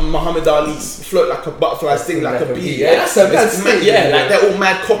 You got Muhammad Ali, float like a butterfly, sting like a bee. Yeah, that's a mad sting. Yeah, like they're all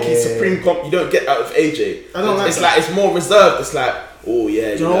mad cocky, supreme comp. You don't get out of AJ. I don't like It's that. like it's more reserved. It's like, oh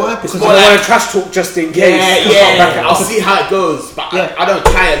yeah, Do you know why? Because it's I more don't like, want to trash talk just in case. yeah. I'll see how it goes, but Yeah. I don't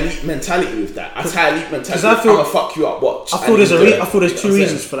tie elite mentality with that. I tie elite mentality. I feel- I'm gonna fuck you up. Watch. I feel there's two You know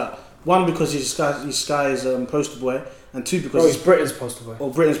reasons for that. One, because his guy is poster boy, and two, because Bro, he's Britain's poster boy.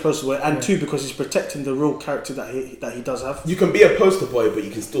 or Britain's poster boy, and two, because he's protecting the real character that he does have. You can be a poster boy, but you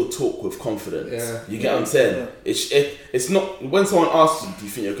can still talk with confidence. Yeah. You get what I'm saying? It's not when someone asks you, do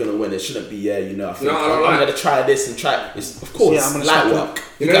you think you're gonna win? It shouldn't be I think No, I I'm don't like- gonna try this and try. It's of course Yeah, I'm gonna light slap work.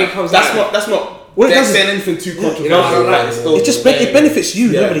 You know, he comes that's out- not Well, it they're doesn't- saying anything too controversial. You know, I don't like- but it's still- It benefits you,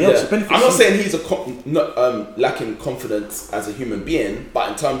 nobody else. It benefits I'm not you. saying he's not lacking confidence as a human being, but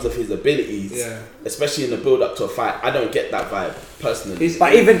in terms of his abilities, Yeah. especially in the build up to a fight, I don't get that vibe personally.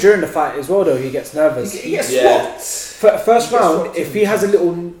 But even during the fight as well, though, he gets nervous. He gets Yeah. swapped. First round, if he has a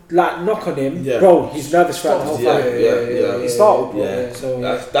little like knock on him, Yeah. bro, he's nervous throughout the whole Yeah, fight. yeah. He started, bro. Yeah.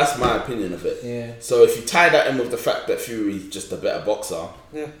 So That's my opinion of it. yeah. So if you tie that in with the fact that Fury's just a better boxer,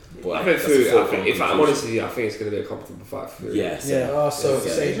 Yeah. boy, I think that's a Fury. foregone If I'm conclusion. honest with you, I think it's going to be a comfortable fight for Fury. Yeah, Yeah. Oh, so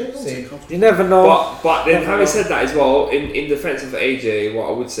Yeah. same. You never know. But then Never having know. said that as well, in defense of AJ, what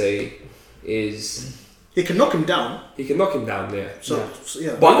I would say is He can knock him down. he can knock him down there. So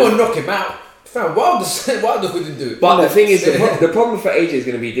yeah. But I'm gonna knock him out. Fam, Wilder couldn't do it. But the thing is, the problem for AJ is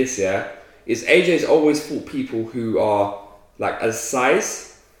going to be this, is AJ's always fought people who are like as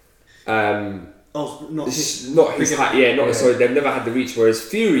size, not not his height, sorry, they've never had the reach. Whereas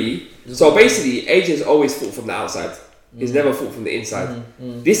Fury, so basically, AJ's always fought from the outside. He's never fought from the inside.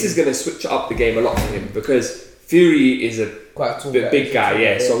 This is going to switch up the game a lot for him because Fury is a quite tall big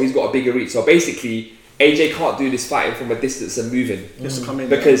guy, so he's got a bigger reach. So basically, AJ can't do this fighting from a distance and moving. Just to come in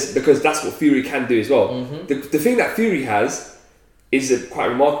Because that's what Fury can do as well. The thing that Fury has is quite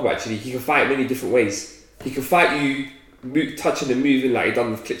remarkable actually. He can fight many different ways. He can fight you touching and moving like he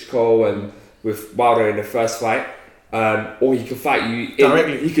done with Klitschko and with Wilder in the first fight, or he can fight you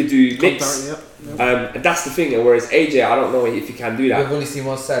Directly. He could do mix. directly, yeah. And that's the thing. Whereas AJ, I don't know if he can do that. We've only seen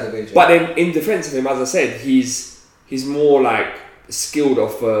one side of AJ. But then in defense of him, as I said, he's more like skilled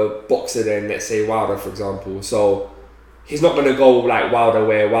of a boxer than, let's say, Wilder, for example. So he's not going to go like Wilder,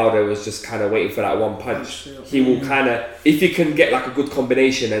 where Wilder was just kind of waiting for that one punch. He will kind of, if he can get like a good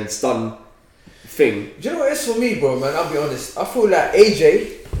combination and stun thing. Do you know what it is for me, bro, man? I'll be honest. I feel like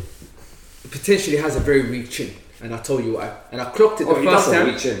AJ potentially has a very weak chin, and I told you why. And I clocked it the He first does have a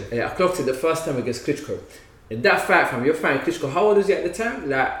time. weak chin. Yeah, I clocked it the first time against Klitschko. In that fight, fam, you're fighting Klitschko. How old is he at the time?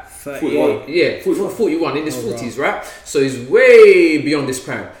 Like 41. Yeah, 41 in his 40s, right? So he's way beyond his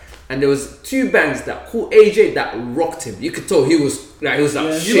prime. And there was two bangs that caught AJ that rocked him. You could tell he was like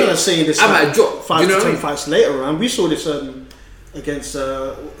shit. You're not saying this. I might drop. 5 you know to what I 10 mean? fights later, and we saw this against.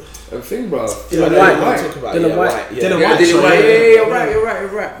 Everything, bro. Dylan White. White. Talk about Dylan yeah, White. White. Yeah. Dylan Yeah, White, did it sorry, right. yeah. Yeah, you're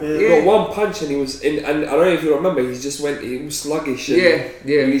right. He got one punch and he was in, and I don't know if you remember, he just went, he was sluggish and Yeah.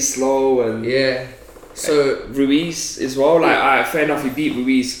 really slow and Yeah. So Ruiz as well. Like, alright, fair enough, he beat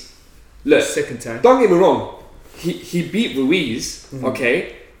Ruiz. Look, second time. don't get me wrong, he beat Ruiz.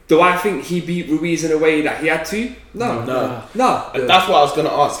 Okay, do I think he beat Ruiz in a way that he had to? No. No. And that's what I was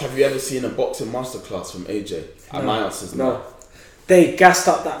gonna ask. Have you ever seen a boxing masterclass from AJ? And my answer is no. No. They gassed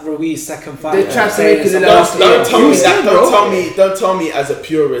up that Ruiz second fight. They tried to make it Saying a something- last- Don't tell me You that. see, bro. Don't tell me as a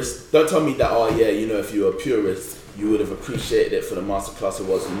purist. Don't tell me that. Oh yeah, you know, if you were a purist, you would have appreciated it for the masterclass it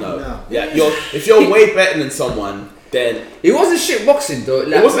was. No. No. Yeah. If you're way better than someone, then It wasn't shit boxing though.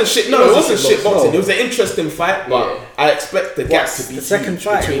 Like, it wasn't shit. No, it wasn't shit boxing. no. It was an interesting fight, but Yeah. I expect the gap to be the second huge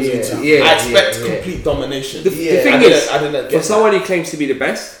fight? between you Yeah. two. Yeah, I expect yeah. complete domination. The thing I is, didn't for get someone who claims to be the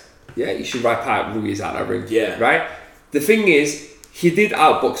best, yeah, you should wipe out Ruiz out of that ring. Yeah. Right? The thing is, he did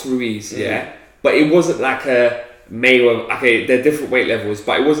outbox Ruiz, yeah, but it wasn't like a Mayweather. Okay, they're different weight levels,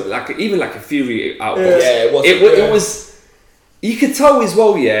 but it wasn't like even like a Fury outbox. Yeah, it wasn't. It was. You could tell as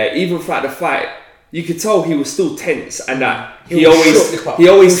well, yeah. Even throughout the fight, you could tell he was still tense, and that he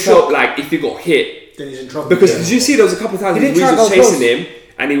always felt like if he got hit, Then he's in trouble. because did you see there was a couple of times He Ruiz didn't try was to go chasing him,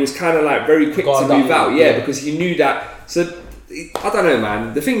 and he was kind of like very quick to move out, because he knew that. So I don't know,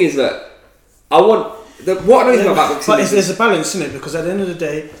 man. The thing is that what I know about boxing, but there's a balance in it, because at the end of the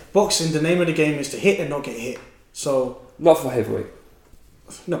day, boxing, the name of the game is to hit and not get hit. So not for heavyweight,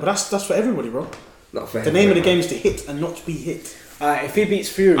 no, but that's for everybody, bro. not for The name of the game is to hit and not to be hit. If he beats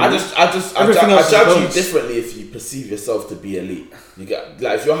Fury, I Everything else is judge you bonus. differently if you perceive yourself to be elite. You get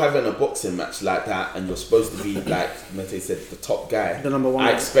like if you're having a boxing match like that and you're supposed to be like Mete said, the top guy. The number one.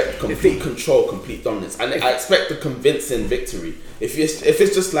 I expect complete control, complete dominance, and I expect a convincing victory. If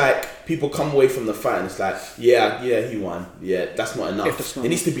it's just like people come away from the fight and it's like yeah he won, that's not enough. It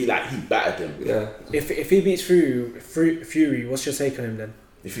needs to be like he battered him. Yeah. if he beats Fury, what's your take on him then?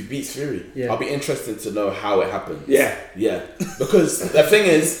 If he beats Fury, Yeah. I'll be interested to know how it happened. Yeah. Yeah, because the thing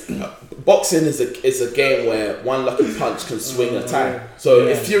is, boxing is a game where one lucky punch can swing a time. So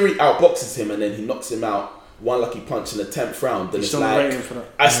if Fury outboxes him and then he knocks him out one lucky punch in the 10th round, then He's it's still not like rating for that.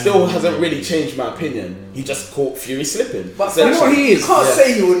 I still hasn't really changed my opinion. He just caught Fury slipping. But You know what he is? You can't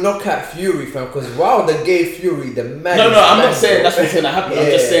say he will knock out Fury, fam, because Wilder gave Fury the man. No, I'm not saying that's what's gonna happen. I'm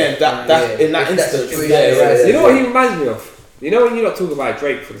just saying that in that If that's instance, the yeah, situation, You know what he reminds me of? You know when you not talk about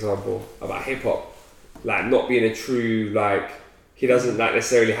Drake, for example, about hip hop, like not being a true like he doesn't like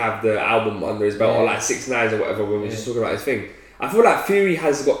necessarily have the album under his belt or like 6ix9ine or whatever when we're just talking about his thing. I feel like Fury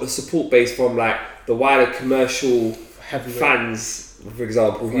has got the support base from like the wider commercial fans, for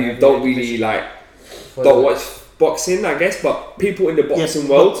example, who don't really like don't watch boxing, I guess, but people in the boxing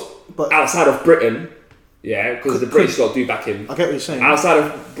world but outside of Britain, yeah, because the British lot do back him. I get what you're saying. Outside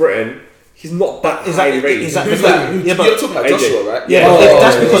of Britain, he's not that Is highly that rated. is that Who's because that? yeah, but You're talking about AJ. Joshua, right? yeah, Oh,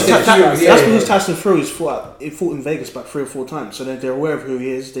 that's yeah, because yeah, that's yeah. because Tyson Fury fought in Vegas about 3 or 4 times, so they're aware of who he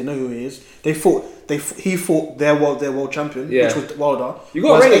is. They know who he is. He fought their world champion, Yeah. which was Wilder. You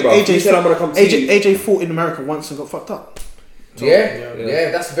got Whereas ready, bro. You said I'm gonna come to you. AJ fought in America once and got fucked up. So,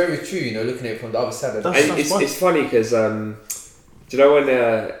 Yeah, that's very true. You know, looking at it from the other side of That's- And fine. it's funny because do you know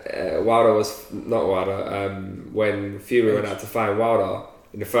when Wilder was not Wilder when Fury went out to find Wilder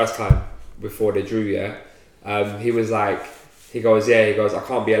in the first time before they drew, he was like he goes I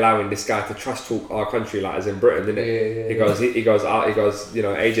can't be allowing this guy to trash talk our country like as in Britain, didn't it? Yeah, he goes you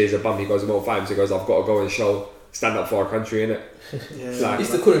know, AJ's a bum. He goes, more times he goes, I've got to go and stand up for our country, innit? Yeah. Like, He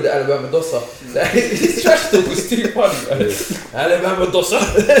used to call it the Alabama Dossa. His trash talk was too funny, man. Alabama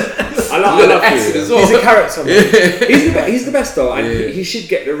Dossa. I love accent Fury. as well. He's a character, man. He's the best though, and he should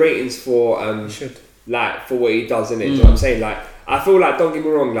get the ratings for like for what he does, innit? Do you know what I'm saying? Like, I feel like, don't get me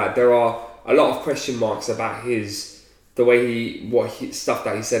wrong, like there are a lot of question marks about the way stuff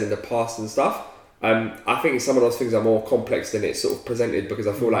that he said in the past and stuff. I think some of those things are more complex than it's sort of presented, because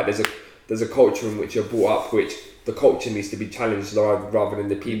I feel like there's a culture in which you're brought up, which the culture needs to be challenged rather than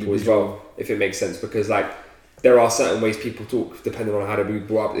the people as well, if it makes sense, because like there are certain ways people talk depending on how they be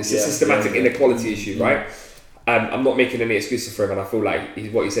brought up. It's a systematic inequality issue, right? I'm not making any excuses for him, and I feel like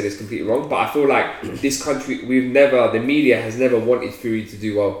what he said is completely wrong, but I feel like this country, the media has never wanted Fury to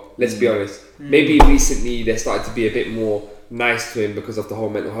do well, let's be honest. Maybe recently they're starting to be a bit more nice to him because of the whole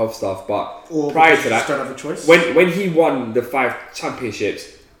mental health stuff, but prior to that, don't have a choice. when he won the 5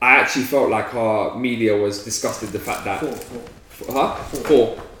 championships, I actually felt like our media was disgusted the fact that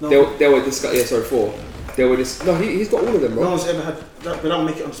 4. No. They were discussed. Yeah, sorry, 4. They were just no. He's got all of them, bro. No one's ever had that. They don't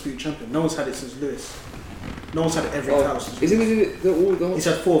make it undisputed champion. No one's had it since Lewis. No one's had it every house. since Isn't Lewis. it the whole? He's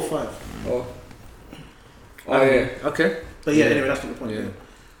had 4 or 5. Oh, yeah. Okay. But anyway, that's not the point.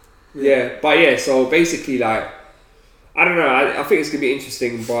 Yeah, but yeah. So basically, like, I don't know. I think it's gonna be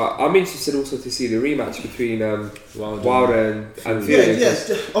interesting, but I'm interested also to see the rematch between Wilder and Fury. Yeah,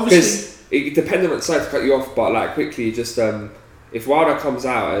 obviously. Because it depends on the side to cut you off, but like quickly, just if Wilder comes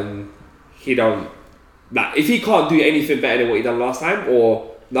out and he don't like, if he can't do anything better than what he done last time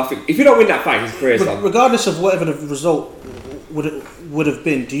or nothing, if he don't win that fight, his career's done. Regardless of whatever the result would have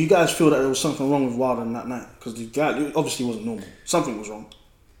been, do you guys feel that there was something wrong with Wilder on that night? Because the guy obviously wasn't normal. Something was wrong.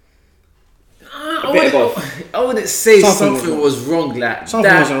 I wouldn't say something was wrong, like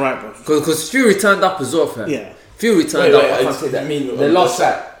Something that, wasn't right, bro. because Fury turned up as well, fam. Yeah. Fury turned up. I can't say that. The last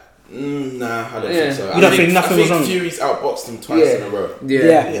fight. Nah, I don't Yeah. think so. You don't think nothing I was wrong? think Fury's outboxed him twice in a row.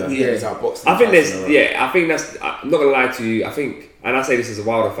 Yeah. He's outboxed him I think twice in a row. I think that's. I'm not gonna lie to you. I think, and I say this as a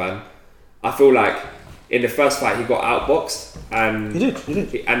Wilder fan, I feel like in the first fight he got outboxed, and He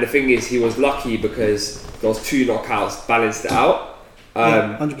did. And the thing is, he was lucky because those 2 knockouts balanced it out.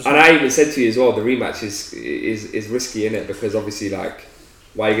 Yeah, 100%. And I even said to you as well, the rematch is risky, innit? Because obviously, like,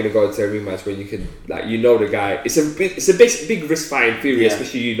 why are you gonna go into a rematch when you can, like, you know the guy? It's a big risk fight in Fury,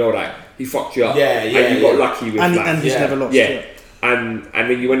 especially you know that he fucked you up. And you got lucky with and that. he's never lost. Yeah. And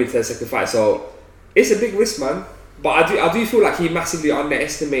then you went into the second fight, so it's a big risk, man. But I do feel like he massively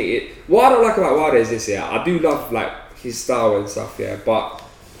underestimated. What I don't like about Wilder is this, I do love like his style and stuff, but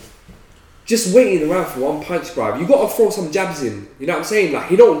just waiting around for one punch, bruv. You gotta throw some jabs in. You know what I'm saying? Like,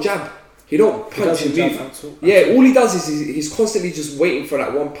 he don't jab, he don't punch and move. All he does is he's constantly just waiting for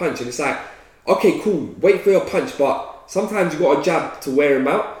that one punch, and it's like, okay, cool, wait for your punch, but sometimes you gotta jab to wear him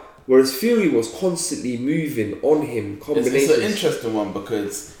out. Whereas Fury was constantly moving on him, combinations. It's an interesting one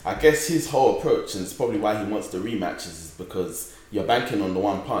because I guess his whole approach, and it's probably why he wants the rematches, is because you're banking on the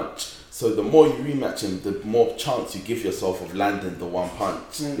one punch. So the more you rematch him, the more chance you give yourself of landing the one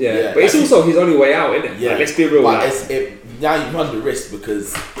punch. But it's also his only way out, isn't it? Yeah, like, let's be real. But now you run the risk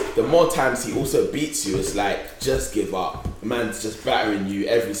because the more times he also beats you, it's like, just give up. Man's just battering you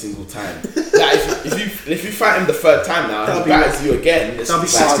every single time. Like if you fight him the third time now, and he batters you again. That'll be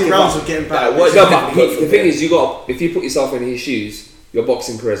 60 rounds of getting back. But the thing is, if you put yourself in his shoes, your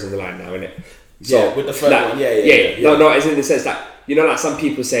boxing career's on the line now, innit? So, with the third one, No, it's in the sense that, you know, like some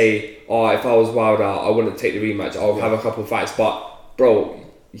people say, oh, if I was Wilder, I wouldn't take the rematch. I'll have a couple fights, but bro,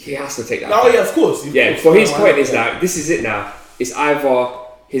 he has to take that. Oh yeah, of course. For his point is now, this is it now. It's either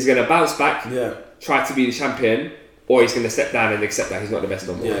he's gonna bounce back, try to be the champion, or he's gonna step down and accept that he's not the best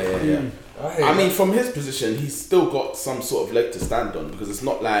no more. I mean, from his position, he's still got some sort of leg to stand on, because it's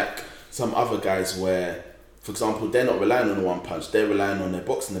not like some other guys where, for example, they're not relying on the one punch, they're relying on their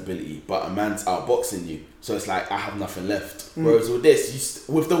boxing ability, but a man's outboxing you, so it's like, I have nothing left. Whereas with this,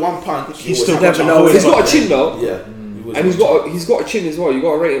 with the one punch, you still never know. He's got a chin though, and he's got a chin as well. You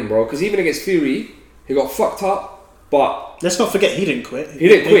got to rate him, bro, because even against Fury, he got fucked up, but let's not forget he didn't quit. He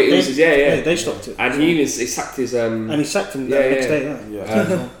didn't quit. They stopped it, and he sacked his. And he sacked him the next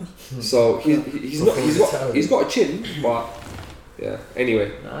day. So he's got a chin, but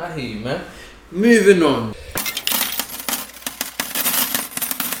anyway. I hear you, man. Moving on.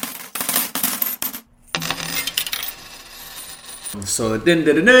 So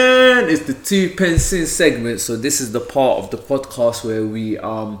it's the 2 pence in segment. So this is the part of the podcast where we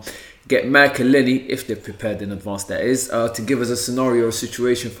get Mike and Lenny, if they're prepared in advance, that is, to give us a scenario or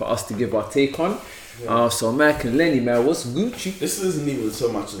situation for us to give our take on. So Mike and Lenny, man, what's Gucci? This isn't even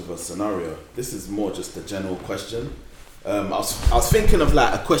so much of a scenario. This is more just a general question. I was thinking of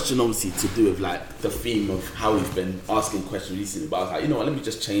like a question, obviously to do with like the theme of how we've been asking questions recently, but I was like, you know what, let me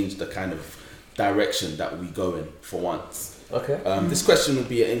just change the kind of direction that we go in for once. Okay. This question will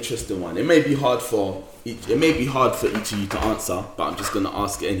be an interesting one. It may be hard for each of you to answer, but I'm just gonna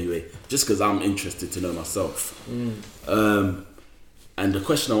ask it anyway, just because I'm interested to know myself. And the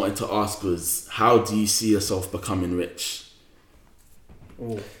question I wanted to ask was, how do you see yourself becoming rich?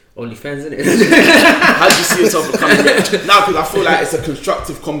 OnlyFans, innit? How do you see yourself becoming rich? Now, because I feel like it's a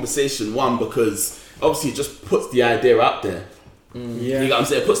constructive conversation. One, because obviously it just puts the idea out there. You know what I'm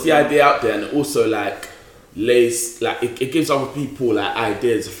saying? It puts the idea out there, and it also like lays like it gives other people like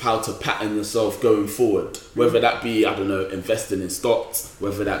ideas of how to pattern yourself going forward. Whether that be, I don't know, investing in stocks,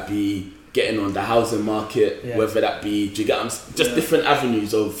 whether that be getting on the housing market, whether that be, do you get just different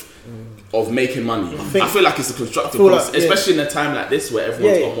avenues of making money. I feel like it's a constructive process, especially in a time like this where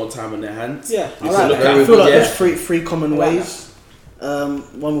everyone's got more time on their hands. I feel like there's three common ways.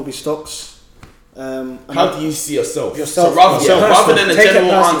 One will be stocks. How do you see yourself? So rather than a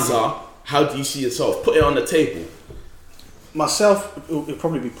general answer, how do you see yourself? Put it on the table. Myself, it'll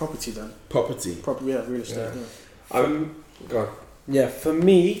probably be property then. Property, real estate. Go on. Yeah, for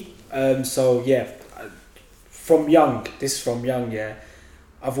me, from young,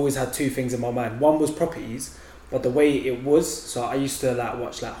 I've always had two things in my mind. One was properties, but the way it was, so I used to like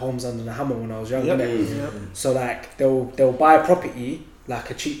watch like Homes Under the Hammer when I was younger. So like they'll buy a property, like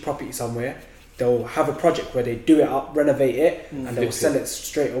a cheap property somewhere. They'll have a project where they do it up, renovate it, and they'll sell it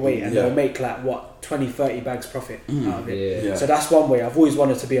straight away, and they'll make like 20-30 bags profit out of it. So that's one way. I've always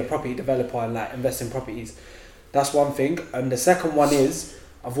wanted to be a property developer and like invest in properties. That's one thing. And the second one is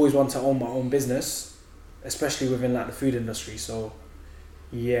I've always wanted to own my own business, especially within like the food industry. So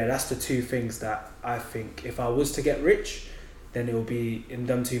yeah, that's the two things that I think if I was to get rich, then it will be in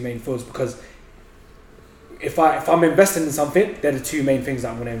them two main fields, because if I'm investing in something, they're the two main things that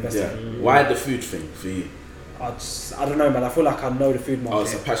I'm going to invest in. Why the food thing for you? I don't know, man. I feel like I know the food market. Oh,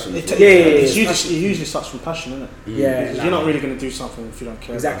 it's a passion. It usually starts from passion, isn't it? Yeah. You're not really going to do something if you don't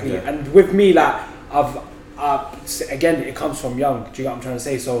care. Exactly. About it. And with me, like, again, it comes from young. Do you get what I'm trying to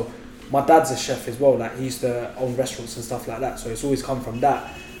say? So my dad's a chef as well. Like he used to own restaurants and stuff like that. So it's always come from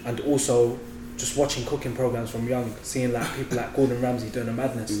that, and also just watching cooking programs from young, seeing like people like Gordon Ramsay doing the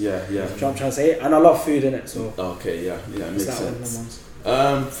madness. Yeah. Do you know what I'm trying to say? And I love food in it. So Okay, yeah, it's makes like one of them sense.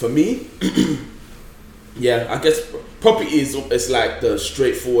 ones. For me, yeah, I guess property is like the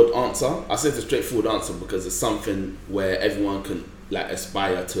straightforward answer. I say the straightforward answer because it's something where everyone can like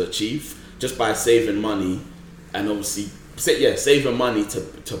aspire to achieve just by saving money, and obviously saving money to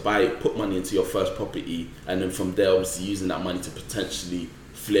put money into your first property, and then from there obviously using that money to potentially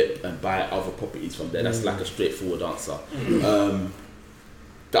flip and buy other properties from there. That's like a straightforward answer.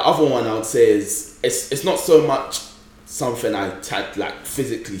 The other one I would say is it's not so much something I like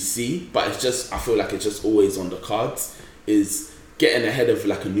physically see, but it's just I feel like it's just always on the cards, is getting ahead of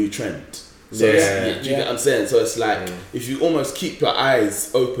like a new trend. So do you get what I'm saying? So it's like if you almost keep your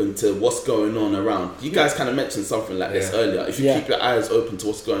eyes open to what's going on around. You guys kind of mentioned something like this earlier. If you keep your eyes open to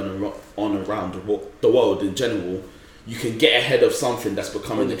what's going on around the world in general, you can get ahead of something that's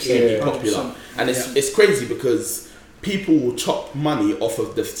becoming extremely popular. And it's crazy because people will chop money off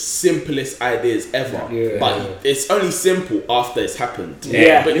of the simplest ideas ever, but it's only simple after it's happened. But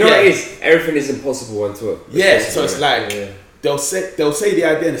you know what it is? Everything is impossible until so it's like they'll say the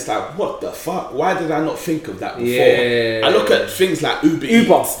idea and it's like, what the fuck? Why did I not think of that before? I look at things like Uber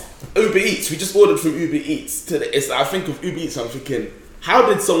Eats. We just ordered from Uber Eats. I think of Uber Eats, I'm thinking, how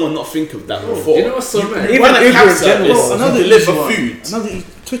did someone not think of that before? You know what's so mad? Even Uber in general. Another deliver easy food. Another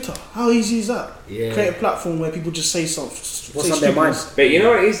Twitter. How easy is that? Yeah. Create a platform where people just say something. What's on their mind? But you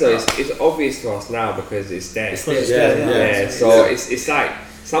know what it is though? It's obvious to us now because it's there. It's there. So it's like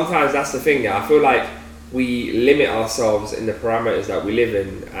sometimes that's the thing. I feel like we limit ourselves in the parameters that we live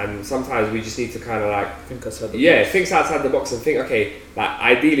in, and sometimes we just need to kind of like think outside the box and think, okay, like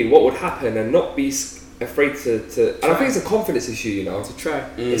ideally what would happen, and not be afraid to and I think it's a confidence issue, you know, to try.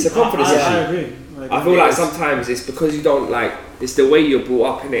 It's a confidence issue. I agree. I feel like sometimes it's because you don't like, it's the way you're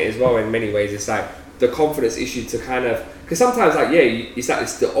brought up in it as well. In many ways, it's like the confidence issue to kind of, because sometimes like it's like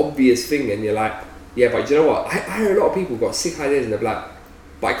it's the obvious thing, and you're like, but you know what? I hear a lot of people got sick ideas and they're like,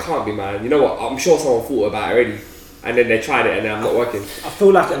 but it can't be, man. You know what? I'm sure someone thought about it already, and then they tried it and then I'm not working. I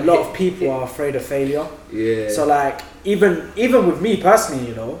feel like a lot of people are afraid of failure. Yeah. So like even with me personally,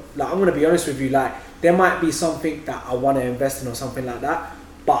 you know, like I'm gonna be honest with you, like there might be something that I want to invest in or something like that,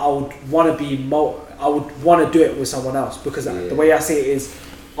 but I would want to do it with someone else, because the way I see it is,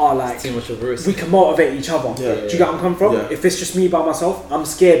 like too much of a risk. We can motivate each other. Do you get where I'm coming from? If it's just me by myself, I'm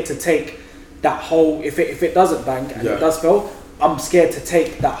scared to take that whole, if it doesn't bang and it does fail, I'm scared to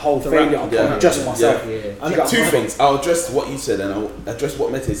take that whole failure upon just myself. Two things. I'll address what you said, and I'll address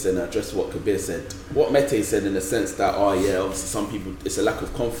what Mete said, and I'll address what Kabir said. What Mete said in the sense that, obviously some people, it's a lack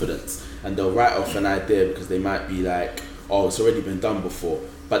of confidence, and they'll write off an idea because they might be like, it's already been done before.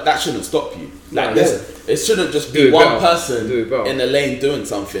 But that shouldn't stop you. Like it shouldn't just be one person in a lane doing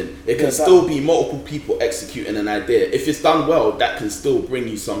something. It can still be multiple people executing an idea. If it's done well, that can still bring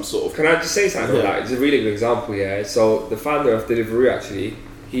you some sort of... Can I just say something? Like, it's a really good example here. So the founder of Deliveroo, actually,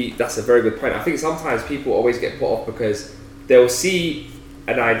 that's a very good point. I think sometimes people always get put off because they'll see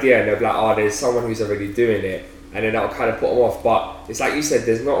an idea and they'll be like, there's someone who's already doing it, and then that'll kind of put them off. But it's like you said,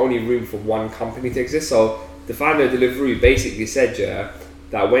 there's not only room for one company to exist. So the founder of Deliveroo basically said,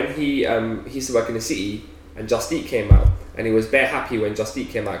 that when he used to work in the city and Just Eat came out, and he was bare happy when Just Eat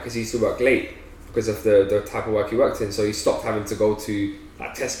came out because he used to work late because of the type of work he worked in, so he stopped having to go to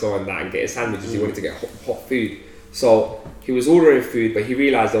like Tesco and that and get his sandwiches. He wanted to get hot food, so he was ordering food, but he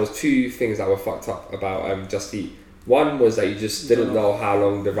realised there was two things that were fucked up about Just Eat. One was that you just didn't know how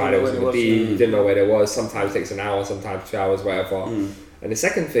long the ride was going to be, you didn't know where it was, sometimes it takes an hour, sometimes 2 hours, whatever. And the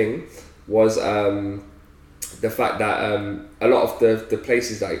second thing was the fact that a lot of the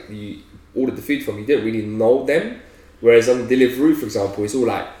places that you ordered the food from, you didn't really know them. Whereas on Deliveroo, for example, it's all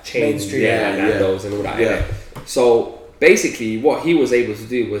like chains, like Nando's and all that. So basically, what he was able to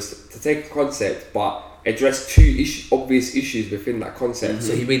do was to take a concept, but address two obvious issues within that concept.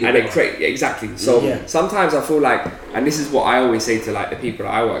 So he made it and then create exactly. So sometimes I feel like, and this is what I always say to like the people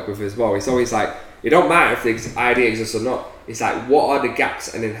that I work with as well. It's always like, it don't matter if the idea exists or not. It's like, what are the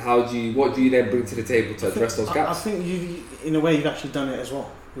gaps, and then what do you then bring to the table to address those gaps? I think in a way you've actually done it as well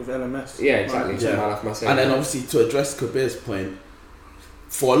with LMS. Yeah, exactly. And then obviously to address Kabir's point,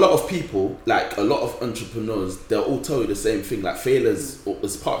 for a lot of people, like a lot of entrepreneurs, they'll all tell you the same thing. Like failures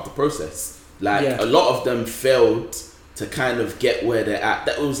is part of the process. Like a lot of them failed to kind of get where they're at.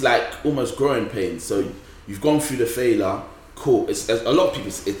 That was like almost growing pains. So you've gone through the failure. Cool. It's a lot of people.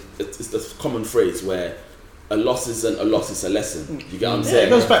 It's the common phrase where a loss isn't a loss, it's a lesson. You get what I'm Yeah, saying? it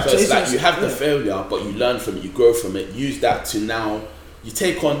goes back so to it's like it's- you have the failure, but you learn from it, you grow from it. Use that to now, you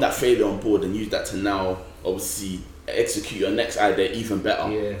take on that failure on board and use that to now, obviously, execute your next idea even better.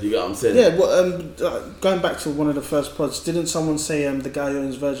 Yeah. You get what I'm saying? Yeah, well, going back to one of the first pods, didn't someone say the guy who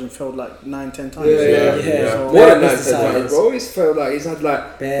owns Virgin failed like 9-10 times? Yeah. So- More than business that, ideas. bro. He's failed like he's had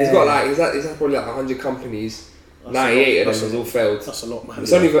like Bare. he's got like he's had probably like 100 companies. 98 of That's them has a all failed. That's a lot, man.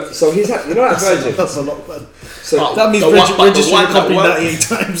 It's only so he's had, you know, like Virgin. That's a lot, man. So That means The one- but the registering one a company that worked- 98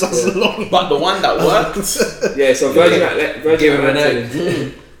 times. That's a lot. But the one that worked, yeah, so Virgin Give him an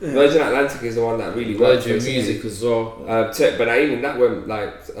Atlantic. Virgin Atlantic is the one that really worked. Virgin basically. Music as well. But even that went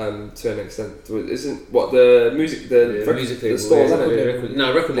like to an extent. Isn't what the music the The music the label. stores, yeah, isn't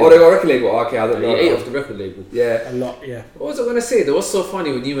it? record Oh, label. they got a record label. Okay, I don't know. He ate off the record label. Yeah. A lot, yeah. What was I gonna say? That was so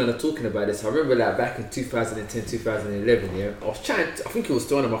funny when you men are talking about this. I remember like back in 2010, 2011. Yeah, I was chatting. I think it was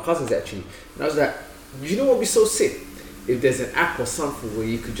to one of my cousins actually, and I was like, you know what would be so sick if there's an app or something where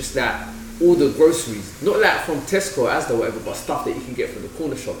you could just like order groceries, not like from Tesco or Asda or whatever, but stuff that you can get from the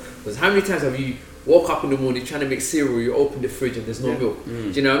corner shop. Because how many times have you woke up in the morning trying to make cereal, you open the fridge and there's no milk? Do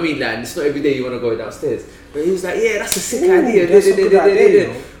you know what I mean? Like, and it's not every day you want to go downstairs. But he was like, yeah, that's a sick idea. that's a good idea, you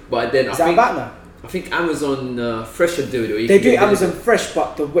know. But then Is that back now? I think Amazon Fresher do it. Or you They can do get Amazon Fresh,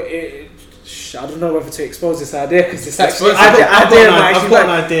 but the way I don't know whether to expose this idea because it's actually I've I've got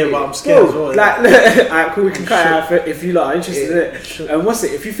an idea, but I'm scared as well. Like, alright, cool, we can cut it out if you lot are interested in it. And what's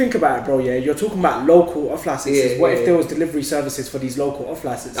it? If you think about it, bro, yeah, you're talking about local off licenses. Yeah, What yeah, if there was delivery services for these local off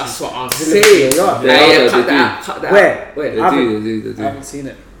licenses? That's what I'm Delivery, saying. yeah. Yeah, cut they that out. Cut that Where? out. Where? They I do. I haven't seen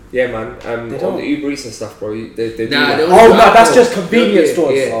it. Yeah, man. They On don't. the Uber Eats and stuff, bro. They do. Nah, that. they don't Oh do no, that's alcohol. just convenience Yeah,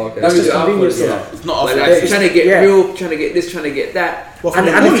 stores. yeah. Oh, okay. That's They just do convenience alcohol, stores. it's not But off like, license. trying to get Yeah. milk, trying to get this, trying to get that. Well, from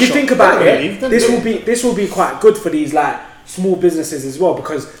And the if you shop, think they about don't it, leave, don't this will be quite good for these like small businesses as well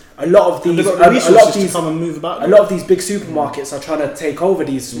because a lot of And these they've got the a lot resources of to these come and move about. a lot of these big supermarkets are trying to take over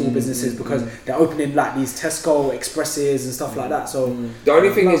these small businesses because they're opening like these Tesco Expresses and stuff like that. So The only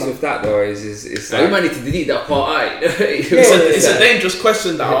thing is with that though is So you like might need to delete that part out. It's a dangerous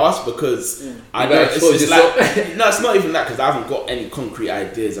question that I ask because I know better expose it's yourself. like no, it's not even that because I haven't got any concrete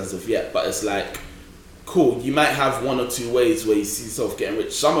ideas as of yet. But it's like, cool, you might have one or two ways where you see yourself getting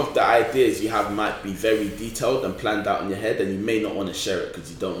rich. Some of the ideas you have might be very detailed and planned out in your head, and you may not want to share it because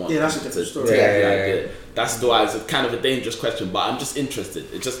you don't want Yeah, that's a people different to story. get the Yeah. idea. That's why it's a kind of a dangerous question, but I'm just interested.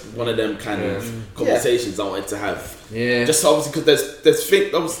 It's just one of them kind of conversations I wanted to have. Yeah. Just obviously because there's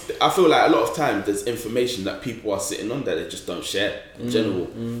things. I feel like a lot of times there's information that people are sitting on that they just don't share in general.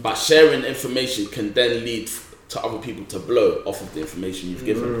 But sharing information can then lead to other people to blow off of the information you've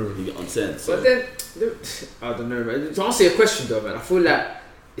given. You get what I'm saying? So But then, I don't know, man. To answer your question though, man, I feel like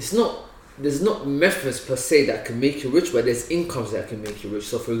there's not methods per se that can make you rich, but there's incomes that can make you rich.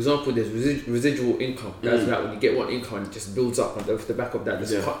 So for example, there's residual income. That's like when you get one income, it just builds up, and off the back of that,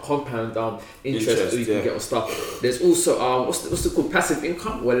 there's compound interest that you can get on stuff. There's also what's it called, passive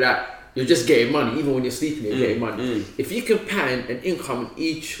income, where like you're just getting money even when you're sleeping. You're getting money. If you can pan an income in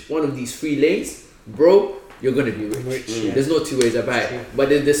each one of these 3 lanes, bro, you're gonna be rich. There's no two ways about it. But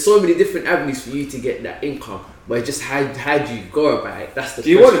there's so many different avenues for you to get that income. But it's just how do you go about it? That's the do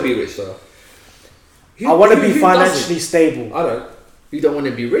you question. want to be rich though? I want to be Who financially stable. I don't. You don't want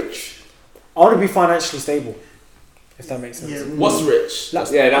to be rich? I want to be financially stable. If that makes sense. what's rich?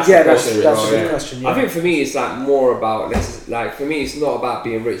 Like- Yeah, that's yeah, the that's question. that's as a well, good yeah. question. I think for me it's like more about like for me it's not about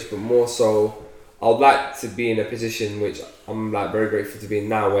being rich, but more so I'd like to be in a position which I'm like very grateful to be in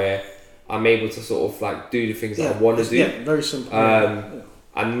now, where I'm able to sort of like do the things that I want to do. Yeah, very simple.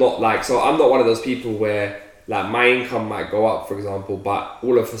 I'm not like, so I'm not one of those people where like my income might go up, for example, but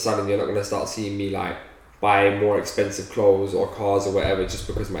all of a sudden you're not going to start seeing me like buy more expensive clothes or cars or whatever just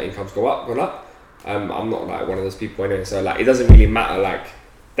because my income's gone up. I'm not like one of those people anyway, so like it doesn't really matter. Like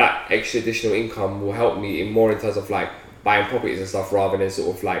that extra additional income will help me in more in terms of like buying properties and stuff rather than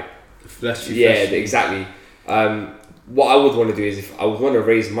sort of like exactly. What I would want to do is if I would want to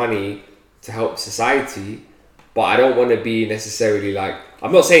raise money to help society, but I don't want to be necessarily like,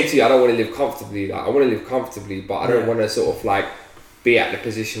 I'm not saying to you I don't want to live comfortably, like I want to live comfortably, but I don't want to sort of like be at the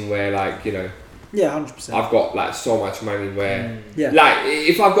position where like, you know, yeah, 100%. I've got like so much money where Yeah. like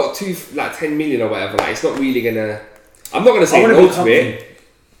if I've got 10 million or whatever, like it's not really gonna, I'm not gonna say wanna no be to it,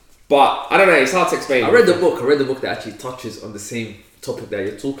 but I don't know, it's hard to explain. I read the book that actually touches on the same topic that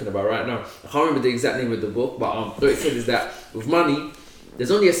you're talking about right now. I can't remember the exact name of the book, but what it said is that with money,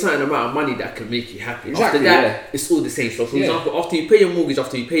 there's only a certain amount of money that can make you happy. Exactly, After that, yeah. it's all the same. So for Yeah. example, after you pay your mortgage,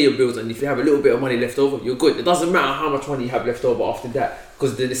 after you pay your bills, and if you have a little bit of money left over, you're good. It doesn't matter how much money you have left over after that,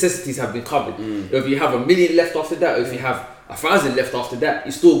 because the necessities have been covered. If you have $1 million left after that, or if you have 1,000 left after that,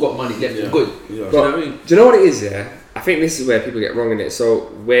 you still got money left. You're good. Yeah. Do you know what I mean? Do you know what it is? Yeah, I think this is where people get wrong in it.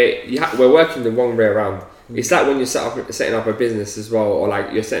 So we're working the wrong way around. It's like when you're setting up a business as well, or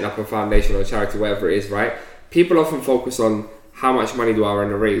like you're setting up a foundation or a charity, whatever it is, right? People often focus on how much money do I want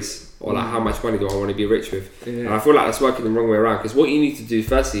to raise, or like how much money do I want to be rich with. And I feel like that's working the wrong way around, because what you need to do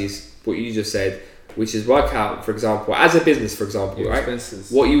firstly is what you just said, which is work out, for example, as a business, for example, right?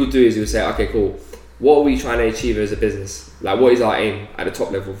 Expenses. What you would do is you would say, okay, cool. What are we trying to achieve as a business? Like, what is our aim at the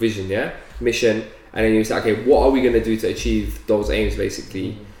top level? Vision, yeah? Mission. And then you say, okay, what are we going to do to achieve those aims,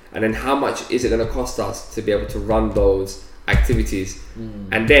 basically? And then how much is it going to cost us to be able to run those activities?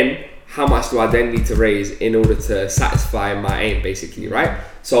 And then how much do I then need to raise in order to satisfy my aim, basically, right?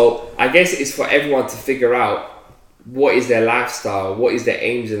 So I guess it's for everyone to figure out what is their lifestyle, what is their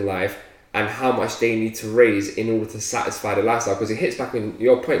aims in life, and how much they need to raise in order to satisfy the lifestyle. Because it hits back on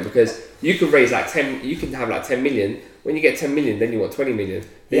your point, because you can raise like 10, you can have like 10 million. When you get 10 million, then you want 20 million.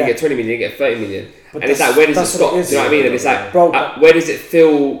 Then you get 20 million, you get 30 million. But and it's like, where does it stop? Do you know what I mean? And it's like, where does it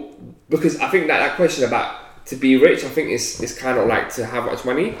feel? Because I think that question about to be rich, I think is kind of like to have much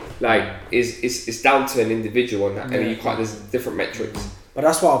money, like is down to an individual, and that, and you can't. There's different metrics. But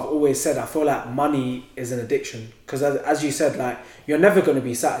that's what I've always said. I feel like money is an addiction, because as you said, like, you're never going to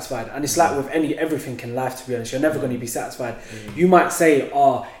be satisfied, and it's like with everything in life. To be honest, you're never going to be satisfied. You might say,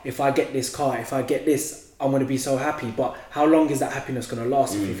 "Oh, if I get this car, if I get this, I'm going to be so happy." But how long is that happiness going to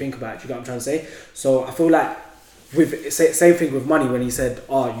last? If you think about it, you get what I'm trying to say. So I feel like with same thing with money. When he said,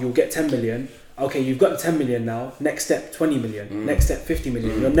 "Oh, you'll get 10 million." Okay, you've got the 10 million now. Next step, 20 million. Next step, 50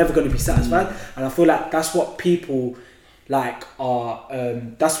 million. You're never going to be satisfied, and I feel like that's what people like are.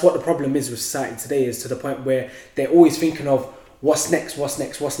 That's what the problem is with society today. Is to the point where they're always thinking of what's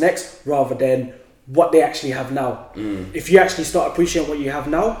next, rather than what they actually have now. If you actually start appreciating what you have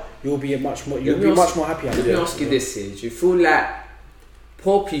now, you'll be much more happy. Let me ask you this: do you feel like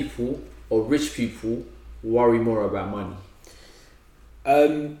poor people or rich people worry more about money?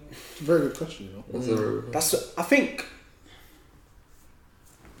 It's a very good question, you know. That's I think.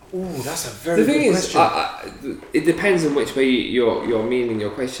 Ooh, that's a very The thing good is, question. it depends on which way you're meaning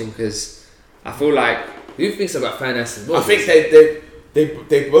your question, because I feel like Who thinks about finances? I think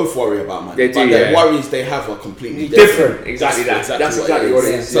they both worry about money. They do, but yeah. the worries they have are completely different. Exactly that. That's exactly what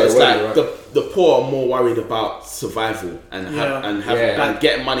it is. So it's Yeah, like right. the poor are more worried about survival and and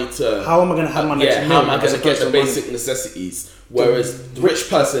getting money to. How am I going to have my next meal? How am I going as to get opposed the to money? basic necessities? Whereas the rich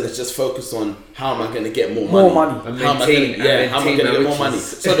person is just focused on how am I going to get more money. And How am I going to get more money?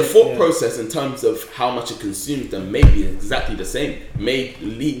 So the thought process in terms of how much it consumes them may be exactly the same. May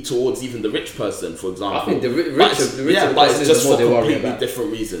lead towards even the rich person, for example. I think the richer but person it's is just the more for they worry completely about.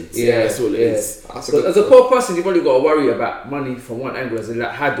 different reasons. Yeah, That's all it is. So as a poor person, you've only got to worry about money from one angle, as in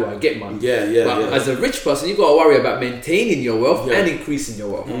like, how do I get money? But as a rich person, you've got to worry about maintaining your wealth and increasing your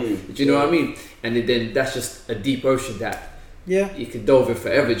wealth. Do you know what I mean? And then that's just a deep ocean that you can delve in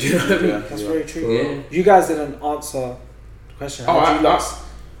forever. Do you know what I mean? That's very true. Yeah. You guys didn't answer the question. Oh, How do you like-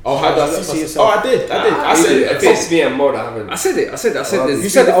 how do I see myself? Oh, I did. I said it. It's me and Mod. I haven't. I said it. You said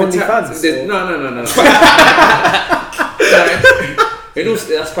the OnlyFans, so- No.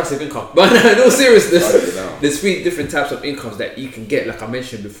 That's passive income. But in all seriousness, there's 3 different types of incomes that you can get, like I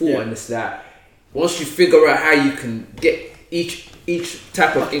mentioned before, and it's that once you figure out how you can get each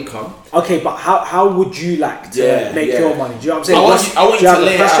type of income. Okay, but how would you like to make your money? Do you know what I'm saying? I want Do you you have to a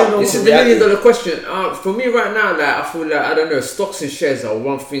lay it passion out. or This is the $1 million question. For me right now, like I feel like, I don't know, stocks and shares are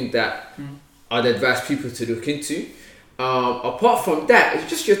one thing that I'd advise people to look into. Apart from that, it's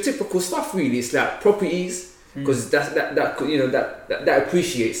just your typical stuff really. It's like properties, because that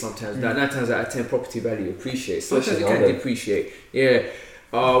appreciates sometimes. Like 9 times out of 10, property value appreciates. Sometimes it can depreciate. Yeah.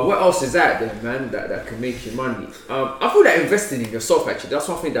 What else is out there, man, that can make you money? I feel like investing in yourself, actually. That's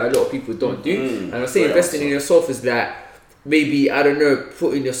one thing that a lot of people don't do. And I say investing in yourself is that maybe, I don't know,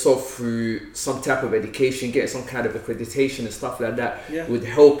 putting yourself through some type of education, getting some kind of accreditation and stuff like that would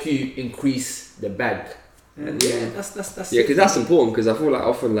help you increase the bag. And that's because that's important, because I feel like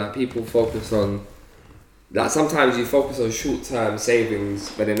often like people focus on, like sometimes you focus on short-term savings,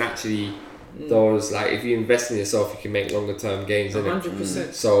 but then actually those, like if you invest in yourself, you can make longer term gains in it.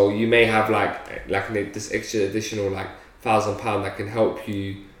 100%. So you may have like this extra additional like £1,000 that can help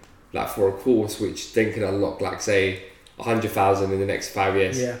you like for a course, which then can unlock like say 100,000 in the next 5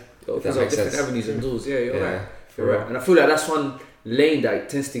 years. Yeah. If There's that makes different sense. avenues and doors. Yeah, you're Yeah. right. You're right. And I feel like that's one lane that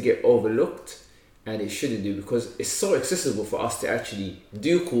tends to get overlooked, and it shouldn't do, because it's so accessible for us to actually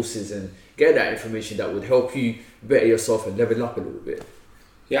do courses and get that information that would help you better yourself and level up a little bit.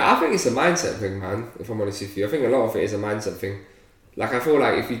 Yeah, I think it's a mindset thing, man, if I'm honest with you. I think a lot of it is a mindset thing. Like, I feel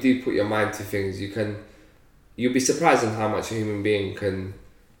like if you do put your mind to things, you can you'll be surprised in how much a human being can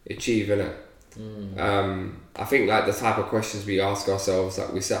achieve, innit? I think like the type of questions we ask ourselves,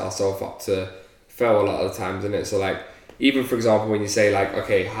 like we set ourselves up to fail a lot of the times, innit? So like, even for example, when you say like,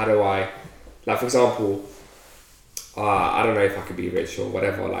 okay, how do I, like for example, I don't know if I could be rich or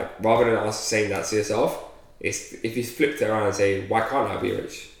whatever, like rather than saying that to yourself, it's if you flipped it around and say, why can't I be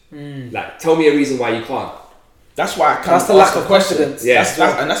rich? Like, tell me a reason why you can't. That's why I can't. That's the lack of confidence. Yeah,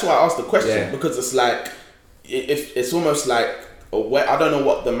 and that's why I asked the question, because it's like, if it's almost like, I don't know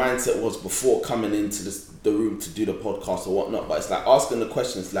what the mindset was before coming into the room to do the podcast or whatnot, but it's like asking the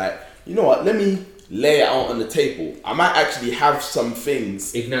questions like, you know what, let me lay it out on the table. I might actually have some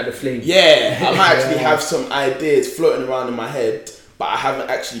things. Ignite the flame. Yeah, I might actually have some ideas floating around in my head, but I haven't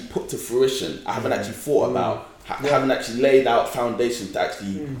actually put to fruition. I haven't actually thought about. I haven't actually laid out foundations to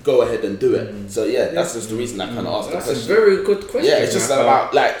actually go ahead and do it. So yeah, that's just the reason I kind of asked the question. That's a very good question. Yeah, it's just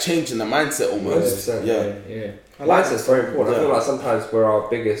about like changing the mindset almost. 100%. Yeah. Mindset's very important. I feel like sometimes we're our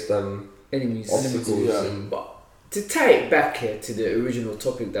biggest enemies. obstacles. But to tie it back here to the original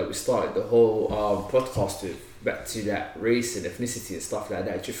topic that we started the whole podcast with, back to that race and ethnicity and stuff like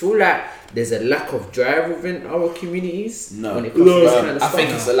that, do you feel like there's a lack of drive within our communities? No, when it comes to this kind of I stuff? think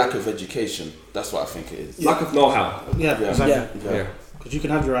it's a lack of education. That's what I think it is. Lack of know-how. Yeah, exactly. Yeah. Because you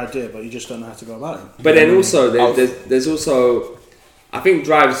can have your idea, but you just don't know how to go about it. But then also, there's also, I think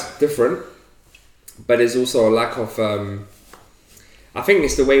drive's different, but there's also a lack of, I think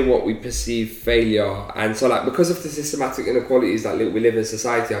it's the way what we perceive failure. And so like, because of the systematic inequalities that we live in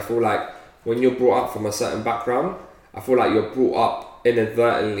society, I feel like when you're brought up from a certain background, I feel like you're brought up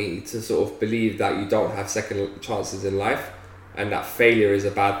inadvertently to sort of believe that you don't have second chances in life and that failure is a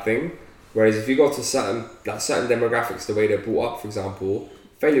bad thing. Whereas if you go to certain demographics, the way they're brought up, for example,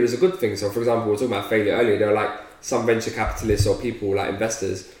 failure is a good thing. So for example, we were talking about failure earlier, there are like some venture capitalists or people like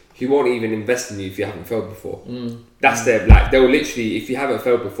investors who won't even invest in you if you haven't failed before. That's their, like, they'll literally, if you haven't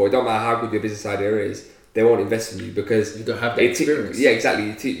failed before, it don't matter how good your business idea is, they won't invest in you because you don't have that experience. Yeah, exactly.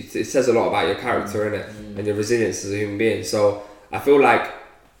 It says a lot about your character, innit? And your resilience as a human being. So I feel like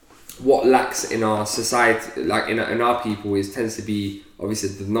what lacks in our society, like in our people, tends to be obviously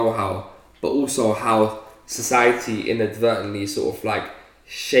the know-how, but also how society inadvertently sort of like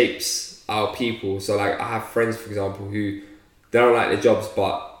shapes our people. So like I have friends, for example, who they don't like their jobs,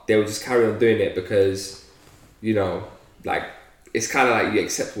 but they will just carry on doing it because, you know, like, it's kind of like you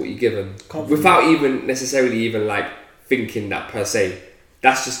accept what you're given without even necessarily even like thinking that per se.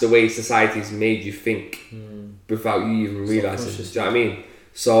 That's just the way society's made you think without you even realising. Do you know what I mean?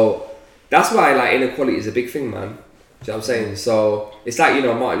 So that's why like inequality is a big thing, man. Do you know what I'm saying? So it's like, you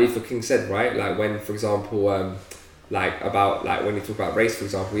know, Martin Luther King said, right? Like when, for example, like about like when you talk about race, for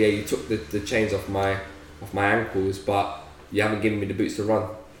example, yeah, you took the chains off my ankles, but you haven't given me the boots to run.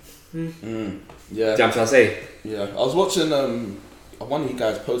 Yeah. Do you know what I'm trying to say? Yeah, I was watching. One of you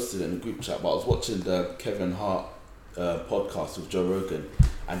guys posted it in the group chat, but I was watching the Kevin Hart podcast with Joe Rogan,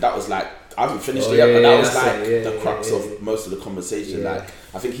 and that was like, I haven't finished it yet, but that was like the crux of most of the conversation. Like,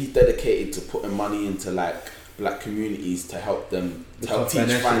 I think he's dedicated to putting money into like black communities to help them, to help teach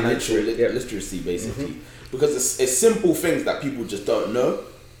financial literacy, basically, because it's simple things that people just don't know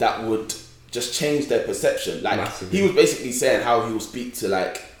that would just change their perception. Like he was basically saying how he will speak to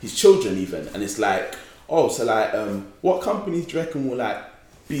like his children even, and it's like, oh, so like what companies do you reckon will like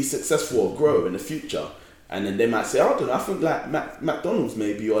be successful or grow in the future? And then they might say, I don't know, I think like McDonald's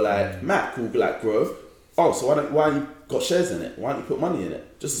maybe, or like Mac will like grow. Oh, so why you got shares in it? Why don't you put money in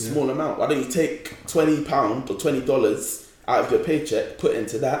it? Just a small amount. Why don't you take £20 or $20 out of your paycheck, put it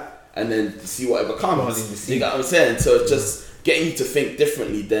into that, and then see whatever comes. You get what I'm saying? So it's just getting you to think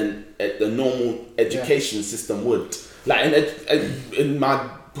differently than the normal education system would. Like in my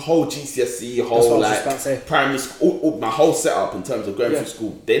whole GCSE, whole like primary school, my whole setup in terms of going through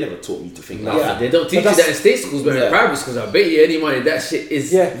school, they never taught me to think like that. They don't teach you that in state schools, but in primary schools, I bet you any money that shit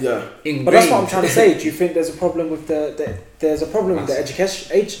is ingrained. But that's what I'm trying to say. Do you think there's a problem with the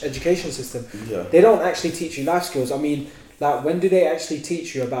education system? Yeah. They don't actually teach you life skills. I mean, like, when do they actually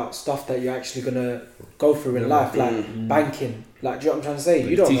teach you about stuff that you're actually gonna go through in life, like banking? Like, do you know what I'm trying to say?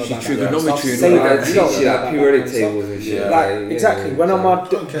 You don't know about trigonometry that. You don't know periodic tables and shit. Exactly. When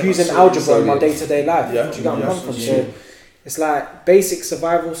I'm using algebra in my day-to-day life, do you get where I'm coming from? So it's like basic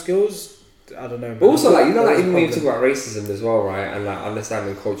survival skills. I don't know. But also, like, you know, like even when you talk about racism as well, right, and like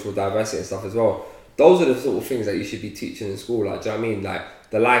understanding cultural diversity and stuff as well, those are the sort of things that you should be teaching in school. Like, do you know what I mean? Like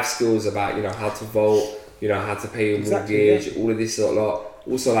the life skills about, you know, how to vote, you know, how to pay your mortgage, all of this sort of lot.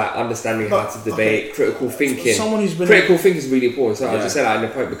 Also, like understanding how to debate, critical thinking. Critical thinking is really important. So I just said that in the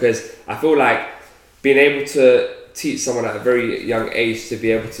point because I feel like being able to teach someone at a very young age to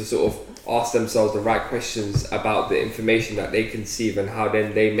be able to sort of ask themselves the right questions about the information that they conceive and how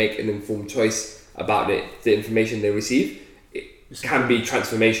then they make an informed choice about the information they receive. It can be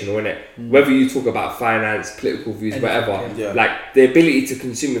transformational, innit? Whether you talk about finance, political views, whatever, like the ability to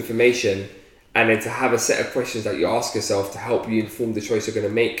consume information and then to have a set of questions that you ask yourself to help you inform the choice you're going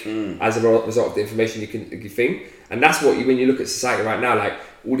to make as a result of the information you think. And that's what when you look at society right now, like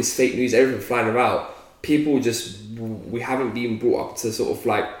all this fake news, everything flying around, people we haven't been brought up to sort of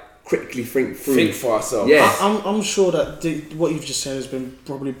like critically think for ourselves. Yeah, I'm sure that what you've just said has been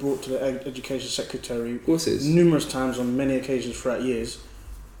probably brought to the education secretary numerous times on many occasions throughout years.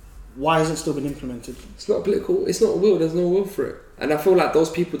 Why hasn't it still been implemented? It's not political. It's not a will. There's no will for it. And I feel like those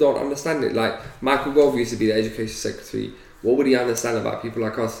people don't understand it. Like Michael Gove used to be the education secretary. What would he understand about people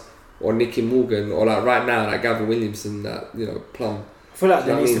like us, or Nicky Morgan, or like right now, like Gavin Williamson, that Plum? I feel like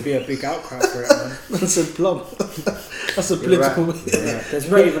there needs to be a big outcry for it, man. That's a Plum. That's a political. There's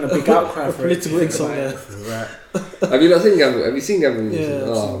not even a big outcry for political it. insult there. Have you not seen Gavin? Have you seen Gavin Williamson?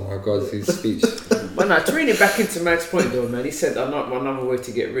 Yeah, oh my God, his speech. But no, to really back into Mike's point though, man, he said another way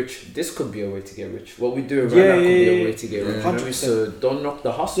to get rich. This could be a way to get rich. What we do right now could be a way to get rich. 100%. So don't knock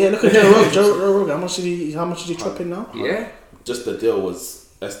the hustle. Yeah, look at Joe Rogan. How much did he drop in now? Yeah. Just the deal was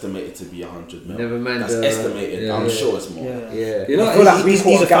estimated to be 100 million. Never mind. That's estimated. I'm sure it's more. Yeah. You know, I feel like he's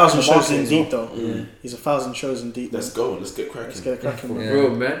we 1,000 shows in deep though. though. He's 1,000 shows in deep. Let's go. Let's get cracking. Let's get cracking.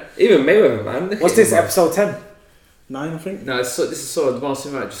 Bro, man. Even Mayweather, man. What's this, episode 10? 9, I think. No, this is so advanced.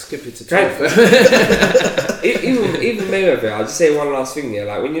 We might just skip it to 12. even Mayweather, I'll just say one last thing here.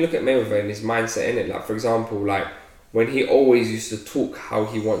 Like when you look at Mayweather and his mindset in it, like for example, like when he always used to talk how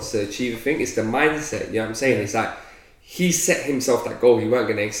he wants to achieve a thing, it's the mindset. You know what I'm saying? It's like he set himself that goal. He weren't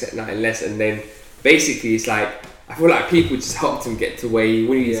going to accept nothing less, and then basically it's like I feel like people just helped him get to where he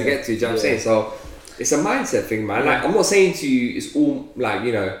wanted to get to. Do you know what I'm saying? So it's a mindset thing, man. Like I'm not saying to you, it's all like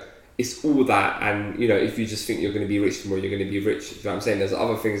it's all that, and if you just think you're going to be rich tomorrow, you're going to be rich. You know what I'm saying? There's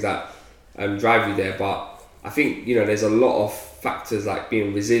other things that drive you there, but I think there's a lot of factors like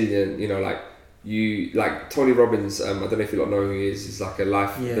being resilient. Like Tony Robbins. I don't know if you lot know who he is. He's like a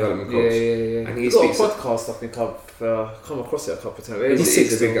life development coach. Yeah. And he He's got a speaks podcast. I think I've come across it a couple of times.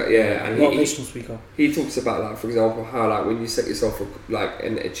 He's a big guy, and motivational speaker. He talks about like, for example, how like when you set yourself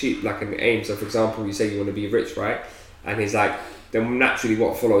an aim. So for example, you say you want to be rich, right? And he's like, then naturally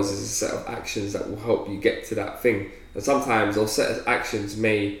what follows is a set of actions that will help you get to that thing. And sometimes those set of actions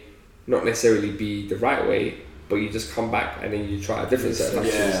may not necessarily be the right way, but you just come back and then you try a different set of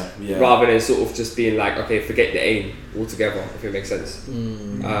actions rather than sort of just being like, okay, forget the aim altogether, if it makes sense.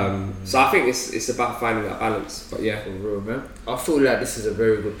 So I think it's about finding that balance. But yeah, real, man. I feel like this is a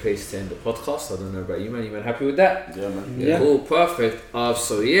very good place to end the podcast. I don't know about you, man. You man happy with that? Yeah, man. Yeah. Cool, perfect.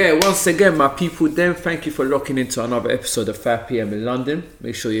 So yeah, once again, my people, then thank you for locking into another episode of 5 PM in London.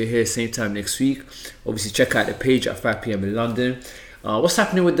 Make sure you're here same time next week. Obviously, check out the page at 5 PM in London. What's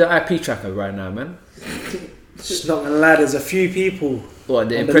happening with the IP tracker right now, man? Just not gonna lie, there's a few people. What,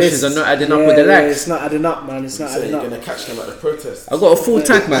 the impressions are not adding up with the likes? Yeah, it's not adding up, man. It's not So adding you're up. gonna catch them at the protest. I got a full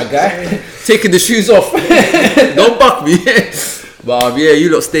tank, my guy. Taking the shoes off. Don't buck me. But yeah,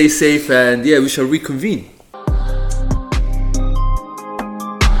 you lot stay safe, and yeah, we shall reconvene.